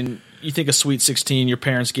old and you think a Sweet 16, your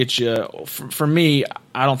parents get you. For me,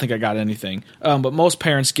 I don't think I got anything. But most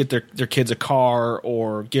parents get their kids a car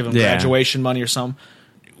or give them graduation money or something.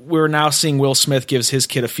 We're now seeing Will Smith gives his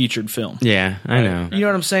kid a featured film. Yeah, I know. You know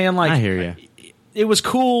what I'm saying? Like, I hear you. It was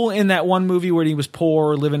cool in that one movie where he was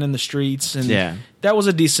poor, living in the streets, and that was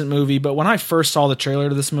a decent movie. But when I first saw the trailer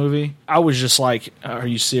to this movie, I was just like, are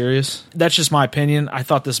you serious? That's just my opinion. I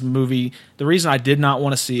thought this movie, the reason I did not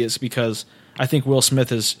want to see it is because I think Will Smith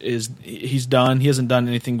he's done. He hasn't done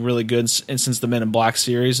anything really good since the Men in Black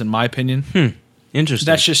series, in my opinion. Interesting.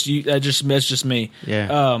 That's just me.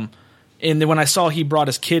 Yeah. And then when I saw he brought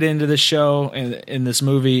his kid into this show and in this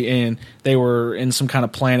movie, and they were in some kind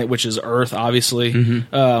of planet, which is Earth, obviously,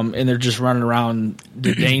 and they're just running around,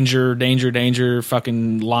 danger,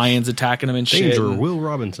 fucking lions attacking them and shit. Danger, Will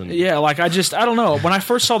Robinson. Yeah, like I don't know. When I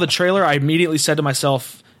first saw the trailer, I immediately said to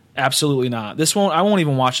myself, absolutely not. I won't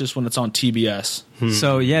even watch this when it's on TBS.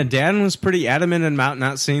 So yeah, Dan was pretty adamant about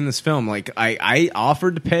not seeing this film. Like I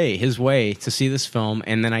offered to pay his way to see this film,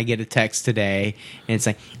 and then I get a text today, and it's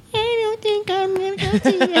like, I don't think I'm gonna go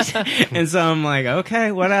see this. And so I'm like,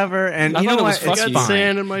 okay, whatever. And you know what? It's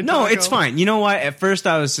fine. No, it's fine. You know what? At first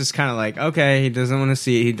I was just kind of like, okay, he doesn't want to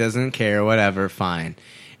see it, he doesn't care, whatever, fine.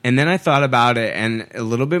 And then I thought about it and a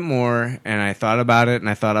little bit more, and I thought about it, and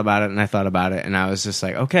I thought about it, and I thought about it, and I was just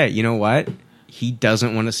like, okay, you know what? He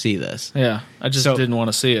doesn't want to see this. Yeah, I just didn't want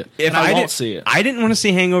to see it. If I won't see it. I didn't want to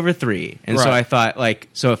see Hangover 3. And so I thought, like,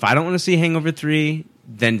 so if I don't want to see Hangover 3,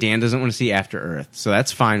 then Dan doesn't want to see After Earth. So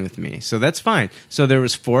that's fine with me. So that's fine. So there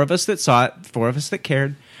was 4 of us that saw it, 4 of us that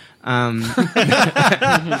cared.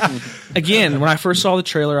 Again, when I first saw the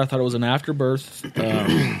trailer, I thought it was an afterbirth.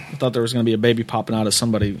 I thought there was going to be a baby popping out of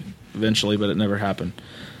somebody eventually, but it never happened.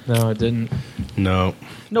 No, it didn't. No,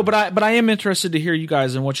 but I am interested to hear you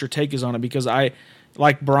guys and what your take is on it, because I,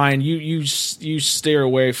 like Brian, you steer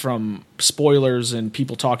away from spoilers and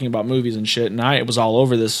people talking about movies and shit, and I was all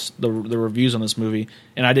over the reviews on this movie,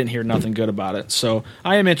 and I didn't hear nothing good about it. So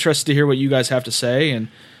I am interested to hear what you guys have to say, and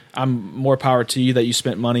I'm more power to you that you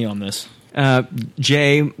spent money on this.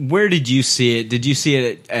 Jay, where did you see it? Did you see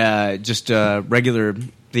it at just a regular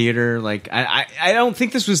theater? Like, I don't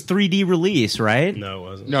think this was 3D release, right? No, it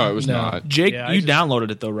wasn't. No, it was not. Jake, you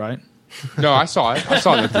downloaded it though, right? No, I saw it. I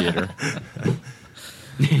saw it in the theater.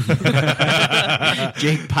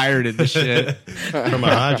 Jake pirated the shit from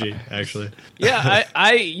a Haji, actually. Yeah,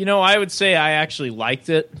 I would say I actually liked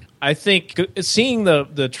it. I think seeing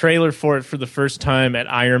the trailer for it for the first time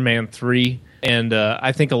at Iron Man 3, and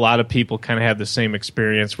I think a lot of people kind of had the same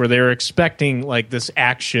experience where they were expecting like this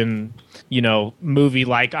action, movie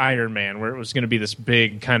like Iron Man, where it was going to be this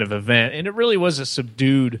big kind of event, and it really was a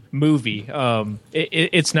subdued movie.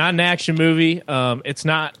 It's not an action movie. It's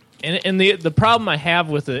not. And the problem I have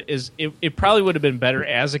with it is it probably would have been better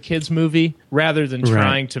as a kid's movie rather than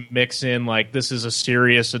trying to mix in like this is a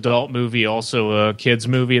serious adult movie, also a kid's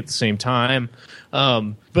movie at the same time.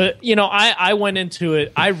 But I went into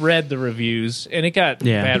it. I read the reviews, and it got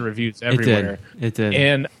bad reviews everywhere. It did.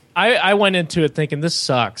 And I went into it thinking this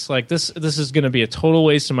sucks. Like this is going to be a total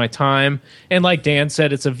waste of my time. And like Dan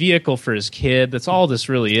said, it's a vehicle for his kid. That's all this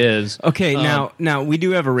really is. Okay, now we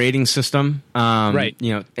do have a rating system, right?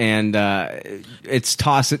 And it's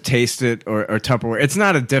toss it, taste it, or Tupperware. It's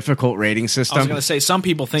not a difficult rating system. I was going to say some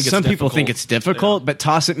people think it's difficult, but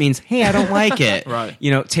toss it means hey, I don't like it. Right?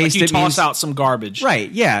 Taste like it toss means out some garbage.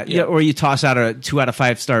 Right? Yeah. Or you toss out a 2 out of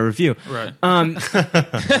 5 star review. Right.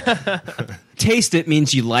 Taste it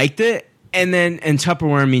means you liked it, And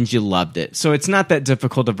Tupperware means you loved it. So it's not that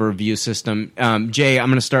difficult of a review system. Jay, I'm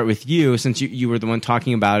going to start with you since you were the one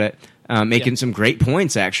talking about it. Making some great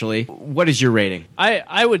points, actually. What is your rating?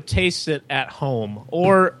 I would taste it at home.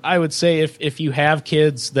 Or I would say if you have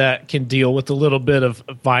kids that can deal with a little bit of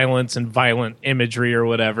violence and violent imagery or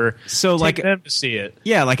whatever, so take them to see it.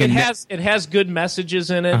 Yeah, like it has good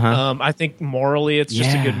messages in it. I think morally it's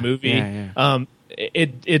just a good movie. Yeah.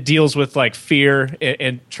 It deals with like fear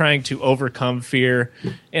and trying to overcome fear,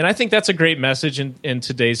 and I think that's a great message in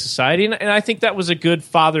today's society. And I think that was a good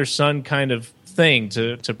father-son kind of thing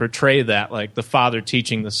to portray that, like the father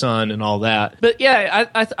teaching the son and all that. But yeah,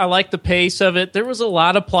 I like the pace of it. There was a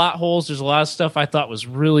lot of plot holes. There's a lot of stuff I thought was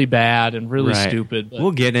really bad and really stupid. But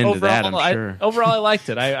we'll get into that, I'm sure. Overall, I liked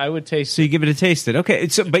it. I would taste it. So you give it a taste it. Okay,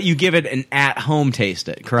 but you give it an at-home taste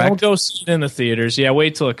it, correct? Don't go see it in the theaters. Yeah,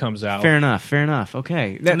 wait till it comes out. Fair enough.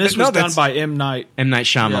 Okay. And this was done by M. Night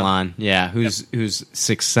Shyamalan, who's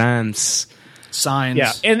Sixth Sense. Signs.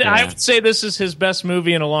 Yeah, and I would say this is his best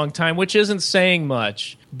movie in a long time, which isn't saying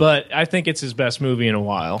much, but I think it's his best movie in a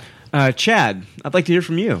while. Chad, I'd like to hear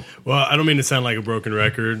from you. Well, I don't mean to sound like a broken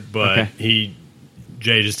record, but Jay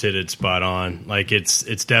just hit it spot on. Like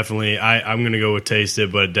it's definitely I'm going to go with taste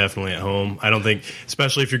it, but definitely at home. I don't think,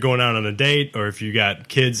 especially if you're going out on a date or if you got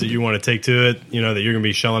kids that you want to take to it, that you're going to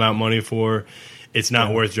be shelling out money for, it's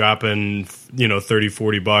not worth dropping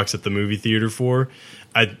 $30-$40 at the movie theater for.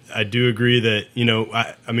 I do agree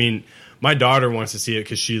that I mean my daughter wants to see it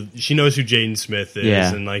because she knows who Jaden Smith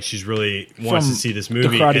is and like she's really wants to see this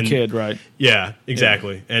movie. The Karate Kid, right? Yeah,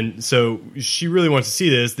 exactly. Yeah. And so she really wants to see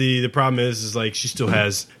this. The problem is like she still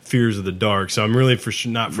has fears of the dark. So I'm really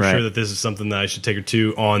not for sure that this is something that I should take her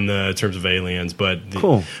to on the terms of Aliens. But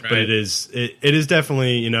but it is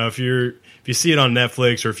definitely if you see it on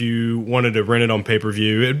Netflix or if you wanted to rent it on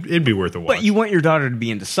pay-per-view, it'd be worth a watch. But you want your daughter to be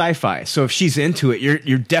into sci-fi, so if she's into it,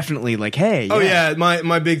 you're definitely like, hey. Oh yeah,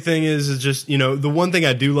 my big thing is just the one thing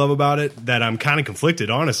I do love about it that I'm kind of conflicted,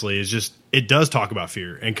 honestly, is just it does talk about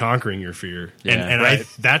fear and conquering your fear, and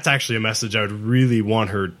that's actually a message I would really want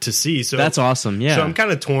her to see. So that's awesome. Yeah. So I'm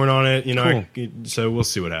kind of torn on it, cool. So we'll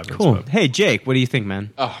see what happens. Cool. But. Hey Jake, what do you think, man?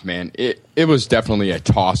 Oh man, it was definitely a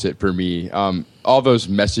toss it for me. All those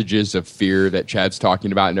messages of fear that Chad's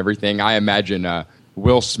talking about and everything, I imagine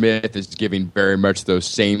Will Smith is giving very much those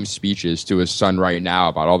same speeches to his son right now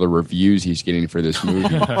about all the reviews he's getting for this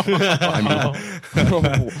movie. I mean,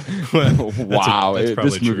 wow,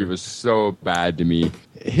 this movie was so bad to me.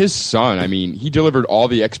 His son, I mean, he delivered all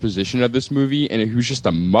the exposition of this movie, and he was just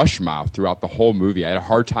a mush mouth throughout the whole movie. I had a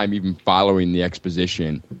hard time even following the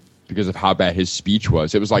exposition because of how bad his speech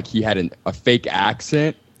was. It was like he had a fake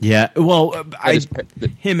accent. Yeah, well,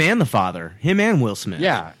 him and the father, him and Will Smith.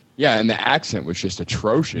 Yeah, and the accent was just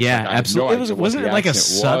atrocious. Yeah, absolutely. Wasn't it like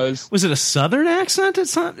was it a Southern accent? It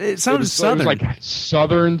sounded Southern. It was like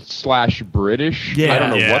Southern/British. Yeah, I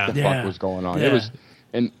don't know what the fuck was going on. Yeah. It was,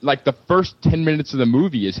 and like the first 10 minutes of the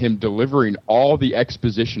movie is him delivering all the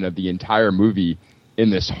exposition of the entire movie in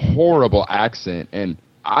this horrible accent, and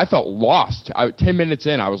I felt lost. 10 minutes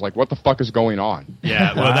in, I was like, what the fuck is going on?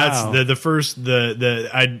 Yeah, well, that's the first,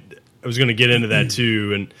 I was going to get into that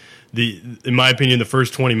too, and in my opinion, the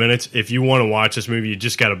first 20 minutes, if you want to watch this movie, you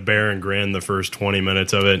just got to bear and grin the first 20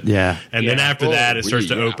 minutes of it. Yeah. And then after that, it starts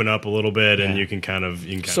to open up a little bit, and you can kind of...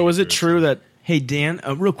 So is it true that... Hey, Dan,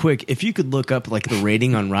 real quick, if you could look up like the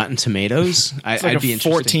rating on Rotten Tomatoes, I'd be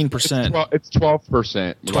interested. 14%. It's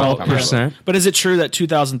 12%. 12%. But is it true that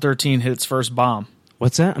 2013 hit its first bomb?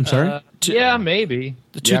 What's that? I'm sorry? Yeah, maybe.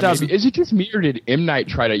 The 2000. Maybe. Is it just me, or did M. Night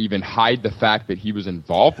try to even hide the fact that he was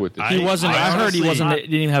involved with it? He wasn't. I heard he wasn't.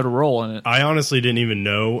 Didn't even have a role in it. I honestly didn't even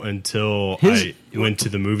know until I went to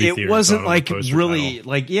the movie theater. It wasn't like really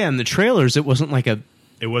like in the trailers. It wasn't like a.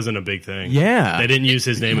 It wasn't a big thing. Yeah. They didn't use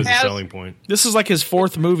his name as a selling point. This is like his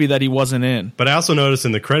fourth movie that he wasn't in. But I also noticed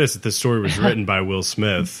in the credits that this story was written by Will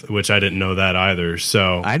Smith, which I didn't know that either.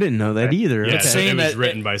 So I didn't know that either. Yeah, it was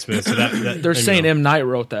written by Smith. So they're saying M. Night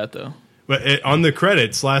wrote that, though. But on the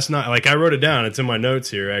credits last night, like I wrote it down. It's in my notes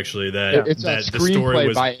here, actually. That it's that a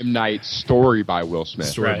screenplay by M. Night, story by Will Smith.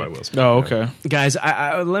 Story by Will Smith. Oh, okay. Guys,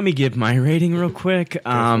 I let me give my rating real quick.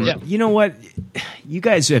 You know what? You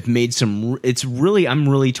guys have made some. I'm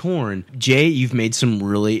really torn. Jay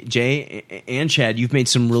and Chad, you've made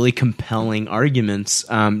some really compelling arguments.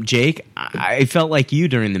 Jake, I felt like you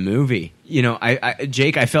during the movie.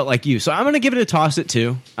 Jake, I felt like you, so I'm going to give it a toss at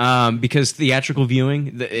 2 because theatrical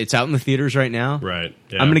viewing, it's out in the theaters right now. Right.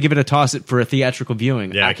 Yeah. I'm going to give it a toss it for a theatrical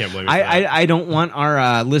viewing. Yeah, I can't blame you. I don't want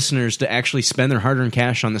our listeners to actually spend their hard-earned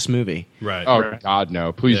cash on this movie. Right. Oh God,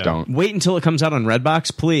 no! Please don't. Wait until it comes out on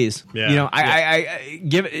Redbox, please. Yeah. I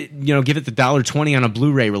give it the $1.20 on a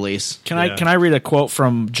Blu-ray release. Can I read a quote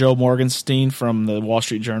from Joe Morgenstein from the Wall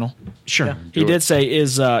Street Journal? Sure. Yeah. He did say,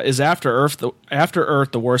 "Is After Earth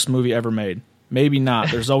the worst movie ever made? Maybe not.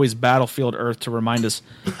 There's always Battlefield Earth to remind us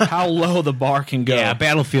how low the bar can go." Yeah,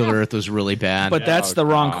 Battlefield Earth was really bad. But that's the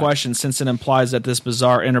wrong question, since it implies that this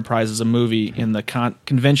bizarre enterprise is a movie in the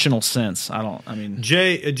conventional sense.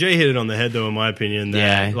 Jay hit it on the head, though, in my opinion.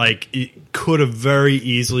 That it could have very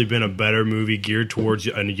easily been a better movie geared towards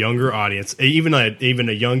a younger audience, even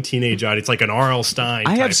a young teenage audience, like an R.L. Stein.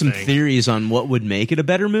 I have some theories on what would make it a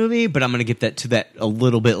better movie, but I'm going to get to that a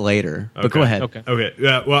little bit later. Okay. But go ahead. Okay.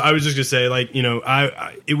 Yeah. Well, I was just going to say, like,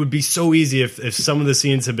 it would be so easy if some of the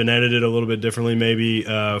scenes had been edited a little bit differently, maybe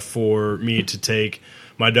for me to take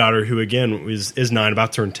my daughter, who again is 9,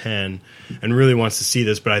 about to turn 10, and really wants to see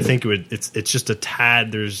this. But I think it's just a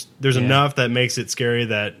tad. There's enough that makes it scary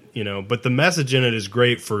that but the message in it is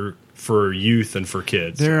great for youth and for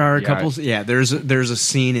kids. There are a couple. Yeah, there's a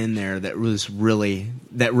scene in there that really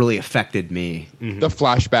affected me. Mm-hmm. The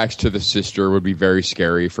flashbacks to the sister would be very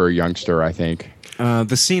scary for a youngster, I think.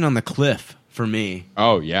 The scene on the cliff for me.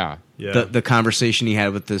 Oh yeah. Yeah. The conversation he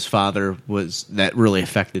had with his father that really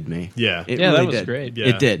affected me. Yeah. It really that was did. great. Yeah.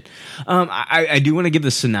 It did. I do want to give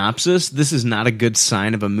the synopsis. This is not a good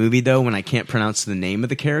sign of a movie, though, when I can't pronounce the name of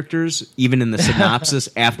the characters, even in the synopsis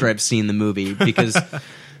after I've seen the movie, because...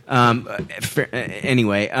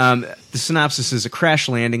 Anyway, the synopsis is: a crash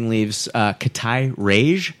landing leaves Katai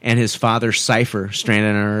Rage and his father Cypher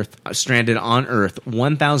stranded on Earth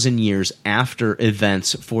 1,000 years after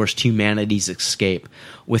events forced humanity's escape.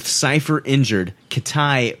 With Cypher injured,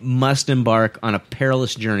 Katai must embark on a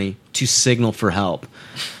perilous journey to signal for help.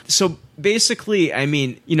 So basically,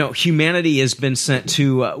 humanity has been sent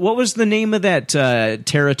to what was the name of that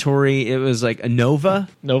territory? It was like a Nova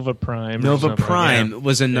Prime. Nova Prime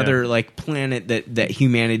was another planet that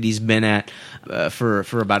humanity's been at for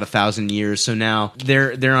about 1,000 years. So now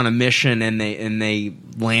they're on a mission and they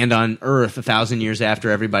land on Earth 1,000 years after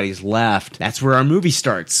everybody's left. That's where our movie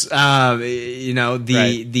starts. The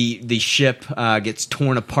ship gets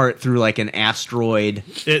torn apart through like an asteroid.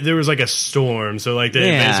 There was like a storm, so like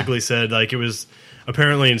they basically said like it was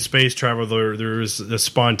apparently in space travel there was a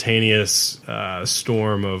spontaneous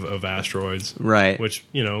storm of asteroids, right? Which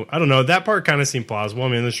I don't know, that part kind of seemed plausible. I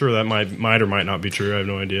mean, sure, that might or might not be true. I have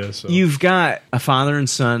no idea. So you've got a father and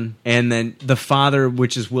son, and then the father,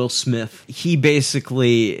 which is Will Smith, he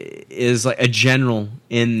basically is like a general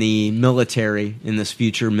in the military, in this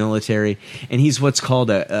future military, and he's what's called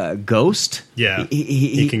a ghost. Yeah,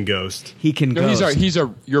 he can ghost. He can ghost.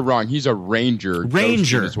 You're wrong. He's a ranger.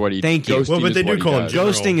 Ranger is what he. Thank you. Well, but they do call him general.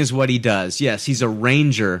 Ghosting is what he does. Yes, he's a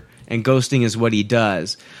ranger, and ghosting is what he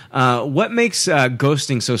does. What makes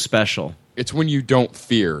ghosting so special? It's when you don't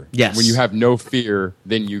fear. Yes. When you have no fear,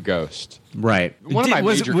 then you ghost. Right.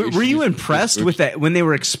 Were you impressed with that when they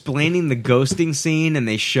were explaining the ghosting scene and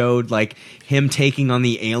they showed like him taking on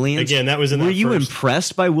the aliens? Again, that was in. Were you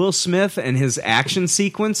impressed by Will Smith and his action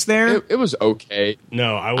sequence there? It was okay.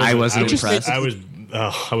 No, I wasn't impressed. I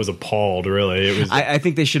was appalled. Really, it was. I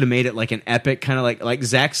think they should have made it like an epic kind of like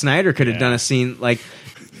Zack Snyder could have done a scene like.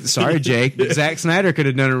 Sorry, Jake. Zack Snyder could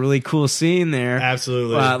have done a really cool scene there.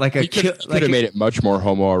 Absolutely. He could have made it much more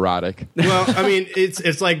homoerotic. Well, I mean,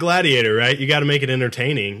 it's like Gladiator, right? You got to make it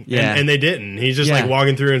entertaining. Yeah. And they didn't. He's just like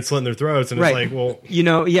walking through and slitting their throats, and it's like, well,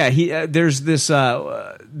 there's this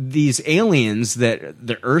these aliens that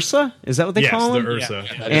the Ursa, is that what they call them? Yes, the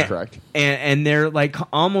Ursa. That is correct. And they're like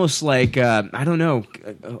almost like I don't know.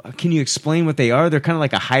 Can you explain what they are? They're kind of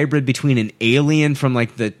like a hybrid between an alien from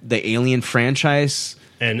like the Alien franchise.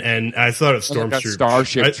 And I thought of Stormtroopers.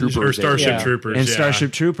 Starship Troopers. Or Starship Troopers. And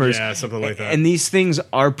Starship Troopers. Yeah, something like that. And these things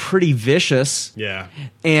are pretty vicious. Yeah.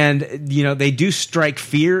 And, they do strike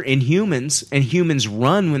fear in humans, and humans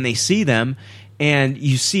run when they see them. And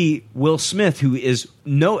you see Will Smith, he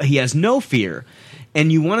has no fear.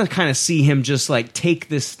 And you want to kind of see him just like take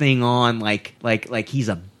this thing on like he's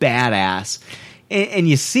a badass. And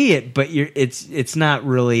you see it, but it's not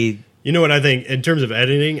really... You know what I think? In terms of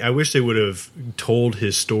editing, I wish they would have told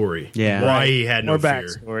his story. Yeah. Why he had no fear.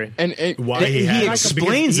 Backstory. And why he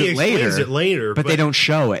explains it later, but they don't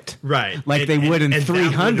show it. Right. Like they would in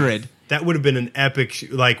 300. that would have been an epic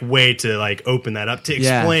way to open that up to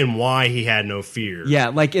explain why he had no fear. Yeah,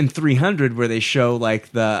 like in 300 where they show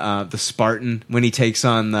the Spartan when he takes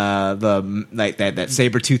on that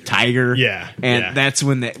saber-toothed tiger. Yeah, and that's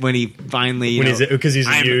when he finally because he's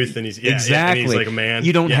a youth and he's exactly and he's like a man.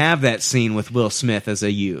 You don't have that scene with Will Smith as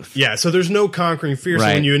a youth. Yeah, so there's no conquering fear. Right.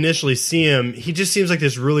 So when you initially see him, he just seems like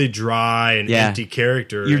this really dry and empty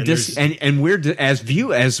character. And we're as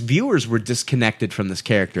viewers we're disconnected from this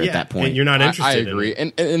character at that point. And you're not interested. I agree.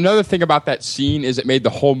 And another thing about that scene is it made the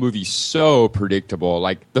whole movie so predictable.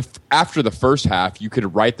 Like after the first half, you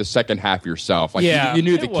could write the second half yourself. Like you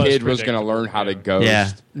knew the kid was going to learn how to ghost. Yeah.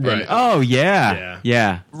 Right. Oh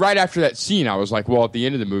yeah. Right after that scene, I was like, well, at the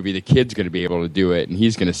end of the movie, the kid's going to be able to do it, and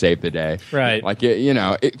he's going to save the day. Right. Like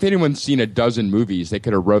if anyone's seen a dozen movies, they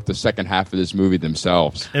could have wrote the second half of this movie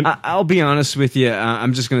themselves. And I'll be honest with you.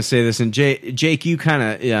 I'm just going to say this, and Jake, you kind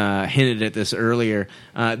of hinted at this earlier.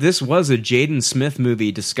 This was a Jaden Smith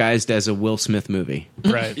movie disguised as a Will Smith movie.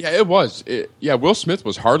 Right. Yeah, it was. Will Smith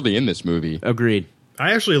was hardly in this movie. Agreed.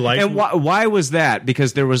 I actually like. And why was that?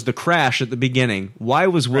 Because there was the crash at the beginning. Why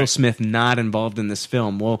was Will Smith not involved in this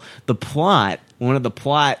film? Well, one of the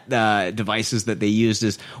plot devices that they used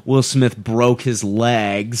is Will Smith broke his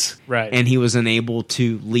legs, right, and he was unable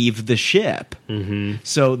to leave the ship. Mm-hmm.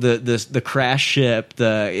 So the crash ship,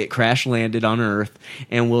 it crash landed on Earth,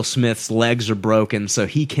 and Will Smith's legs are broken, so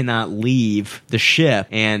he cannot leave the ship,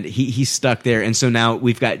 and he's stuck there. And so now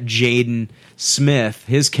we've got Jaden Smith.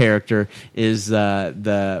 His character is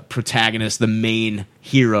the protagonist, the main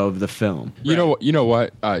hero of the film. You know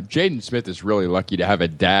what? Jaden Smith is really lucky to have a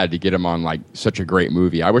dad to get him on such a great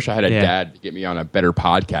movie. I wish I had a dad to get me on a better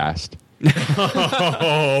podcast.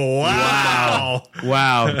 Oh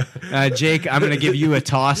wow! Jake, I'm going to give you a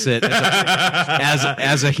toss it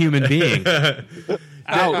as a human being.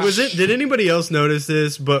 Did anybody else notice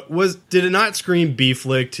this? But did it not scream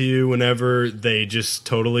B-flick to you whenever they just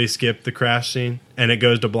totally skip the crash scene and it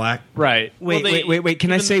goes to black? Right. Wait.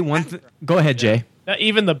 Can I say one thing? Go ahead, Jay.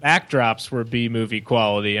 Even the backdrops were B-movie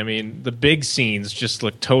quality. I mean, the big scenes just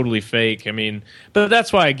look totally fake. I mean, but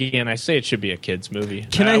that's why, again, I say it should be a kid's movie.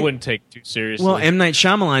 I wouldn't take it too seriously. Well, M. Night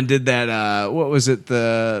Shyamalan did that, what was it,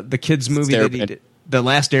 the kids' movie that he did? The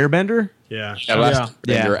Last Airbender? Yeah.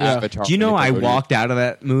 Avatar. Do you know I walked out of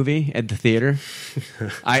that movie at the theater?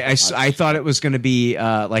 I thought it was going to be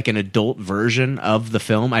like an adult version of the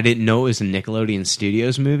film. I didn't know it was a Nickelodeon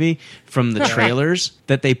Studios movie from the trailers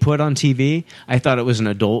that they put on TV. I thought it was an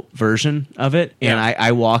adult version of it, and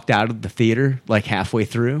I walked out of the theater halfway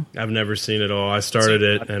through. I've never seen it all. I started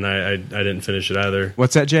it, and I didn't finish it either.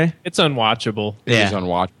 What's that, Jay? It's unwatchable. It is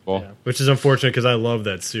unwatchable. Yeah. Which is unfortunate because I love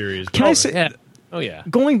that series. Can I say... Yeah. Oh, yeah.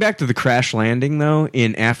 Going back to the crash landing, though,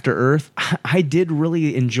 in After Earth, I did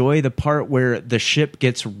really enjoy the part where the ship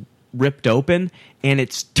gets ripped open and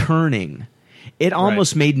it's turning. It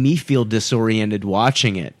almost made me feel disoriented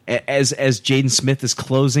watching it as Jaden Smith is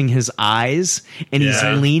closing his eyes and he's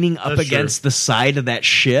leaning up against the side of that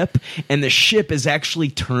ship and the ship is actually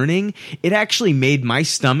turning. It actually made my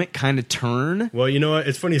stomach kind of turn. Well, you know what?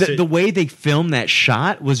 It's funny. The way they filmed that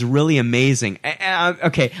shot was really amazing.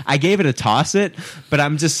 Okay, I gave it a toss it, but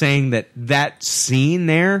I'm just saying that scene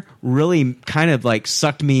there really kind of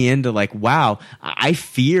sucked me into wow, I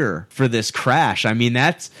fear for this crash. I mean,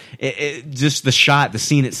 that's just the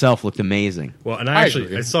scene itself looked amazing. Well, and I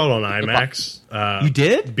saw it on IMAX. You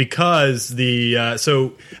did? Because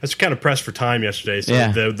so I was kind of pressed for time yesterday.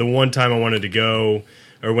 So the one time I wanted to go,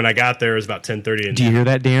 or when I got there, it was about 10:30. Do you hear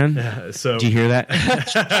that, Dan? Do you hear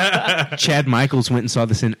that? Chad Michaels went and saw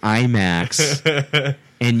this in IMAX,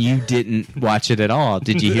 and you didn't watch it at all.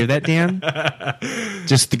 Did you hear that, Dan?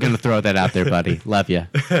 Just going to throw that out there, buddy. Love you.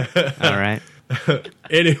 All right.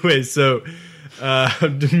 Anyway, so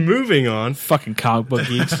moving on. Fucking comic book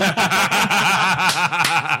geeks.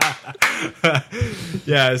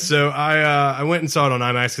 Yeah, so I went and saw it on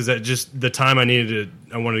IMAX because that just the time I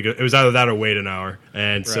wanted to go. It was either that or wait an hour,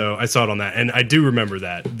 and so I saw it on that. And I do remember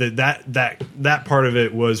that part of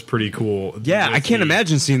it was pretty cool. Yeah, I can't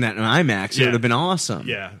imagine seeing that in IMAX. It would have been awesome.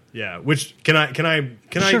 Yeah. Which can I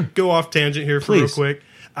go off tangent here for real quick?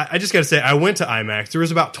 I just got to say, I went to IMAX. There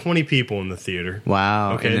was about 20 people in the theater.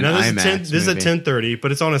 Wow. Okay, now this is at 10:30,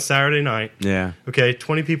 but it's on a Saturday night. Yeah. Okay,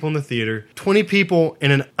 20 people in the theater. 20 people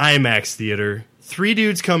in an IMAX theater. 3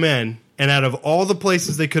 dudes come in, and out of all the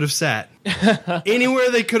places they could have sat, anywhere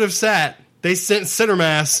they could have sat, they sent center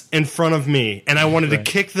mass in front of me, and I wanted to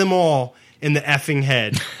kick them all in the effing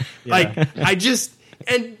head.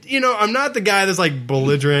 And, I'm not the guy that's like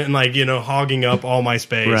belligerent and like, hogging up all my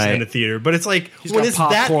space in the theater. But it's like, when it's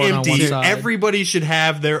that empty, everybody should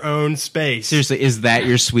have their own space. Seriously, is that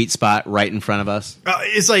your sweet spot right in front of us?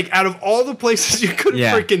 It's like, out of all the places you could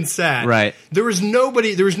have freaking sat, there was no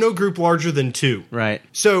group larger than 2. Right.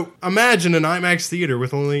 So imagine an IMAX theater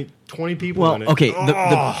with only 20 people in it. Okay,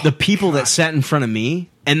 the people that sat in front of me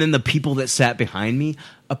and then the people that sat behind me,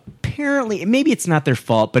 apparently, maybe it's not their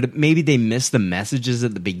fault, but maybe they missed the messages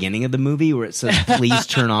at the beginning of the movie where it says, please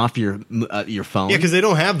turn off your phone. Yeah, because they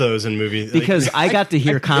don't have those in movies. Because I got to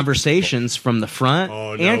hear conversations from the front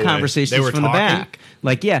and conversations from the back.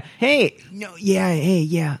 Like, hey,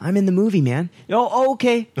 I'm in the movie, man. Oh,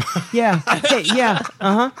 okay. Yeah, hey, yeah,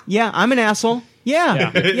 yeah, I'm an asshole.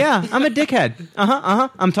 Yeah, I'm a dickhead.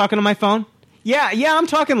 I'm talking to my phone. Yeah, I'm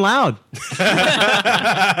talking loud.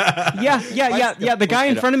 Yeah. The guy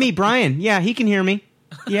in front of me, Brian. Yeah, he can hear me.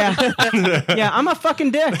 Yeah, I'm a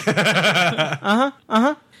fucking dick.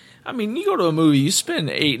 I mean, you go to a movie, you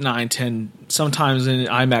spend 8, 9, 10, sometimes in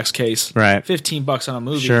IMAX case, right, $15 on a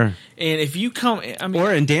movie. Sure. And if you come,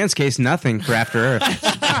 or in Dan's case, nothing for After Earth.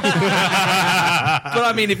 But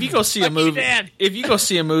I mean, if you go see a movie,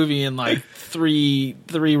 and like three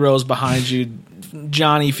rows behind you,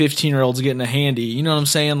 Johnny 15-year-old's getting a handy. You know what I'm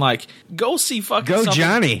saying? Like, go see fucking something.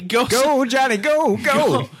 Johnny. Go Johnny. Go see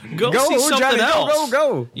something Johnny, else.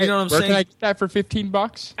 Go. You know what I'm saying? Where can I get that for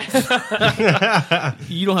 $15?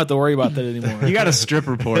 You don't have to worry about that anymore. You got a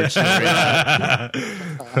stripper porch. Back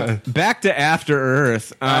to After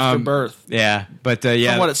Earth. Afterbirth. Yeah, but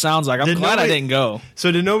yeah. From what it sounds like. I'm glad I didn't go.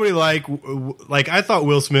 So did nobody like I thought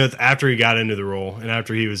Will Smith, after he got into the role and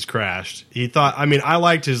after he was crashed, I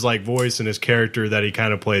liked his like voice and his character that he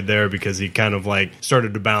kind of played there because he kind of like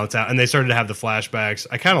started to balance out and they started to have the flashbacks.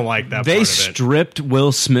 I kind of liked that part of it. They stripped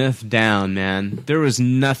Will Smith down, man. There was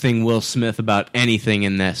nothing Will Smith about anything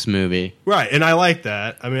in this movie. Right, and I like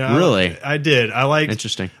that. I mean, really? I did. I liked.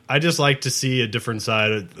 Interesting. I just like to see a different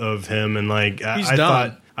side of him, and like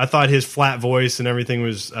I thought his flat voice and everything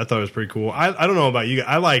was pretty cool. I don't know about you.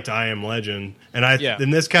 I liked I Am Legend, and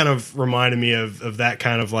and this kind of reminded me of that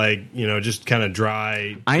kind of like just kind of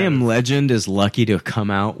dry. I Am Legend is lucky to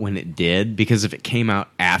come out when it did, because if it came out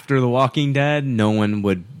after The Walking Dead, no one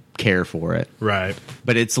would care for it. Right.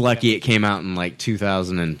 But it's lucky it came out in like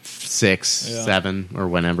 2006, 7 or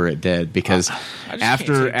whenever it did, because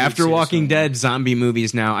after Walking Dead, zombie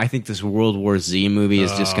movies now, I think this World War Z movie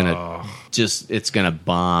is it's gonna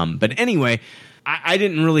bomb. But anyway, I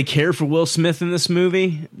didn't really care for Will Smith in this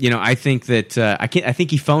movie. I think that I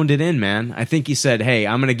think he phoned it in, man. I think he said, "Hey,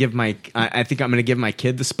 I think I'm gonna give my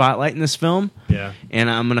kid the spotlight in this film. Yeah, and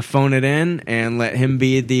I'm gonna phone it in and let him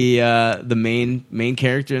be the main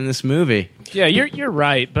character in this movie." Yeah, you're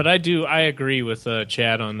right, but I agree with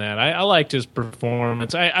Chad on that. I liked his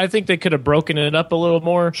performance. I think they could have broken it up a little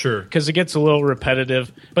more, sure, because it gets a little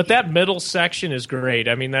repetitive. But that middle section is great.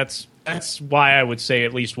 I mean, that's why I would say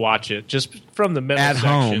at least watch it, just from the middle section.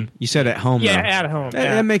 Home. You said at home. Yeah, though. at home.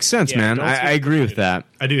 That makes sense, man. I agree with that.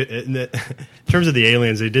 I do. In terms of the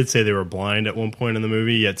aliens, they did say they were blind at one point in the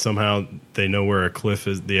movie, yet somehow they know where a cliff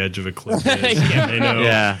is, the edge of a cliff is.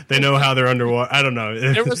 They know how they're underwater. I don't know.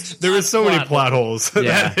 There was so many plot holes.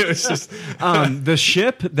 Yeah. It was just the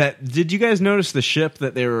ship that. Did you guys notice the ship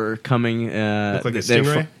that they were coming? Looked like a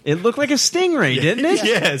stingray. It looked like a stingray, didn't it?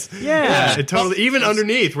 Yes. Yeah. It totally. Even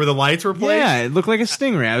underneath where the lights were placed. Yeah, it looked like a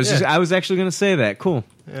stingray. I was actually going to say that. Cool.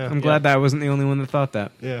 Yeah. I'm glad that I wasn't the only one that thought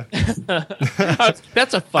that. Yeah.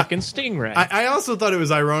 That's a fucking stingray. I also thought it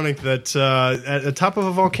was ironic that at the top of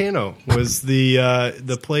a volcano was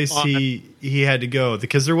the place he had to go,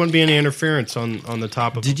 because there wouldn't be any interference on the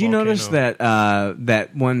top of. Did you notice that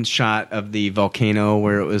that one shot of the volcano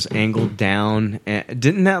where it was angled down?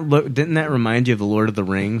 Didn't that remind you of the Lord of the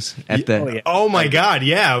Rings? Oh my God,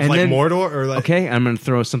 yeah, like then, Mordor or like. Okay, I'm going to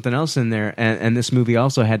throw something else in there, and this movie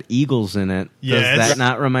also had eagles in it. Yeah, does that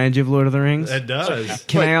not remind you of Lord of the Rings? It does.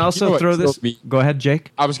 Can I also throw this? Go ahead,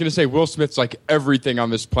 Jake. I was going to say Will Smith's like everything on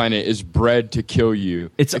this planet is bred to kill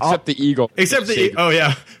you, except the eagle. Except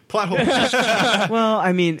plot hole. Well,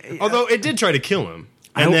 I mean, although it did try to kill him.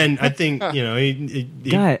 And then I think,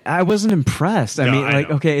 God, I wasn't impressed. I mean,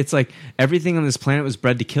 okay, it's like everything on this planet was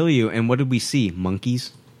bred to kill you, and what did we see?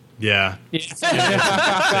 Monkeys? Yeah. Some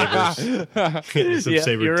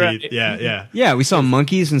saber teeth. Right. Yeah. Yeah, we saw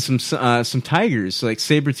monkeys and some tigers, like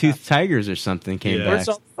saber-toothed tigers or something came back. Where's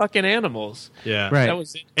all fucking animals? Yeah. Right. That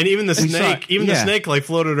was it. And even the snake, the snake like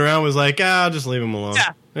floated around was like, I'll just leave him alone.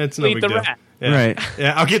 Yeah. It's no big deal. Rat. Yeah. Right.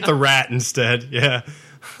 Yeah, I'll get the rat instead. Yeah.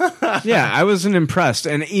 Yeah, I wasn't impressed,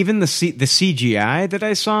 and even the CGI that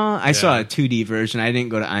I saw a 2D version. I didn't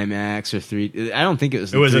go to IMAX or 3D. I don't think it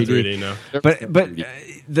was. It wasn't 3D, no. But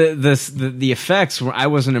the effects were. I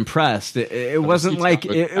wasn't impressed. It wasn't like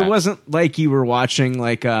it wasn't like you were watching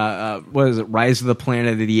like what is it, Rise of the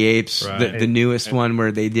Planet of the Apes, right. the newest one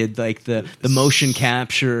where they did like the motion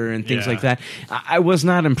capture and things like that. I was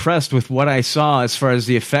not impressed with what I saw as far as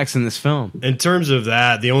the effects in this film. In terms of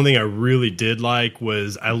that, the only thing I really did like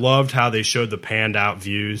was I loved how they showed the panned out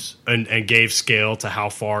views and gave scale to how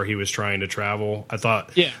far he was trying to travel. I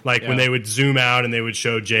thought, when they would zoom out and they would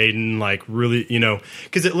show Jaden, like really,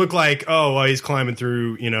 because it looked like, oh, well, he's climbing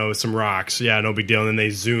through, some rocks. Yeah, no big deal. And then they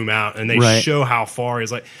zoom out and they show how far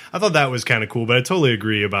he's like. I thought that was kind of cool, but I totally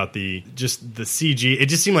agree about the CG. It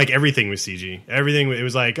just seemed like everything was CG. Everything, it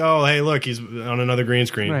was like, oh, hey, look, he's on another green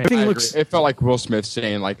screen. Right. It felt like Will Smith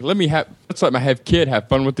saying, like, let's let my kid have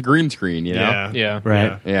fun with the green screen, Yeah.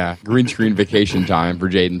 Right. Yeah. Green screen vacation time for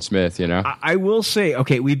Jaden Smith, I will say,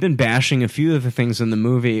 okay, we've been bashing a few of the things in the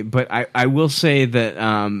movie, but I will say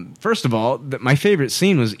that, first of all, that my favorite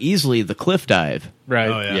scene was easily the cliff dive. Right.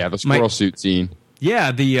 Oh, yeah. The squirrel suit scene.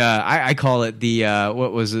 Yeah, I call it the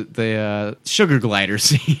what was it, the sugar glider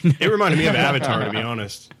scene. It reminded me of Avatar, to be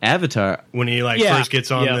honest. Avatar, when he first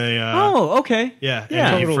gets on the okay,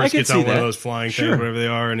 and he first gets on one of those flying things, whatever they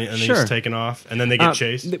are, and he's taking off, and then they get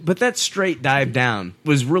chased. But that straight dive down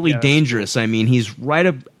was really dangerous. I mean, he's right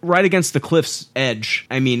against the cliff's edge.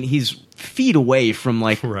 I mean, he's feet away from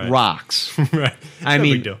rocks. Right. I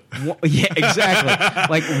mean, yeah, exactly.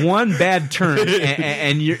 Like one bad turn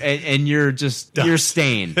and you're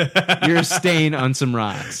staying. You're staying on some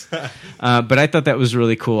rocks. But I thought that was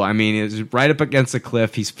really cool. I mean, it was right up against the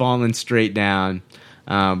cliff. He's falling straight down.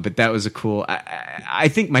 But that was a cool. I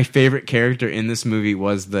think my favorite character in this movie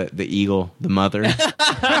was the eagle, the mother.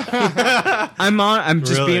 I'm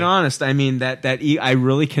just being honest. I mean that I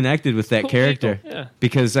really connected with that character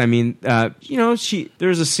because I mean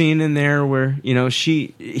there's a scene in there where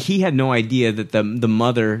he had no idea that the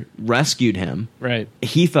mother rescued him. Right.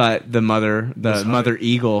 He thought the mother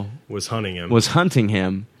eagle was hunting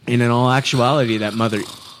him. And in all actuality, that mother.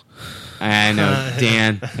 I know,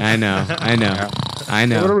 Dan. I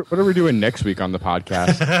know. What are we doing next week on the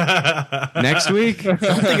podcast? Next week? I'm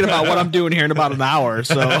thinking about what I'm doing here in about an hour.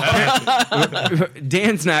 So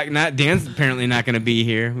Dan's apparently not going to be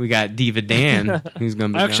here. We got Diva Dan, who's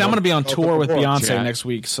going to be. Actually, I'm going to be on tour with Beyonce next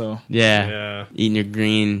week. So yeah, eating your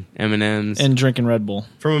green M&Ms and drinking Red Bull.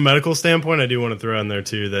 From a medical standpoint, I do want to throw in there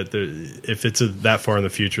too that if it's that far in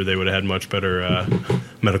the future, they would have had much better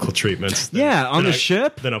medical treatments. On the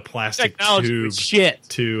ship than a plastic tube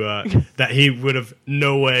to that he would have in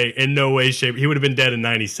no way shape he would have been dead in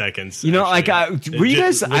 90 seconds. Were you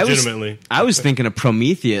guys legitimately? I was thinking of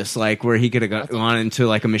Prometheus, like where he could have gone into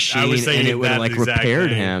like a machine and it would have like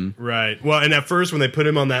repaired him. Right. Well, and at first when they put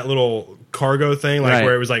him on that little cargo thing,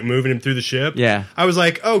 where it was like moving him through the ship, I was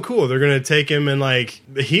like, oh cool, they're gonna take him and like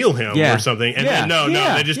heal him or something. And then, no,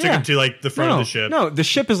 they just took him to like the front of the ship. No, the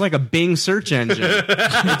ship is like a Bing search engine.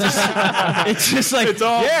 It's just like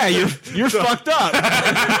you're fucked up.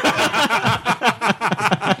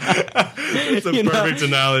 It's a perfect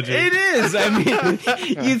analogy. It is. I mean,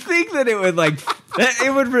 you'd think that it would like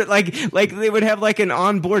they would have like an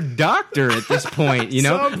onboard doctor at this point.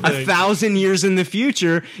 1,000 years in the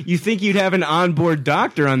future, you think you'd have an onboard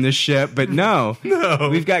doctor on this ship, but no,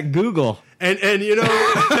 we've got Google. And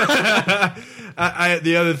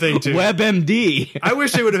the other thing too, WebMD. I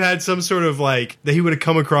wish they would have had some sort of that he would have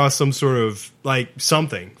come across some sort of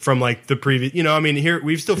something from the previous. I mean, here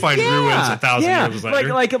we still find ruins 1,000 years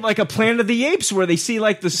later, like a Planet of the Apes where they see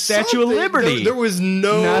the Statue of Liberty. There was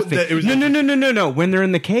nothing. No. When they're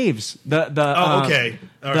in the caves, okay.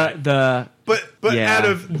 All right. But out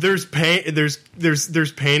of there's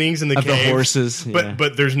paintings in the of caves, the horses,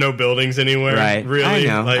 but there's no buildings anywhere. Right. Really?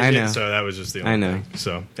 I know. So that was just the only thing.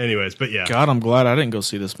 So, anyways, but yeah. God, I'm glad I didn't go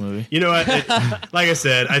see this movie. You know what? Like I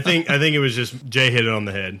said, I think it was just Jay hit it on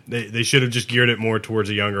the head. They should have just geared it more towards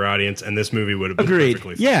a younger audience, and this movie would have been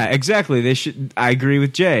perfectly fine. Yeah, exactly. They should. I agry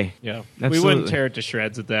with Jay. Yeah, absolutely. We wouldn't tear it to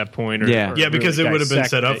shreds at that point. Because it would have been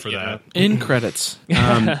set up for that. In credits.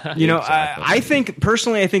 I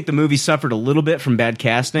think the movie suffered a little bit from bad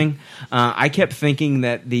casting. I kept thinking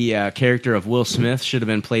that the character of Will Smith should have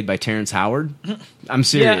been played by Terrence Howard. I'm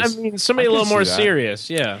serious. Yeah, I mean, somebody a little more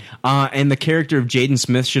serious, and the character of Jaden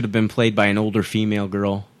Smith should have been played by an older female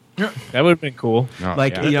girl. That would have been cool.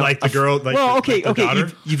 The girl. Okay.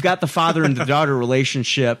 You've got the father and the daughter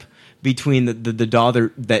relationship between the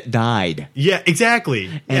daughter that died. Yeah,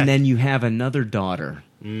 exactly. And then you have another daughter.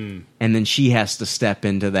 And then she has to step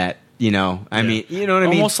into that you know, I mean, you know what I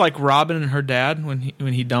mean? Almost like Robin and her dad when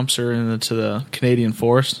he dumps her into the Canadian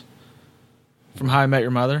forest from How I Met Your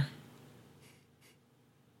Mother.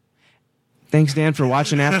 Thanks, Dan, for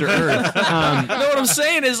watching After Earth. No, what I'm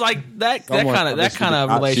saying is like that kind of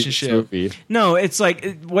relationship. No, it's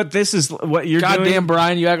like what you're doing. Goddamn,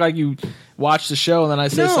 Brian, you act like you watched the show, and then I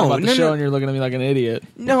say something about the show, and you're looking at me like an idiot.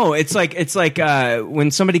 No, it's like when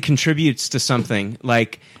somebody contributes to something,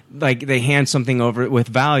 like they hand something over with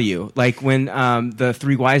value. Like when the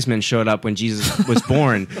three wise men showed up when Jesus was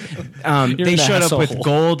born, they showed up with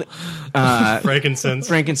gold,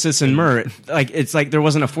 frankincense, and myrrh. Like it's like there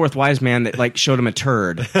wasn't a fourth wise man that like showed him a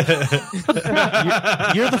turd. You're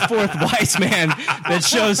the fourth wise man that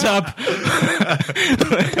shows up.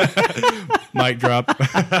 Mic drop.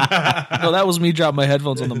 No, that was me dropping my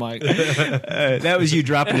headphones on the mic. That was you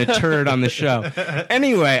dropping a turd on the show.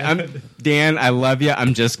 Anyway, Dan, I love you.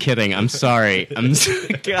 I'm just kidding. I'm sorry.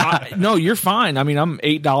 No, you're fine. I mean, I'm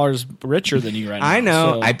 $8 richer than you right now. I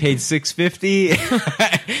know. So. I paid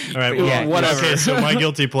 $6.50. All right, well, whatever. Okay, so my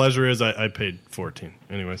guilty pleasure is I paid $14.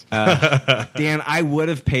 Anyways, Dan, I would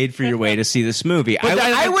have paid for your way to see this movie.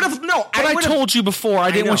 I would have. No, I told you before.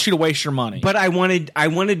 I didn't want you to waste your money. But I wanted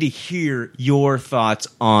to hear your thoughts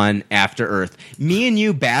on After Earth. Me and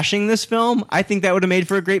you bashing this film, I think that would have made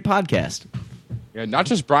for a great podcast. Yeah, not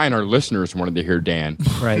just Brian, our listeners wanted to hear Dan.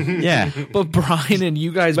 Right. Yeah. But Brian and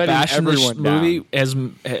you guys bashing this movie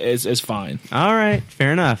is fine. All right.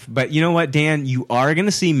 Fair enough. But you know what, Dan? You are going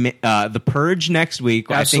to see The Purge next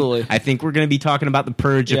week. Absolutely. I think we're going to be talking about The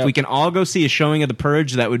Purge. Yep. If we can all go see a showing of The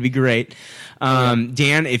Purge, that would be great.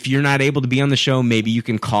 Dan, if you're not able to be on the show, maybe you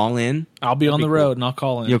can call in. I'll be on the road and I'll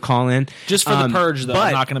call in. You'll call in. Just for The Purge, though.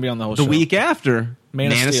 I'm not going to be on the whole show. The week after...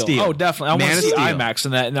 Man of Steel. Oh, definitely. I want to see IMAX,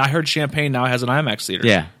 and I heard Champaign now has an IMAX theater.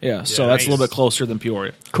 Yeah. So that's a little bit closer than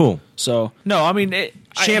Peoria. Cool. So no, I mean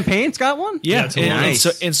Champagne's got one. Yeah,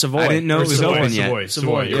 in Savoy. I didn't know it was open yet.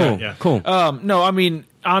 Savoy. Cool. No, I mean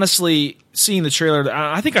honestly, seeing the trailer,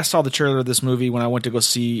 I think I saw the trailer of this movie when I went to go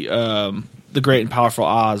see The Great and Powerful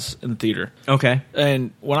Oz in the theater. Okay.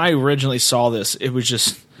 And when I originally saw this, it was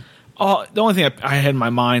just. The only thing I had in my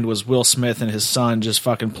mind was Will Smith and his son just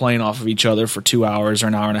fucking playing off of each other for 2 hours or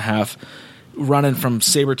an hour and a half, running from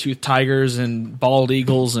saber-toothed tigers and bald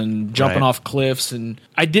eagles and jumping off cliffs. And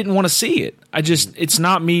I didn't want to see it. It's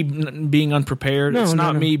not me being unprepared. It's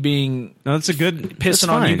not me being that's a good pissing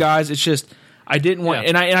on you guys. It's just I didn't want,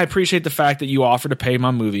 and I appreciate the fact that you offered to pay my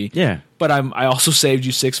movie. Yeah, but I also saved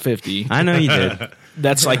you $6.50. I know you did.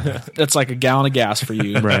 That's like a gallon of gas for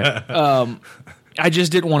you, right? I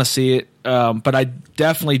just didn't want to see it, but I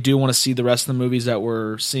definitely do want to see the rest of the movies that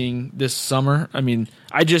we're seeing this summer. I mean,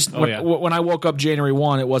 when I woke up January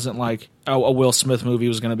 1, it wasn't like a Will Smith movie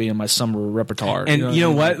was going to be in my summer repertoire. And you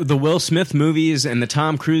know what? The Will Smith movies and the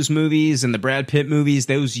Tom Cruise movies and the Brad Pitt movies,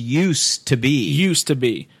 those used to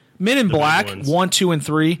be. Men in Black, 1, 2, and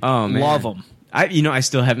 3, love them. I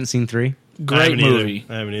still haven't seen 3. Great movie.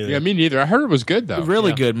 I haven't either. Yeah, me neither. I heard it was good though.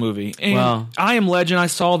 Really good movie. And I Am Legend, I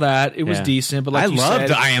saw that. It was decent, but like I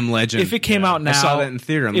loved I Am Legend. If it came out now, I saw that in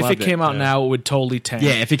theater. If it came out now, it would totally tank.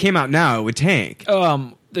 Yeah, if it came out now, it would tank.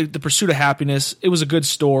 The Pursuit of Happiness. It was a good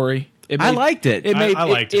story. I liked it.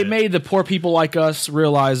 It made the poor people like us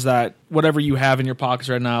realize that whatever you have in your pockets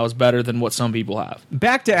right now is better than what some people have.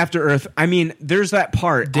 Back to After Earth. I mean, there's that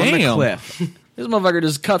part on the cliff. This motherfucker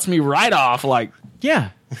just cuts me right off. Like, yeah,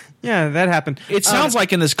 that happened. It sounds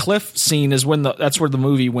like in this cliff scene is when that's where the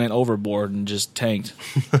movie went overboard and just tanked.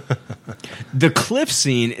 The cliff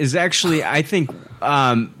scene is actually, I think,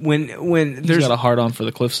 when there's got a hard on for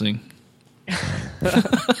the cliff scene.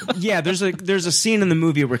 Yeah, there's a scene in the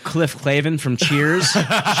movie where Cliff Clavin from Cheers shows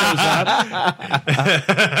up.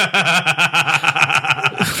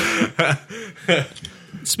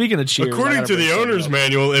 Speaking of Cheers, according to the owner's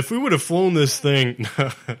manual, if we would have flown this thing.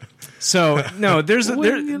 So no, there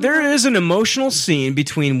is an emotional scene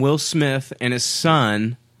between Will Smith and his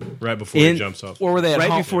son. Right before he jumps off. Or were they at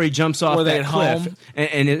home? Before he jumps off that cliff. Home?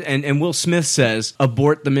 And Will Smith says,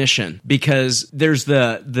 abort the mission. Because there's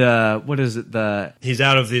the what is it? He's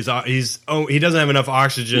out of these, he doesn't have enough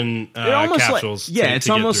oxygen capsules. It's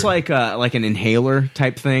almost like an inhaler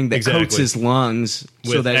type thing that coats his lungs.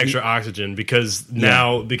 With so that extra oxygen because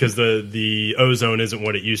the ozone isn't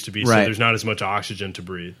what it used to be, so there's not as much oxygen to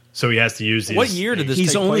breathe. So he has to use these. What year did this take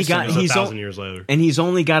place in? 1,000 years later. And he's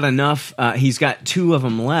only got enough. He's got 2 of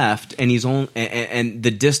them left, and and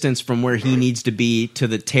the distance from where he needs to be to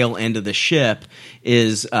the tail end of the ship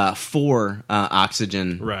is 4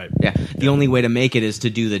 oxygen. Right. Yeah. The only way to make it is to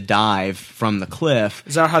do the dive from the cliff.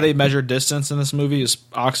 Is that how they measure distance in this movie? Is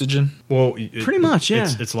oxygen? Well, pretty much. Yeah.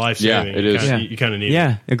 It's life saving. Yeah, it is. You kind of need.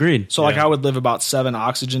 Yeah. it. Agreed. So, like, I would live about 7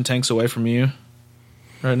 oxygen tanks away from you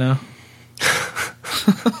right now.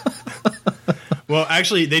 Well,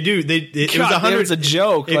 actually, they do. It was 100. It's a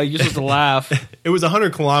joke. Like, you're supposed to laugh. It was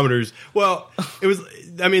 100 kilometers. Well, it was.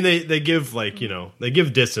 I mean, they give they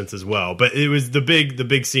give distance as well. But it was the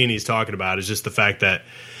big scene he's talking about is just the fact that,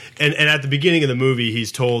 and at the beginning of the movie,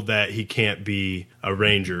 he's told that he can't be a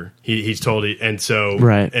ranger. He's told and so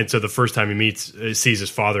the first time he sees his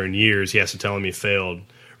father in years, he has to tell him he failed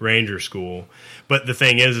ranger school. But the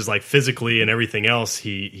thing is like physically and everything else,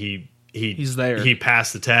 he's there. He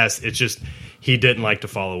passed the test. It's just he didn't like to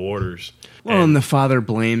follow orders. Well, and the father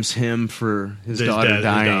blames him for his daughter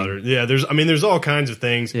dying. Yeah, there's all kinds of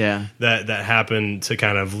things that happen to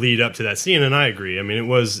kind of lead up to that scene, and I agree. I mean, it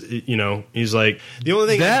was, he's like, the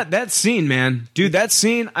only thing... That scene, man. Dude, that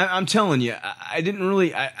scene, I'm telling you, I didn't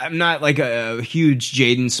really... I'm not like a huge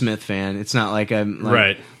Jaden Smith fan. It's not like I'm...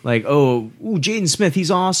 Right. Like, Jaden Smith, he's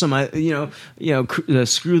awesome.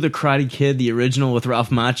 Screw the Karate Kid, the original with Ralph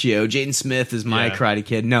Macchio. Jaden Smith is my Karate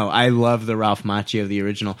Kid. No, I love the Ralph Macchio, the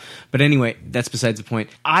original. But anyway, that's besides the point.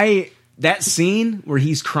 That scene where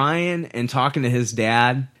he's crying and talking to his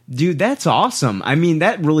dad, dude, that's awesome. I mean,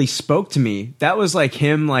 that really spoke to me. That was like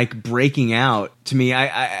him like breaking out to me.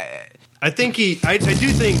 I do think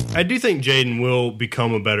Jaden will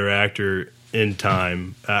become a better actor in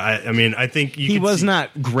time. I think he was not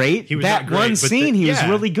great. He was that not great, one scene he was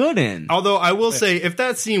really good in. Although I will say, if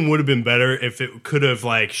that scene would have been better, if it could have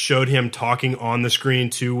like showed him talking on the screen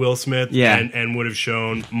to Will Smith, and would have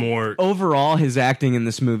shown more. Overall, his acting in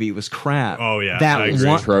this movie was crap. Oh yeah, that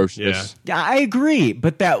one atrocious. Yeah, I agree.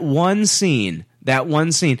 But that one scene,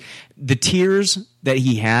 the tears that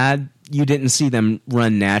he had. You didn't see them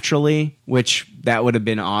run naturally, which that would have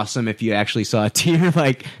been awesome if you actually saw a tear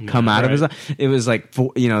like come out of his eye. It was like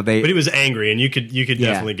But he was angry, and you could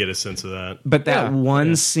definitely get a sense of that. But that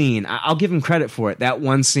one scene, I'll give him credit for it. That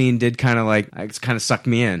one scene did kind of suck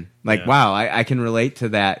me in. Like, wow, I can relate to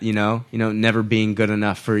that. Never being good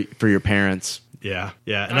enough for your parents. Yeah,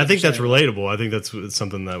 and I think that's relatable. I think that's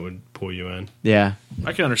something that would pull you in. Yeah,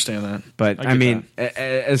 I can understand that. But I mean,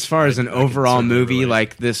 as far as an overall movie,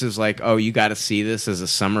 like this is like, you got to see this as a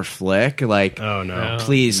summer flick. Like, oh no,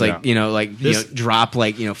 please, drop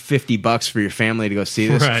like $50 for your family to go see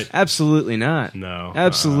this. Right. Absolutely not. No,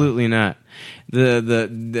 absolutely not.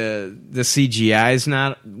 The CGI is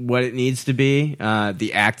not what it needs to be.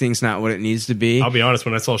 The acting's not what it needs to be. I'll be honest.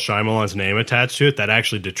 When I saw Shyamalan's name attached to it, that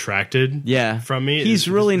actually detracted. from me. He's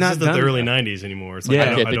really not done the early '90s anymore. It's like,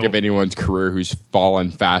 I can't think of anyone's career who's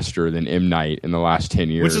fallen faster than M. Night in the last 10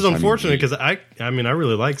 years. Which is unfortunate because I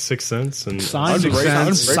really like Sixth Sense and Signs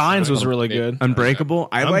was really good. Unbreakable.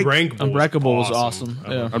 Unbreakable was awesome.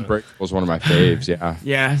 Yeah. Unbreakable was one of my faves. Yeah.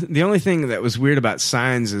 Yeah. The only thing that was weird about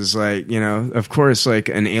Signs is of course, like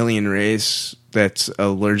an alien race that's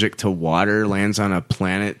allergic to water lands on a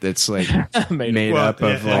planet that's like made up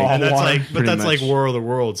of and that's water. That's like War of the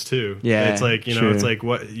Worlds too. Yeah, it's like it's like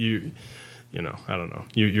what I don't know.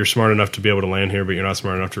 You're smart enough to be able to land here, but you're not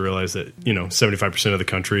smart enough to realize that 75% of the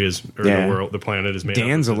country the planet is made.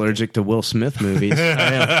 Dan's up of allergic to Will Smith movies.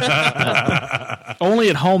 Only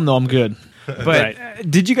at home though. I'm good. But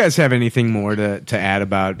did you guys have anything more to add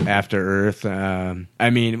about After Earth? I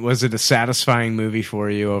mean, was it a satisfying movie for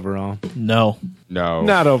you overall? No,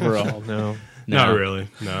 not overall. No, not really.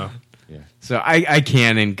 No. Yeah. So I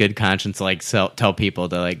can, in good conscience, tell people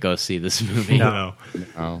to go see this movie. No.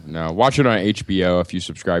 Watch it on HBO if you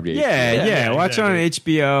subscribe to HBO. Yeah. Watch it on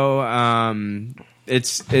HBO.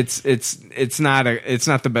 It's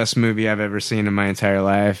not the best movie I've ever seen in my entire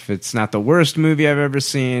life. It's not the worst movie I've ever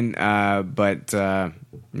seen. But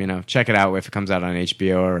check it out if it comes out on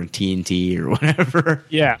HBO or on TNT or whatever.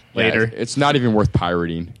 Yeah, later. It's not even worth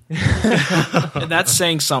pirating. And that's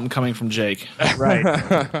saying something coming from Jake, right?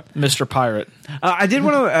 Mr. Pirate. I did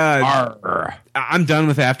want to. I'm done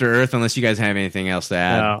with After Earth unless you guys have anything else to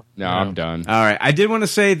add. No, I'm done. All right. I did want to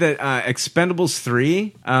say that Expendables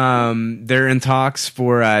 3, they're in talks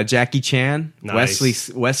for Jackie Chan, nice.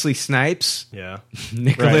 Wesley Snipes,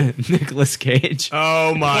 Nicolas Cage.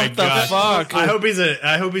 Oh my god! What the fuck?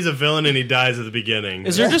 I hope he's a villain and he dies at the beginning.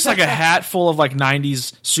 Is there just like a hat full of like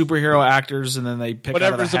 '90s superhero actors and then they pick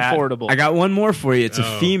whatever's out of the hat? affordable? I got one more for you. It's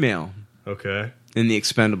a female. Okay. In the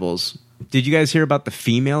Expendables. Did you guys hear about the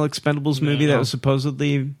female Expendables movie that was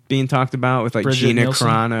supposedly being talked about with like Bridget Gina Nielsen?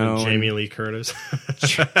 Carano, and Jamie Lee Curtis,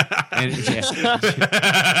 and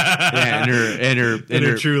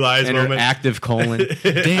her True Lies and moment, her active colon.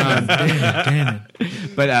 Damn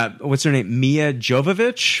it. But what's her name? Mia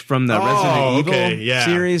Jovovich from the Resident Evil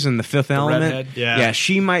series and the Fifth Element. redhead? Yeah,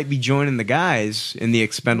 she might be joining the guys in the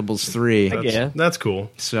Expendables 3. That's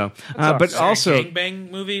cool. So, but also,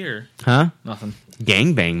 gangbang movie or nothing.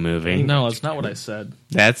 Gangbang movie. No, that's not what I said.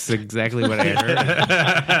 That's exactly what I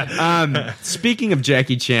heard. Speaking of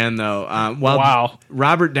Jackie Chan, though, while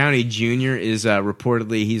Robert Downey Jr. is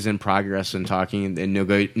reportedly he's in progress in talking and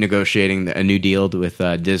negotiating a new deal with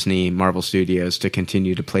Disney Marvel Studios to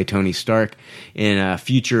continue to play Tony Stark in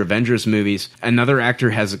future Avengers movies. Another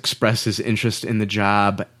actor has expressed his interest in the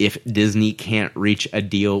job if Disney can't reach a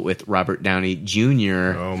deal with Robert Downey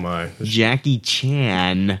Jr. Oh my, Jackie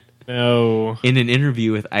Chan. No. In an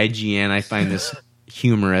interview with IGN, I find this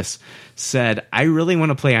humorous, said, "I really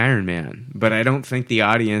want to play Iron Man, but I don't think the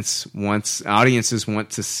audiences want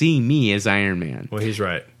to see me as Iron Man." Well, he's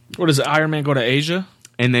right. What does Iron Man go to Asia?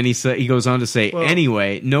 And then he goes on to say,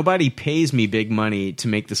 "Anyway, nobody pays me big money to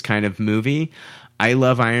make this kind of movie. I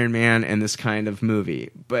love Iron Man and this kind of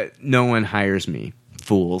movie, but no one hires me.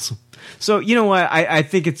 Fools." So, you know what? I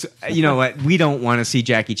think it's, you know what? We don't want to see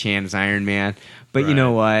Jackie Chan as Iron Man. But you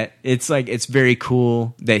know what? It's like it's very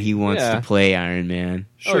cool that he wants to play Iron Man.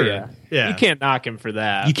 Sure. Oh, yeah. You can't knock him for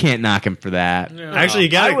that. You can't knock him for that. No.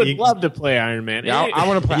 Actually, I would love to play Iron Man. Yeah, I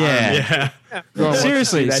want to play Iron Man. Yeah.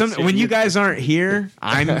 Seriously, when you guys aren't here,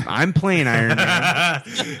 I'm playing Iron Man.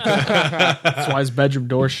 That's why his bedroom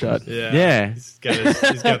door's shut. Yeah. He's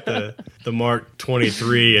got the Mark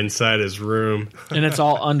 23 inside his room, and it's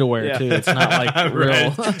all underwear too. It's not like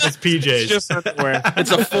real. It's PJs. It's just underwear.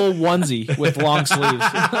 It's a full onesie with long sleeves.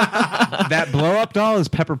 That blow up doll is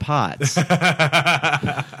Pepper Potts.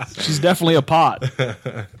 She's definitely a pot.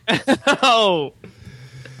 Oh.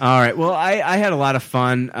 All right. Well, I had a lot of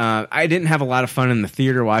fun. I didn't have a lot of fun in the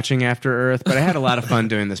theater watching After Earth, but I had a lot of fun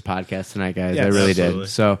doing this podcast tonight, guys. Yes, I really absolutely. did.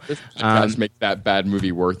 So, guys make that bad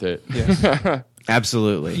movie worth it.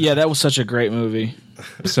 Absolutely. Yeah, that was such a great movie.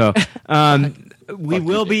 So, we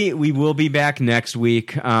will be back next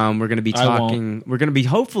week. We're going to be talking. We're going to be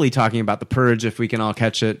hopefully talking about The Purge if we can all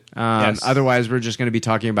catch it. Otherwise, we're just going to be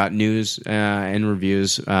talking about news and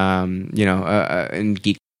reviews. And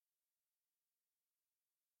geek